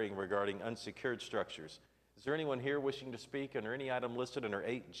public hearing regarding unsecured structures. Is there anyone here wishing to speak under any item listed under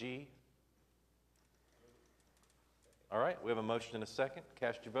 8G? All right, we have a motion in a second.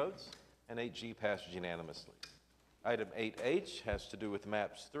 Cast your votes, and 8G passes unanimously. Item 8H has to do with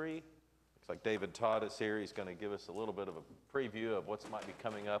maps 3. Looks like David Todd is here. He's going to give us a little bit of a preview of what might be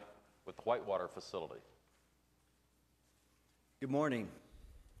coming up with the Whitewater facility. Good morning.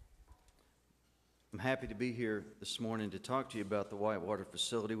 I'm happy to be here this morning to talk to you about the Whitewater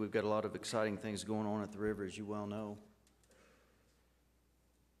facility. We've got a lot of exciting things going on at the river, as you well know.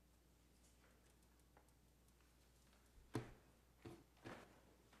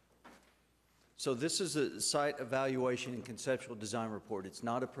 So this is a site evaluation and conceptual design report. It's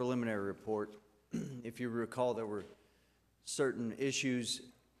not a preliminary report. If you recall, there were certain issues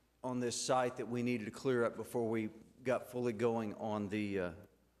on this site that we needed to clear up before we got fully going on the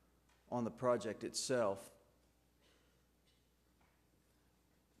project itself.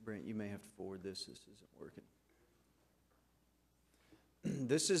 Brent, you may have to forward this. This isn't working.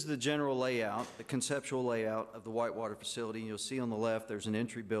 This is the general layout, the conceptual layout of the Whitewater facility. You'll see on the left there's an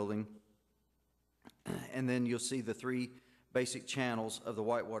entry building, and then you'll see the three basic channels of the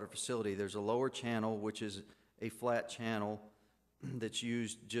Whitewater facility. There's a lower channel, which is a flat channel that's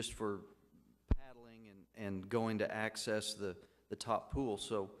used just for paddling and going to access the top pool.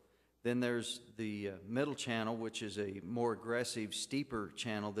 So then there's the middle channel, which is a more aggressive, steeper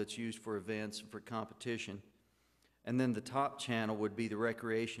channel that's used for events and for competition. And then the top channel would be the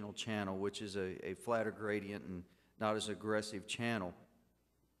recreational channel, which is a flatter gradient and not as aggressive channel.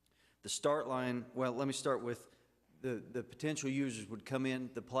 The start line, well, let me start with the potential users would come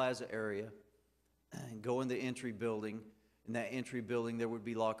in the plaza area and go in the entry building. In that entry building, there would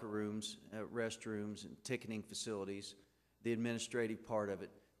be locker rooms, restrooms, and ticketing facilities, the administrative part of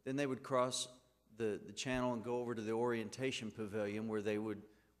it. Then they would cross the channel and go over to the orientation pavilion where they would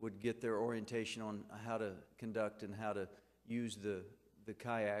get their orientation on how to conduct and how to use the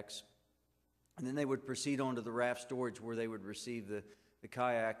kayaks. And then they would proceed on to the raft storage where they would receive the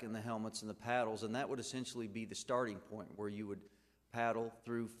kayak and the helmets and the paddles, and that would essentially be the starting point where you would paddle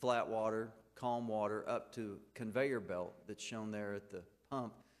through flat water, calm water, up to conveyor belt that's shown there at the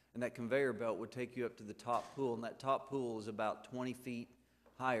pump. And that conveyor belt would take you up to the top pool, and that top pool is about 20 feet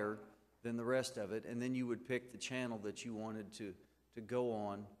higher than the rest of it, and then you would pick the channel that you wanted to go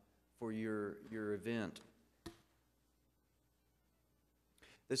on for your event.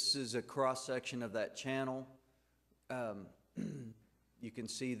 This is a cross-section of that channel. You can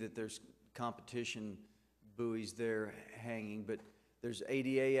see that there's competition buoys there hanging, but there's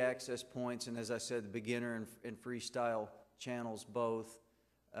ADA access points, and as I said, the beginner and freestyle channels both.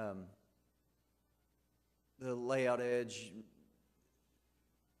 The layout edge,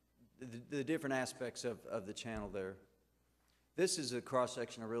 the different aspects of the channel there. This is a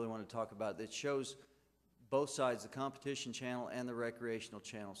cross-section I really want to talk about that shows both sides, the competition channel and the recreational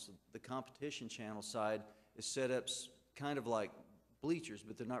channel. So the competition channel side is set up kind of like bleachers,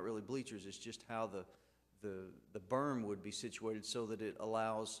 but they're not really bleachers. It's just how the berm would be situated so that it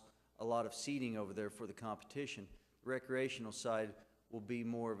allows a lot of seating over there for the competition. The recreational side will be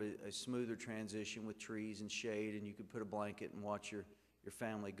more of a smoother transition with trees and shade, and you could put a blanket and watch your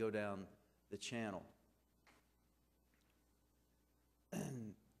family go down the channel.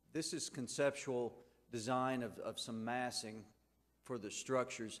 This is conceptual design of some massing for the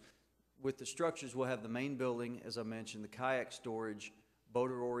structures. With the structures, we'll have the main building, as I mentioned, the kayak storage,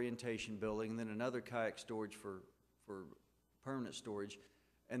 boater orientation building, and then another kayak storage for permanent storage,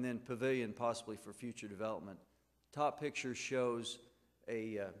 and then pavilion possibly for future development. Top picture shows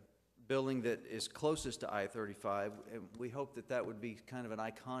a building that is closest to I-35, and we hope that that would be kind of an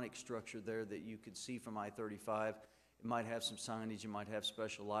iconic structure there that you could see from I-35. It might have some signage, it might have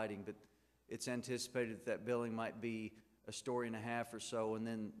special lighting, but it's anticipated that that building might be a story and a half or so, and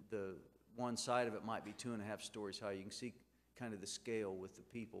then the one side of it might be 2.5 stories high. You can see kind of the scale with the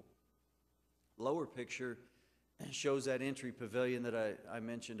people. Lower picture shows that entry pavilion that I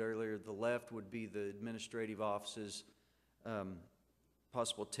mentioned earlier. The left would be the administrative offices,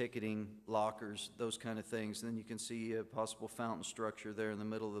 possible ticketing, lockers, those kind of things. And then you can see a possible fountain structure there in the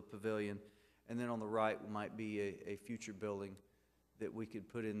middle of the pavilion. And then on the right might be a future building that we could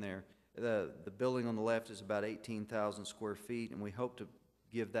put in there. The building on the left is about 18,000 square feet, and we hope to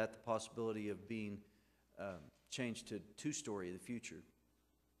give that the possibility of being changed to 2-story in the future.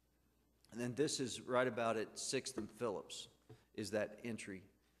 And then this is right about at 6th and Phillips is that entry.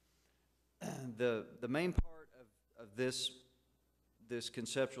 The main part of this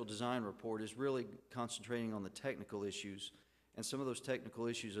conceptual design report is really concentrating on the technical issues, and some of those technical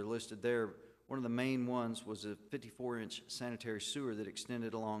issues are listed there. One of the main ones was a 54-inch sanitary sewer that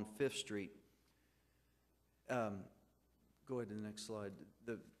extended along 5th Street. Go ahead to the next slide.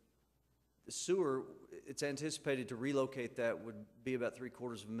 The sewer, it's anticipated to relocate that would be about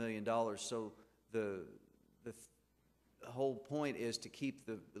 $750,000. So the whole point is to keep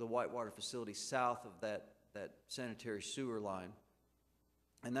the whitewater facility south of that sanitary sewer line.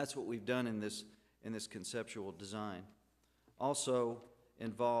 And that's what we've done in this conceptual design. Also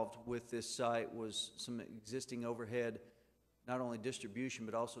involved with this site was some existing overhead, not only distribution,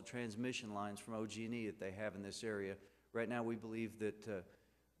 but also transmission lines from OG&E that they have in this area. Right now, we believe that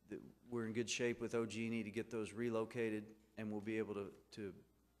we're in good shape with OG&E to get those relocated, and we'll be able to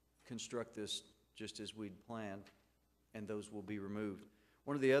construct this just as we'd planned, and those will be removed.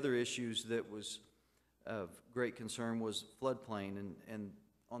 One of the other issues that was of great concern was floodplain, and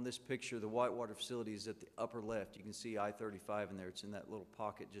on this picture, the whitewater facility is at the upper left. You can see I-35 in there. It's in that little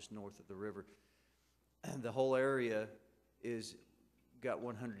pocket just north of the river. And the whole area is got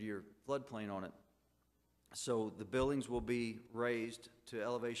 100-year floodplain on it. So the buildings will be raised to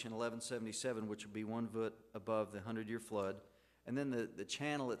elevation 1177, which will be 1 foot above the 100-year flood. And then the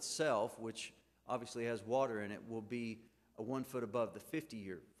channel itself, which obviously has water in it, will be 1 foot above the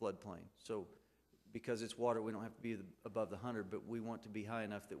 50-year floodplain. So because it's water, we don't have to be above the 100, but we want to be high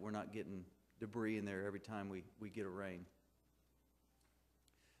enough that we're not getting debris in there every time we get a rain.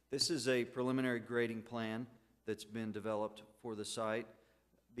 This is a preliminary grading plan that's been developed for the site.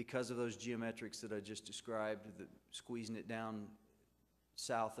 Because of those geometrics that I just described, squeezing it down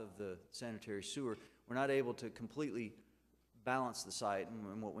south of the sanitary sewer, we're not able to completely balance the site,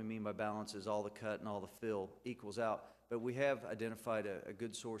 and what we mean by balance is all the cut and all the fill equals out, but we have identified a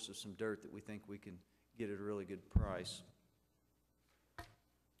good source of some dirt that we think we can get at a really good price.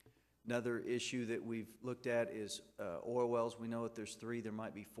 Another issue that we've looked at is oil wells. We know that there's 3, there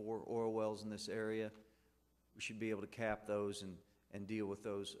might be 4 oil wells in this area. We should be able to cap those and deal with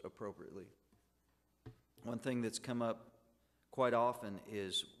those appropriately. One thing that's come up quite often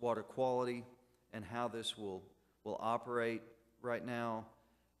is water quality and how this will operate. Right now,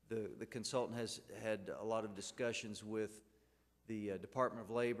 the consultant has had a lot of discussions with the Department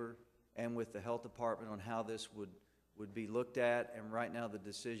of Labor and with the Health Department on how this would be looked at, and right now the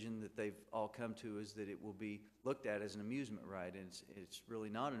decision that they've all come to is that it will be looked at as an amusement ride, and it's really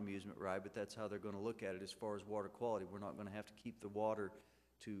not an amusement ride, but that's how they're going to look at it as far as water quality. We're not going to have to keep the water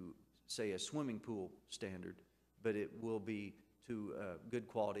to, say, a swimming pool standard, but it will be to good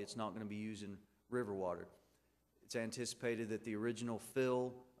quality. It's not going to be using river water. It's anticipated that the original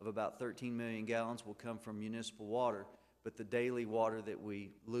fill of about 13 million gallons will come from municipal water, but the daily water that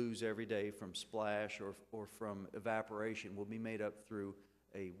we lose every day from splash or from evaporation will be made up through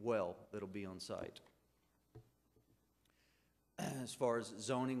a well that'll be on site. As far as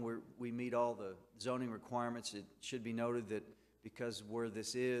zoning, we meet all the zoning requirements. It should be noted that because where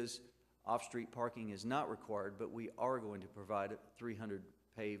this is, off-street parking is not required, but we are going to provide 300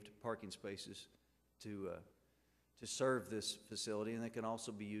 paved parking spaces to serve this facility, and they can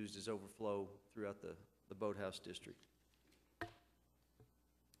also be used as overflow throughout the boathouse district.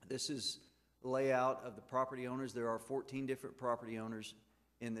 This is the layout of the property owners. There are 14 different property owners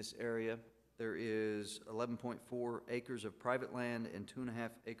in this area. There is 11.4 acres of private land and 2.5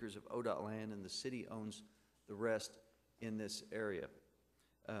 acres of ODOT land, and the city owns the rest in this area.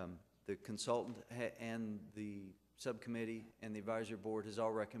 The consultant and the subcommittee and the advisory board has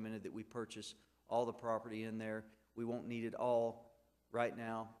all recommended that we purchase all the property in there. We won't need it all right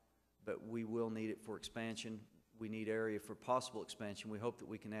now, but we will need it for expansion. We need area for possible expansion. We hope that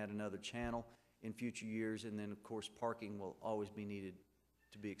we can add another channel in future years, and then of course parking will always be needed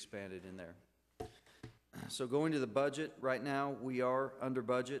to be expanded in there. So going to the budget, right now we are under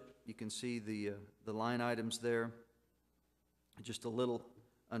budget. You can see the line items there, just a little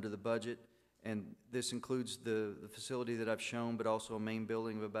under the budget, and this includes the facility that I've shown, but also a main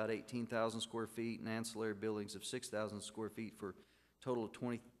building of about 18,000 square feet and ancillary buildings of 6,000 square feet for a total of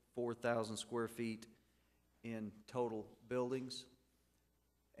 24,000 square feet in total buildings.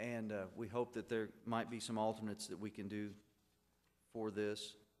 And we hope that there might be some alternates that we can do for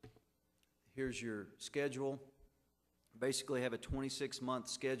this. Here's your schedule. Basically have a 26-month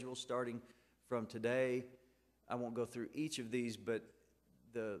schedule starting from today. I won't go through each of these, but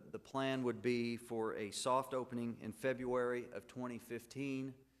the plan would be for a soft opening in February of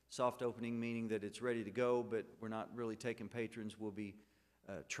 2015. Soft opening meaning that it's ready to go, but we're not really taking patrons. We'll be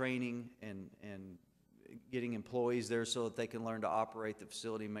training and getting employees there so that they can learn to operate the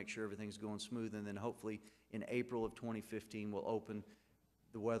facility and make sure everything's going smooth. And then hopefully in April of 2015 we'll open.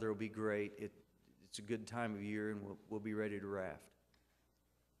 The weather will be great. It's a good time of year, and we'll be ready to raft.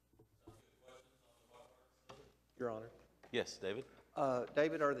 Your Honor. Yes, David?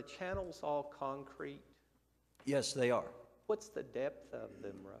 David, are the channels all concrete? Yes, they are. What's the depth of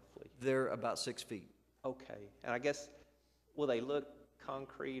them roughly? They're about 6 feet. Okay. And I guess, will they look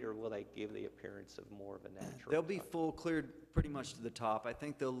concrete, or will they give the appearance of more of a natural? They'll be full cleared pretty much to the top. I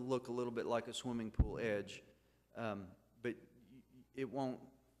think they'll look a little bit like a swimming pool edge, but it won't.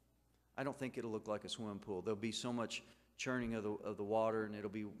 I don't think it'll look like a swimming pool. There'll be so much churning of the water, and it'll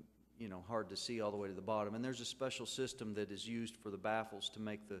be, you know, hard to see all the way to the bottom. And there's a special system that is used for the baffles to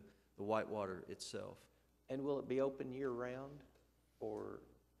make the white water itself. And will it be open year-round, or?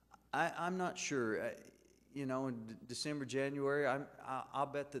 I'm not sure. You know, in December, January, I'll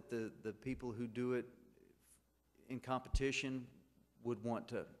bet that the people who do it in competition would want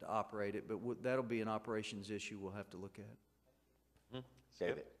to operate it, but that'll be an operations issue we'll have to look at.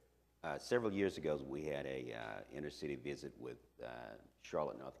 David, several years ago, we had a inner-city visit with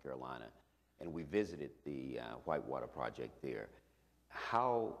Charlotte, North Carolina, and we visited the Whitewater project there.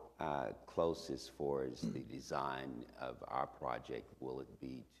 How close, as far as the design of our project, will it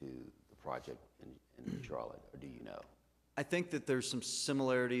be to the project in Charlotte, or do you know? I think that there's some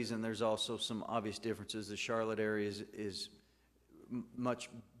similarities, and there's also some obvious differences. The Charlotte area is much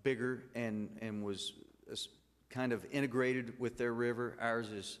bigger and was kind of integrated with their river. Ours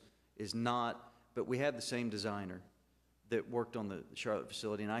is not, but we have the same designer that worked on the Charlotte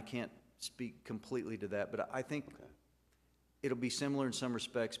facility, and I can't speak completely to that, but I think it'll be similar in some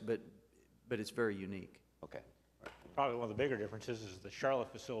respects, but it's very unique. Okay. Probably one of the bigger differences is the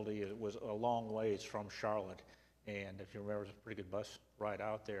Charlotte facility was a long ways from Charlotte, and if you remember, it's a pretty good bus ride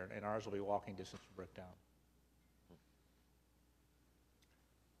out there, and ours will be walking distance from Bricktown.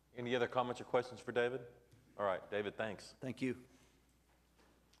 Any other comments or questions for David? All right, David, thanks. Thank you.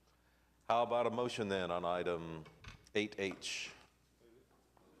 How about a motion then on item 8H?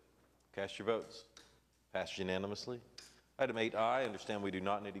 Cast your votes. Passed unanimously. Item 8I, I understand we do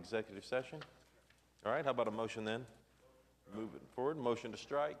not need executive session. All right, how about a motion then? Moving forward, motion to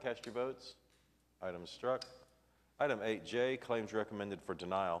strike, cast your votes. Item struck. Item 8J, claims recommended for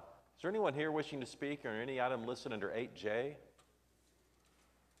denial. Is there anyone here wishing to speak on any item listed under 8J?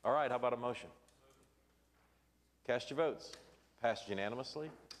 All right, how about a motion? Cast your votes. Passed unanimously.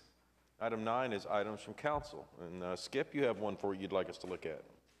 Item 9 is items from council. And Skip, you have one for you'd like us to look at.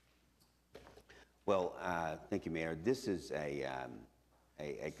 Well, thank you, Mayor. This is a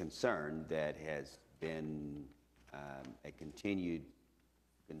concern that has been a continued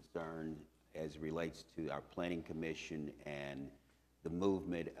concern as it relates to our Planning Commission and the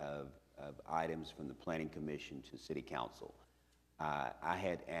movement of items from the Planning Commission to City Council. I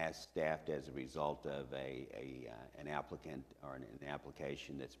had asked staff as a result of an applicant or an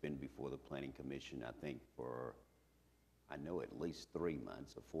application that's been before the Planning Commission, I think for, I know at least 3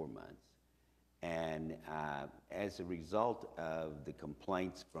 months or 4 months. And as a result of the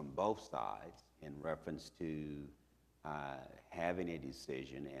complaints from both sides in reference to having a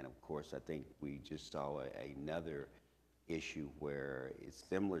decision, and of course I think we just saw another issue where it's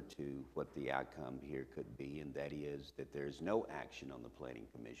similar to what the outcome here could be, and that is that there's no action on the Planning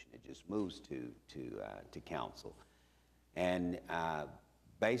Commission. It just moves to council. And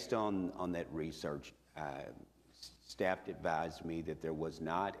based on that research, staff advised me that there was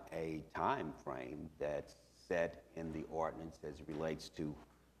not a time frame that's set in the ordinance as it relates to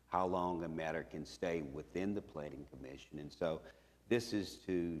how long a matter can stay within the Planning Commission. And so this is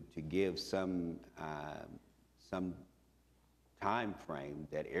to give some time frame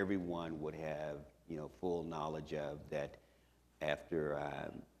that everyone would have, full knowledge of, that after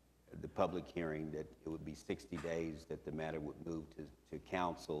the public hearing, that it would be 60 days that the matter would move to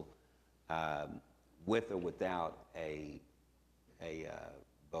council, with or without a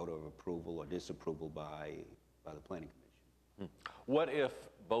vote of approval or disapproval by the Planning Commission. What if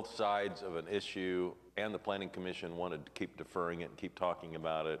both sides of an issue and the Planning Commission wanted to keep deferring it and keep talking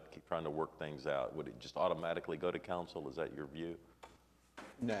about it, keep trying to work things out? Would it just automatically go to council? Is that your view?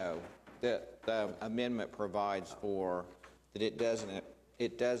 No. The amendment provides for that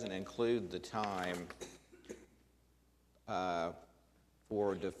it doesn't include the time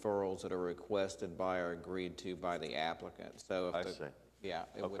for deferrals that are requested by or agreed to by the applicant. So if yeah,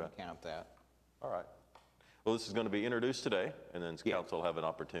 it wouldn't count that. All right. Well, this is going to be introduced today, and then council will have an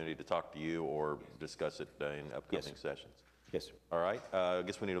opportunity to talk to you or discuss it in upcoming sessions. Yes, sir. All right. I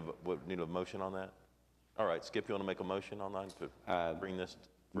guess we need a motion on that. All right. Skip, you want to make a motion on that to bring this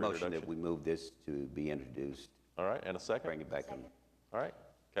for motion that we move this to be introduced. All right. And a second? Bring it back in. All right.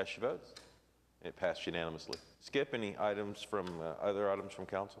 Cast your votes. It passed unanimously. Skip, any items from other items from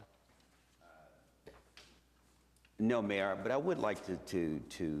council? No, Mayor, but I would like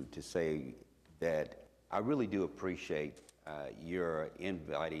to say that I really do appreciate your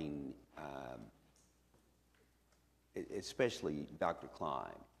inviting, especially Dr. Cline.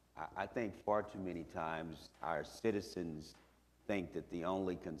 I think far too many times our citizens think that the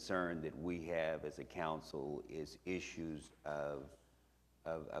only concern that we have as a council is issues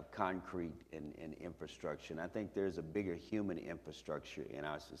of concrete and infrastructure. And I think there's a bigger human infrastructure in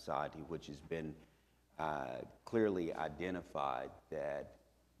our society which has been clearly identified that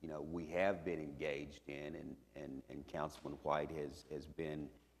we have been engaged in, and Councilman White has been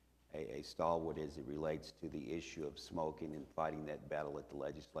a stalwart as it relates to the issue of smoking and fighting that battle at the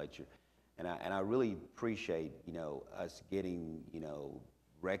legislature. And I really appreciate, us getting,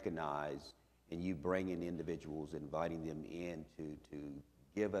 recognized, and you bringing individuals, inviting them in to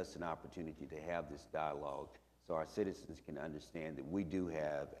give us an opportunity to have this dialogue so our citizens can understand that we do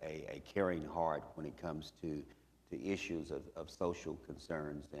have a caring heart when it comes to issues of social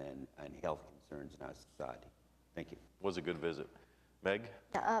concerns and health concerns in our society. Thank you. Was a good visit. Meg?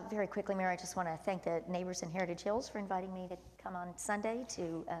 Very quickly, Mayor, I just want to thank the neighbors in Heritage Hills for inviting me to come on Sunday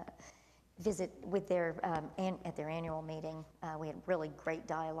to visit with at their annual meeting. We had really great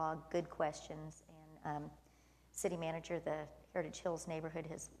dialogue, good questions, and city manager, the Heritage Hills neighborhood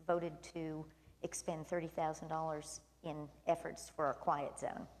has voted to expend $30,000 in efforts for a quiet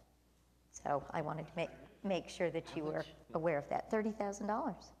zone. So I wanted to make sure that you were aware of that.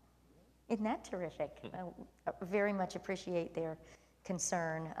 $30,000. Isn't that terrific? I very much appreciate their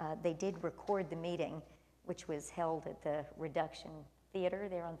concern. They did record the meeting, which was held at the Reduction Theater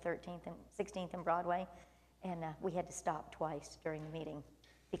there on 13th and 16th and Broadway, and we had to stop twice during the meeting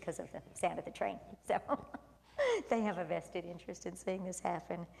because of the sound of the train. So they have a vested interest in seeing this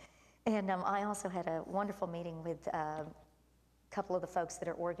happen. And I also had a wonderful meeting with a couple of the folks that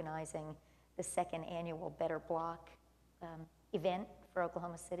are organizing the second annual Better Block event for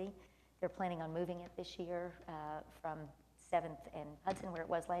Oklahoma City. They're planning on moving it this year from 7th and Hudson, where it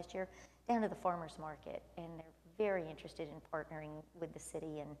was last year, down to the farmers market. And they're very interested in partnering with the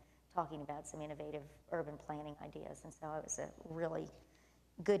city and talking about some innovative urban planning ideas. And so it was a really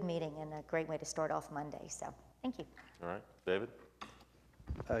good meeting and a great way to start off Monday. So thank you. All right, David?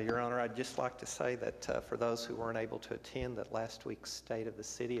 Your Honor, I'd just like to say that for those who weren't able to attend, that last week's State of the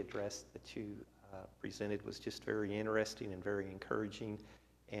City address that you presented was just very interesting and very encouraging,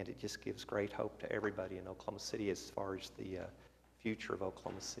 and it just gives great hope to everybody in Oklahoma City as far as the future of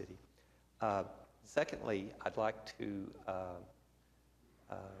Oklahoma City. Secondly, I'd like to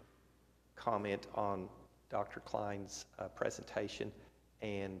comment on Dr. Cline's presentation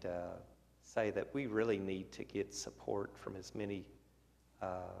and say that we really need to get support from as many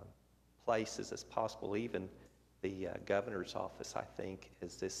places as possible, even the governor's office, I think,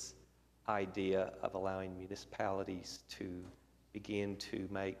 is this idea of allowing municipalities to begin to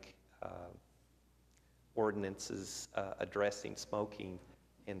make ordinances addressing smoking.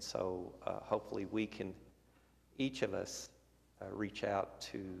 And so hopefully we can, each of us, reach out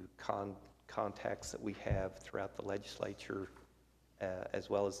to contacts that we have throughout the legislature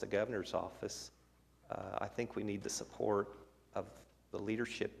as well as the governor's office. I think we need the support of the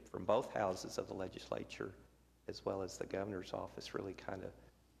leadership from both houses of the legislature as well as the governor's office really kind of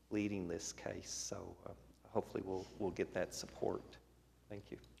leading this case. So hopefully we'll get that support.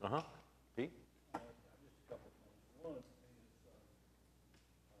 Thank you. Pete?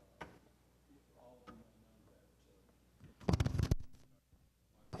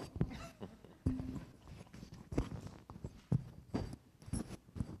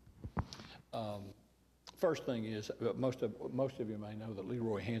 First thing is, most of you may know that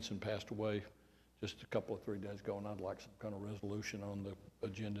Leroy Hansen passed away just a 3 days ago, and I'd like some kind of resolution on the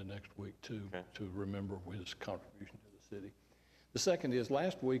agenda next week to remember his contribution to the city. The second is,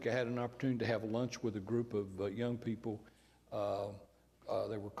 last week I had an opportunity to have lunch with a group of young people.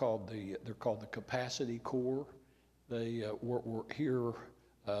 They're called the Capacity Corps. They were here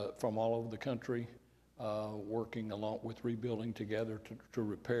from all over the country, working along with Rebuilding Together to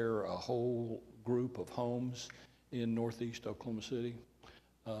repair a whole group of homes in northeast Oklahoma City.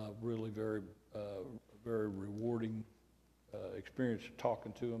 Really very rewarding experience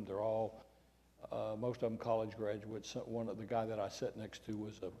talking to them. They're all, most of them college graduates. One of the guy that I sat next to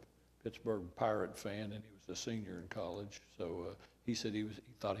was a Pittsburgh Pirate fan, and he was a senior in college. So he said he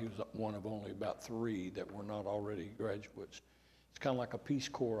thought he was one of only about 3 that were not already graduates. It's kind of like a Peace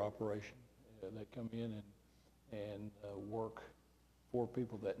Corps operation. They come in and work for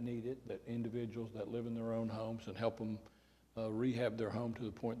people that need it, that individuals that live in their own homes, and help them rehab their home to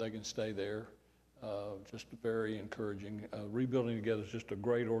the point they can stay there. Just very encouraging. Rebuilding Together is just a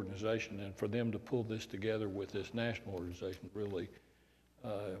great organization, and for them to pull this together with this national organization, really,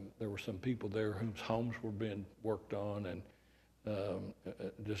 there were some people there whose homes were being worked on, and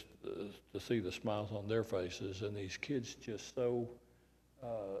just to see the smiles on their faces, and these kids just so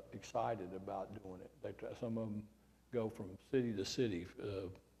excited about doing it. Some of them go from city to city.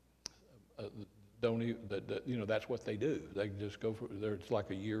 That's what they do. They just go for there. It's like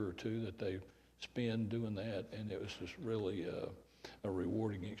a year or 2 that they spend doing that, and it was just really a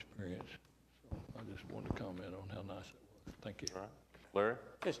rewarding experience. So I just wanted to comment on how nice it was. Thank you. All right. Larry?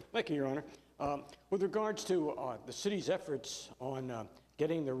 Yes, thank you, Your Honor. With regards to the city's efforts on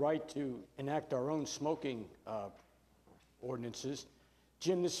getting the right to enact our own smoking ordinances,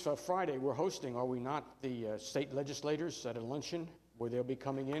 Jim, this Friday we're hosting, are we not, the state legislators at a luncheon where they'll be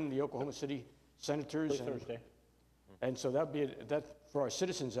coming in, the Oklahoma City senators? Thursday. And so that for our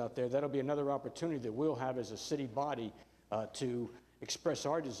citizens out there, that'll be another opportunity that we'll have as a city body to express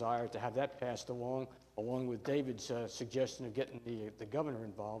our desire to have that passed along with David's suggestion of getting the governor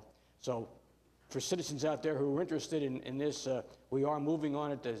involved. So for citizens out there who are interested in this, we are moving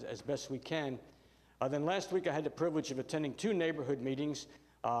on it as best we can. Then last week I had the privilege of attending 2 neighborhood meetings.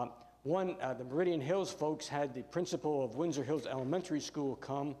 One, the Meridian Hills folks had the principal of Windsor Hills Elementary School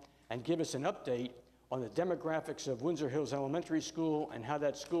come and give us an update on the demographics of Windsor Hills Elementary School and how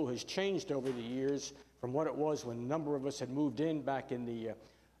that school has changed over the years from what it was when a number of us had moved in back in the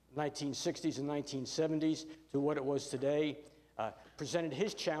 1960s and 1970s to what it was today, presented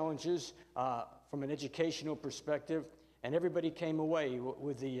his challenges from an educational perspective, and everybody came away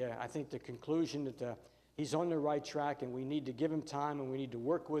with the, I think, the conclusion that he's on the right track, and we need to give him time, and we need to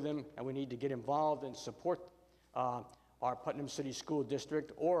work with him, and we need to get involved and support our Putnam City School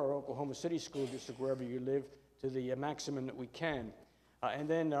District or our Oklahoma City School District, wherever you live, to the maximum that we can. And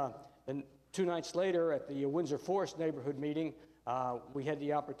then 2 nights later at the Windsor Forest neighborhood meeting, we had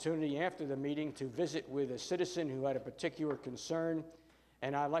the opportunity after the meeting to visit with a citizen who had a particular concern.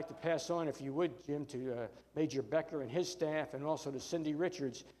 And I'd like to pass on, if you would, Jim, to Major Becker and his staff, and also to Cindy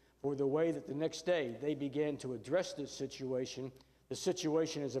Richards, for the way that the next day they began to address this situation. The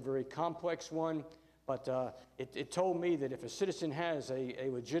situation is a very complex one, but it told me that if a citizen has a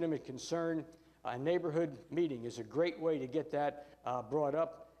legitimate concern, a neighborhood meeting is a great way to get that brought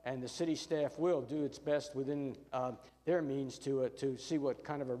up, and the city staff will do its best within their means to see what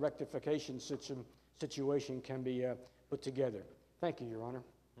kind of a rectification situation can be put together. Thank you, Your Honor.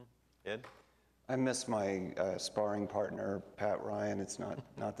 Ed? I miss my sparring partner, Pat Ryan. It's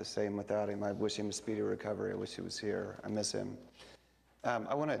not the same without him. I wish him a speedy recovery. I wish he was here. I miss him.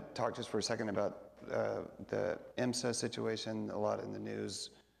 I want to talk just for a second about the IMSA situation, a lot in the news.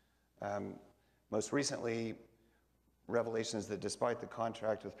 Most recently, revelations that despite the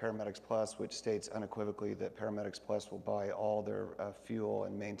contract with Paramedics Plus, which states unequivocally that Paramedics Plus will buy all their fuel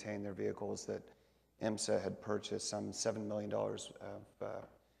and maintain their vehicles, that IMSA had purchased some $7 million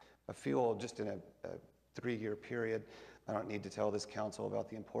of fuel just in a 3-year period. I don't need to tell this council about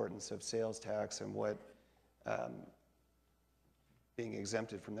the importance of sales tax and what being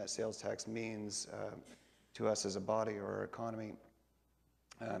exempted from that sales tax means to us as a body or our economy.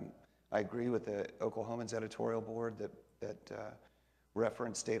 I agree with the Oklahoman's editorial board that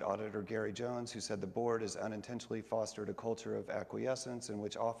referenced State Auditor Gary Jones, who said the board has unintentionally fostered a culture of acquiescence in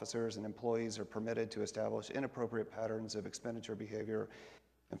which officers and employees are permitted to establish inappropriate patterns of expenditure behavior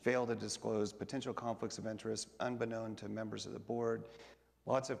and fail to disclose potential conflicts of interest unbeknown to members of the board.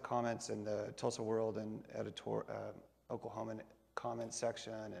 Lots of comments in the Tulsa World and Oklahoman comment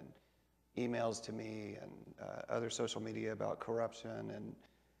section, and emails to me and other social media about corruption. And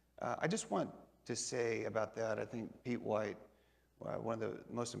I just want to say about that, I think Pete White, one of the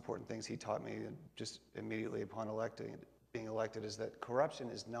most important things he taught me just immediately upon being elected is that corruption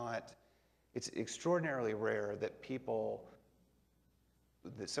is not, it's extraordinarily rare that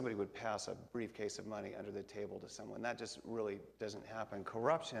somebody would pass a briefcase of money under the table to someone. That just really doesn't happen.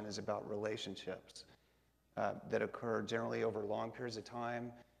 Corruption is about relationships that occur generally over long periods of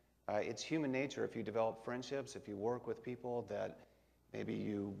time. It's human nature. If you develop friendships, if you work with people that maybe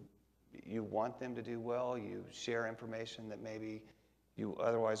you want them to do well, you share information that maybe you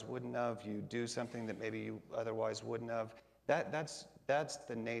otherwise wouldn't have, you do something that maybe you otherwise wouldn't have. That's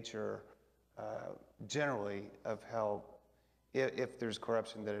the nature generally of how, if there's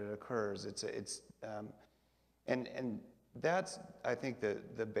corruption, that it occurs. And that's, I think,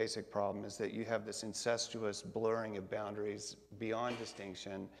 the basic problem is that you have this incestuous blurring of boundaries beyond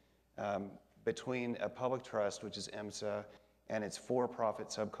distinction between a public trust, which is IMSA, and its for-profit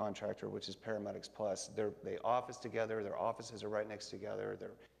subcontractor, which is Paramedics Plus. They office together, their offices are right next together.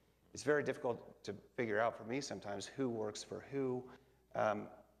 It's very difficult to figure out for me sometimes who works for who.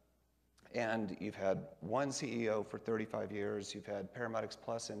 And you've had one CEO for 35 years, you've had Paramedics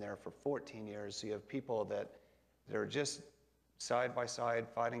Plus in there for 14 years, so you have people that are just side by side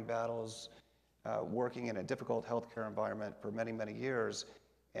fighting battles, working in a difficult healthcare environment for many, many years.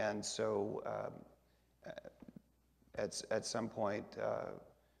 And so at some point,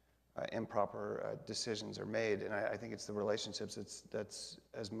 improper decisions are made, and I think it's the relationships that's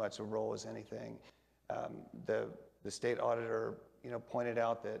as much a role as anything. The state auditor, pointed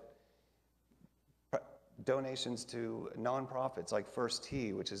out that donations to nonprofits like First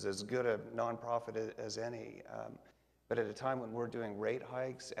Tee, which is as good a nonprofit as any, but at a time when we're doing rate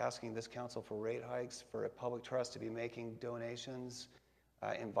hikes, asking this council for rate hikes, for a public trust to be making donations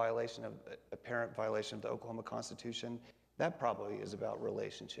in apparent violation of the Oklahoma Constitution, that probably is about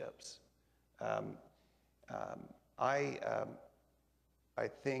relationships. I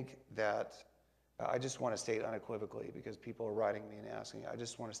think that I just want to state unequivocally, because people are writing me and asking, I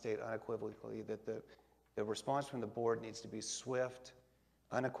just want to state unequivocally that the response from the board needs to be swift,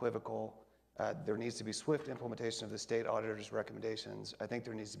 unequivocal. There needs to be swift implementation of the state auditor's recommendations. I think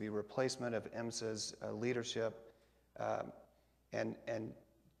there needs to be replacement of IMSA's leadership and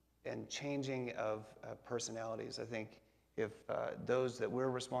changing of personalities. I think if those that we're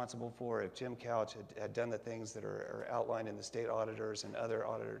responsible for, if Jim Couch had done the things that are outlined in the state auditors and other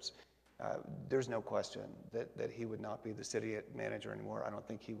auditors, there's no question that he would not be the city manager anymore. I don't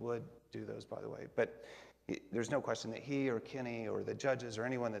think he would do those, by the way. But there's no question that he or Kenny or the judges or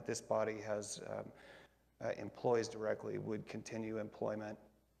anyone that this body has employs directly would continue employment.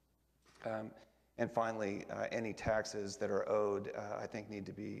 And finally, any taxes that are owed, I think, need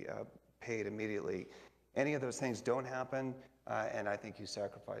to be paid immediately. Any of those things don't happen, and I think you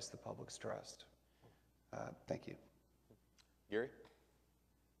sacrifice the public's trust. Thank you. Gary?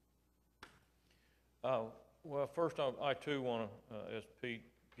 Well, first, I too want to, as Pete,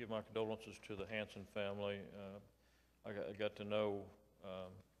 give my condolences to the Hanson family. I got to know,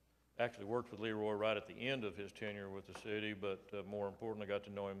 actually worked with Leroy right at the end of his tenure with the city, but more importantly, I got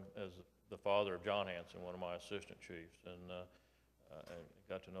to know him as the father of John Hanson, one of my assistant chiefs, and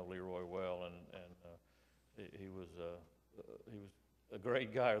got to know Leroy well, and he was a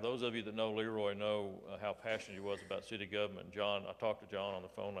great guy. Those of you that know Leroy know how passionate he was about city government. John, I talked to John on the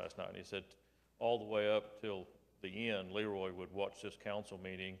phone last night, and he said all the way up till the end, Leroy would watch this council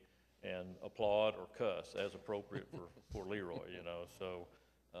meeting and applaud or cuss as appropriate for Leroy, you know. So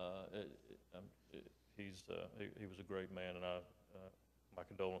he was a great man, and my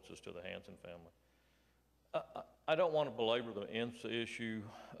condolences to the Hanson family. I don't want to belabor the IMSA issue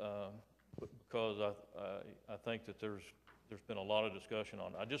because I think that there's been a lot of discussion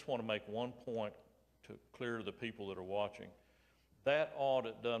on it. I just want to make one point to clear to the people that are watching. That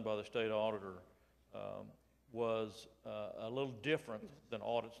audit done by the state auditor was a little different than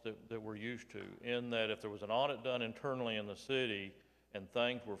audits that we're used to, in that if there was an audit done internally in the city and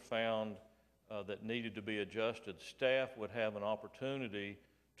things were found that needed to be adjusted, staff would have an opportunity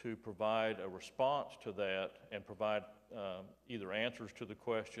to provide a response to that and provide either answers to the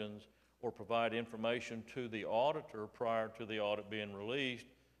questions or provide information to the auditor prior to the audit being released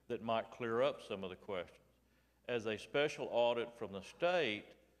that might clear up some of the questions. As a special audit from the state,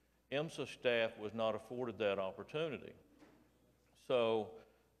 IMSA staff was not afforded that opportunity. So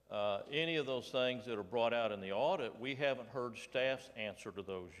any of those things that are brought out in the audit, we haven't heard staff's answer to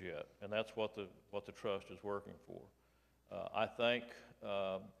those yet, and that's what the trust is working for. I think,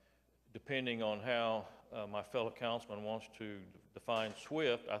 depending on how my fellow councilman wants to define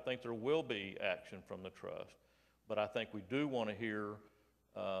SWIFT, I think there will be action from the trust. But I think we do want to hear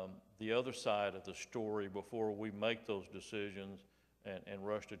the other side of the story before we make those decisions and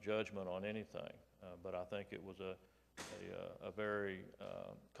rush to judgment on anything. But I think it was a very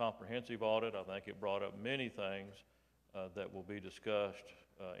comprehensive audit. I think it brought up many things that will be discussed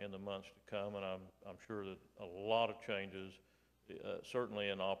in the months to come, and I'm sure that a lot of changes, certainly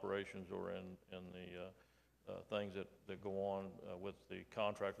in operations or in the things that go on with the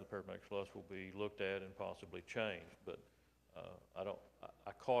contract with the paramedic plus will be looked at and possibly changed. But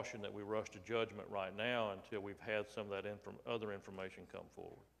I caution that we rush to judgment right now until we've had some of that other information come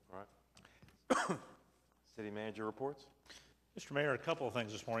forward. All right. City manager reports. Mr. Mayor, a couple of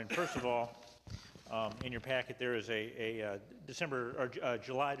things this morning. First of all, in your packet there is a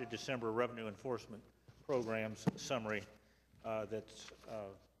July to December revenue enforcement programs summary. That's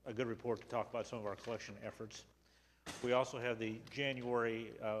a good report to talk about some of our collection efforts. We also have the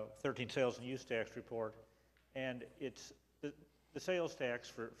January 13 sales and use tax report, and it's the sales tax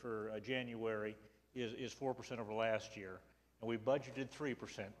for January is 4% over last year, and we budgeted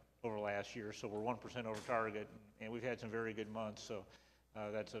 3% over last year, so we're 1% over target, and we've had some very good months, so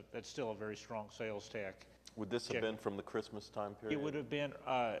that's still a very strong sales tax. Would this have been from the Christmas time period? It would have been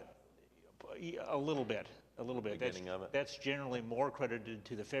a little bit. Beginning of it? That's generally more credited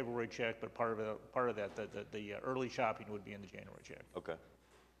to the February check, but part of that, the early shopping would be in the January check. Okay.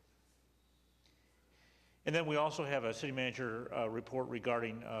 And then we also have a city manager report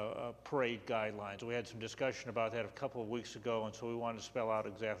regarding parade guidelines. We had some discussion about that a couple of weeks ago, and so we wanted to spell out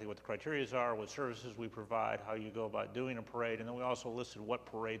exactly what the criteria are, what services we provide, how you go about doing a parade, and then we also listed what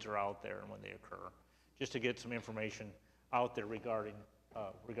parades are out there and when they occur, just to get some information out there regarding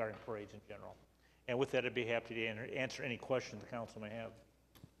parades in general. And with that, I'd be happy to answer any questions the council may have.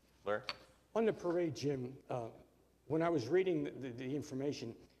 Larry? On the parade, Jim, when I was reading the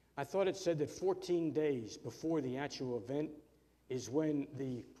information, I thought it said that 14 days before the actual event is when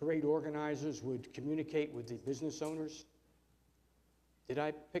the parade organizers would communicate with the business owners. Did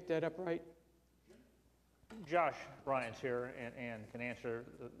I pick that up right? Josh Ryan's here and can answer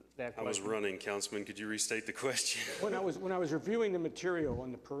that question. I was running, Councilman. Could you restate the question? When I was reviewing the material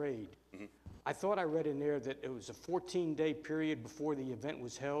on the parade, I thought I read in there that it was a 14-day period before the event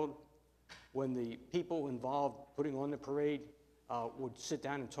was held when the people involved putting on the parade would sit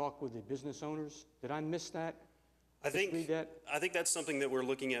down and talk with the business owners. Did I miss that? I think read that? I think that's something that we're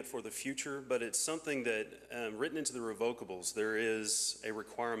looking at for the future, but it's something that, written into the revocables, there is a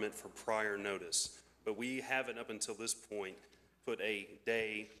requirement for prior notice. But we haven't, up until this point, put a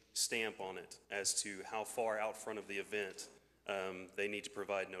day stamp on it as to how far out front of the event they need to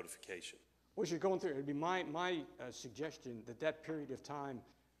provide notification. Well, as you're going through, it'd be my suggestion that that period of time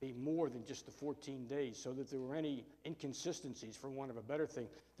be more than just the 14 days, so that there were any inconsistencies, for want of a better thing,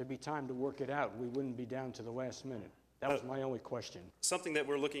 there'd be time to work it out. We wouldn't be down to the last minute. That was my only question. Something that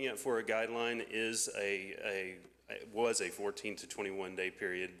we're looking at for a guideline is was a 14 to 21 day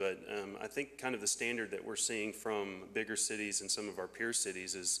period, but I think kind of the standard that we're seeing from bigger cities and some of our peer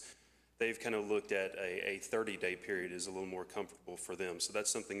cities is they've kind of looked at a 30-day period is a little more comfortable for them. So that's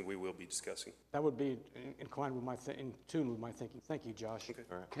something that we will be discussing. That would be inclined with in tune with my thinking. Thank you, Josh. Okay.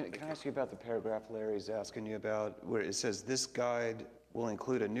 All right. Can I ask you about the paragraph Larry's asking you about, where it says this guide will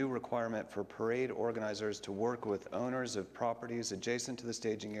include a new requirement for parade organizers to work with owners of properties adjacent to the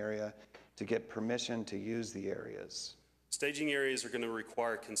staging area to get permission to use the areas? Staging areas are going to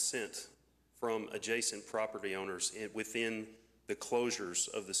require consent from adjacent property owners within the closures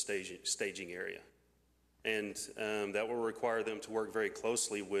of the staging area. And that will require them to work very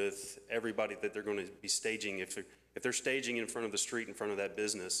closely with everybody that they're going to be staging. If they're staging in front of the street, in front of that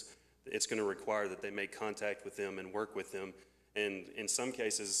business, it's going to require that they make contact with them and work with them. And in some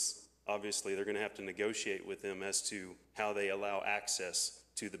cases, obviously, they're going to have to negotiate with them as to how they allow access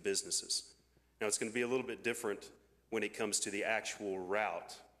to the businesses. Now, it's going to be a little bit different when it comes to the actual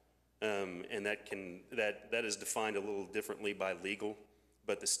route. And that is defined a little differently by legal,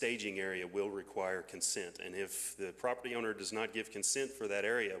 but the staging area will require consent. And if the property owner does not give consent for that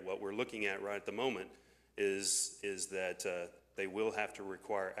area, what we're looking at right at the moment is that they will have to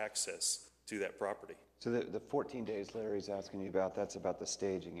require access to that property. So the 14 days Larry's asking you about, that's about the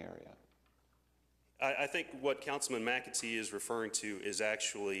staging area. I think what Councilman McAtee is referring to is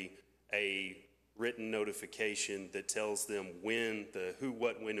actually a written notification that tells them when, who,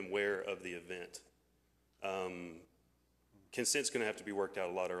 what, when, and where of the event. Consent's going to have to be worked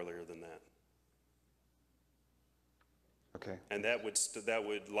out a lot earlier than that. Okay. And that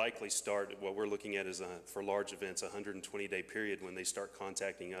would likely start, what we're looking at is, for large events, a 120-day period when they start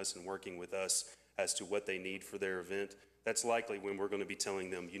contacting us and working with us as to what they need for their event. That's likely when we're going to be telling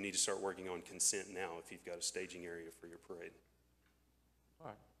them, you need to start working on consent now if you've got a staging area for your parade. All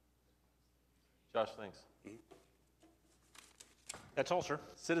right. Josh, thanks. That's all, sir.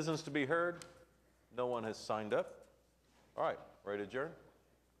 Citizens to be heard? No one has signed up. All right, ready to adjourn?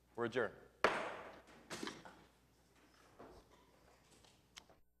 We're adjourned.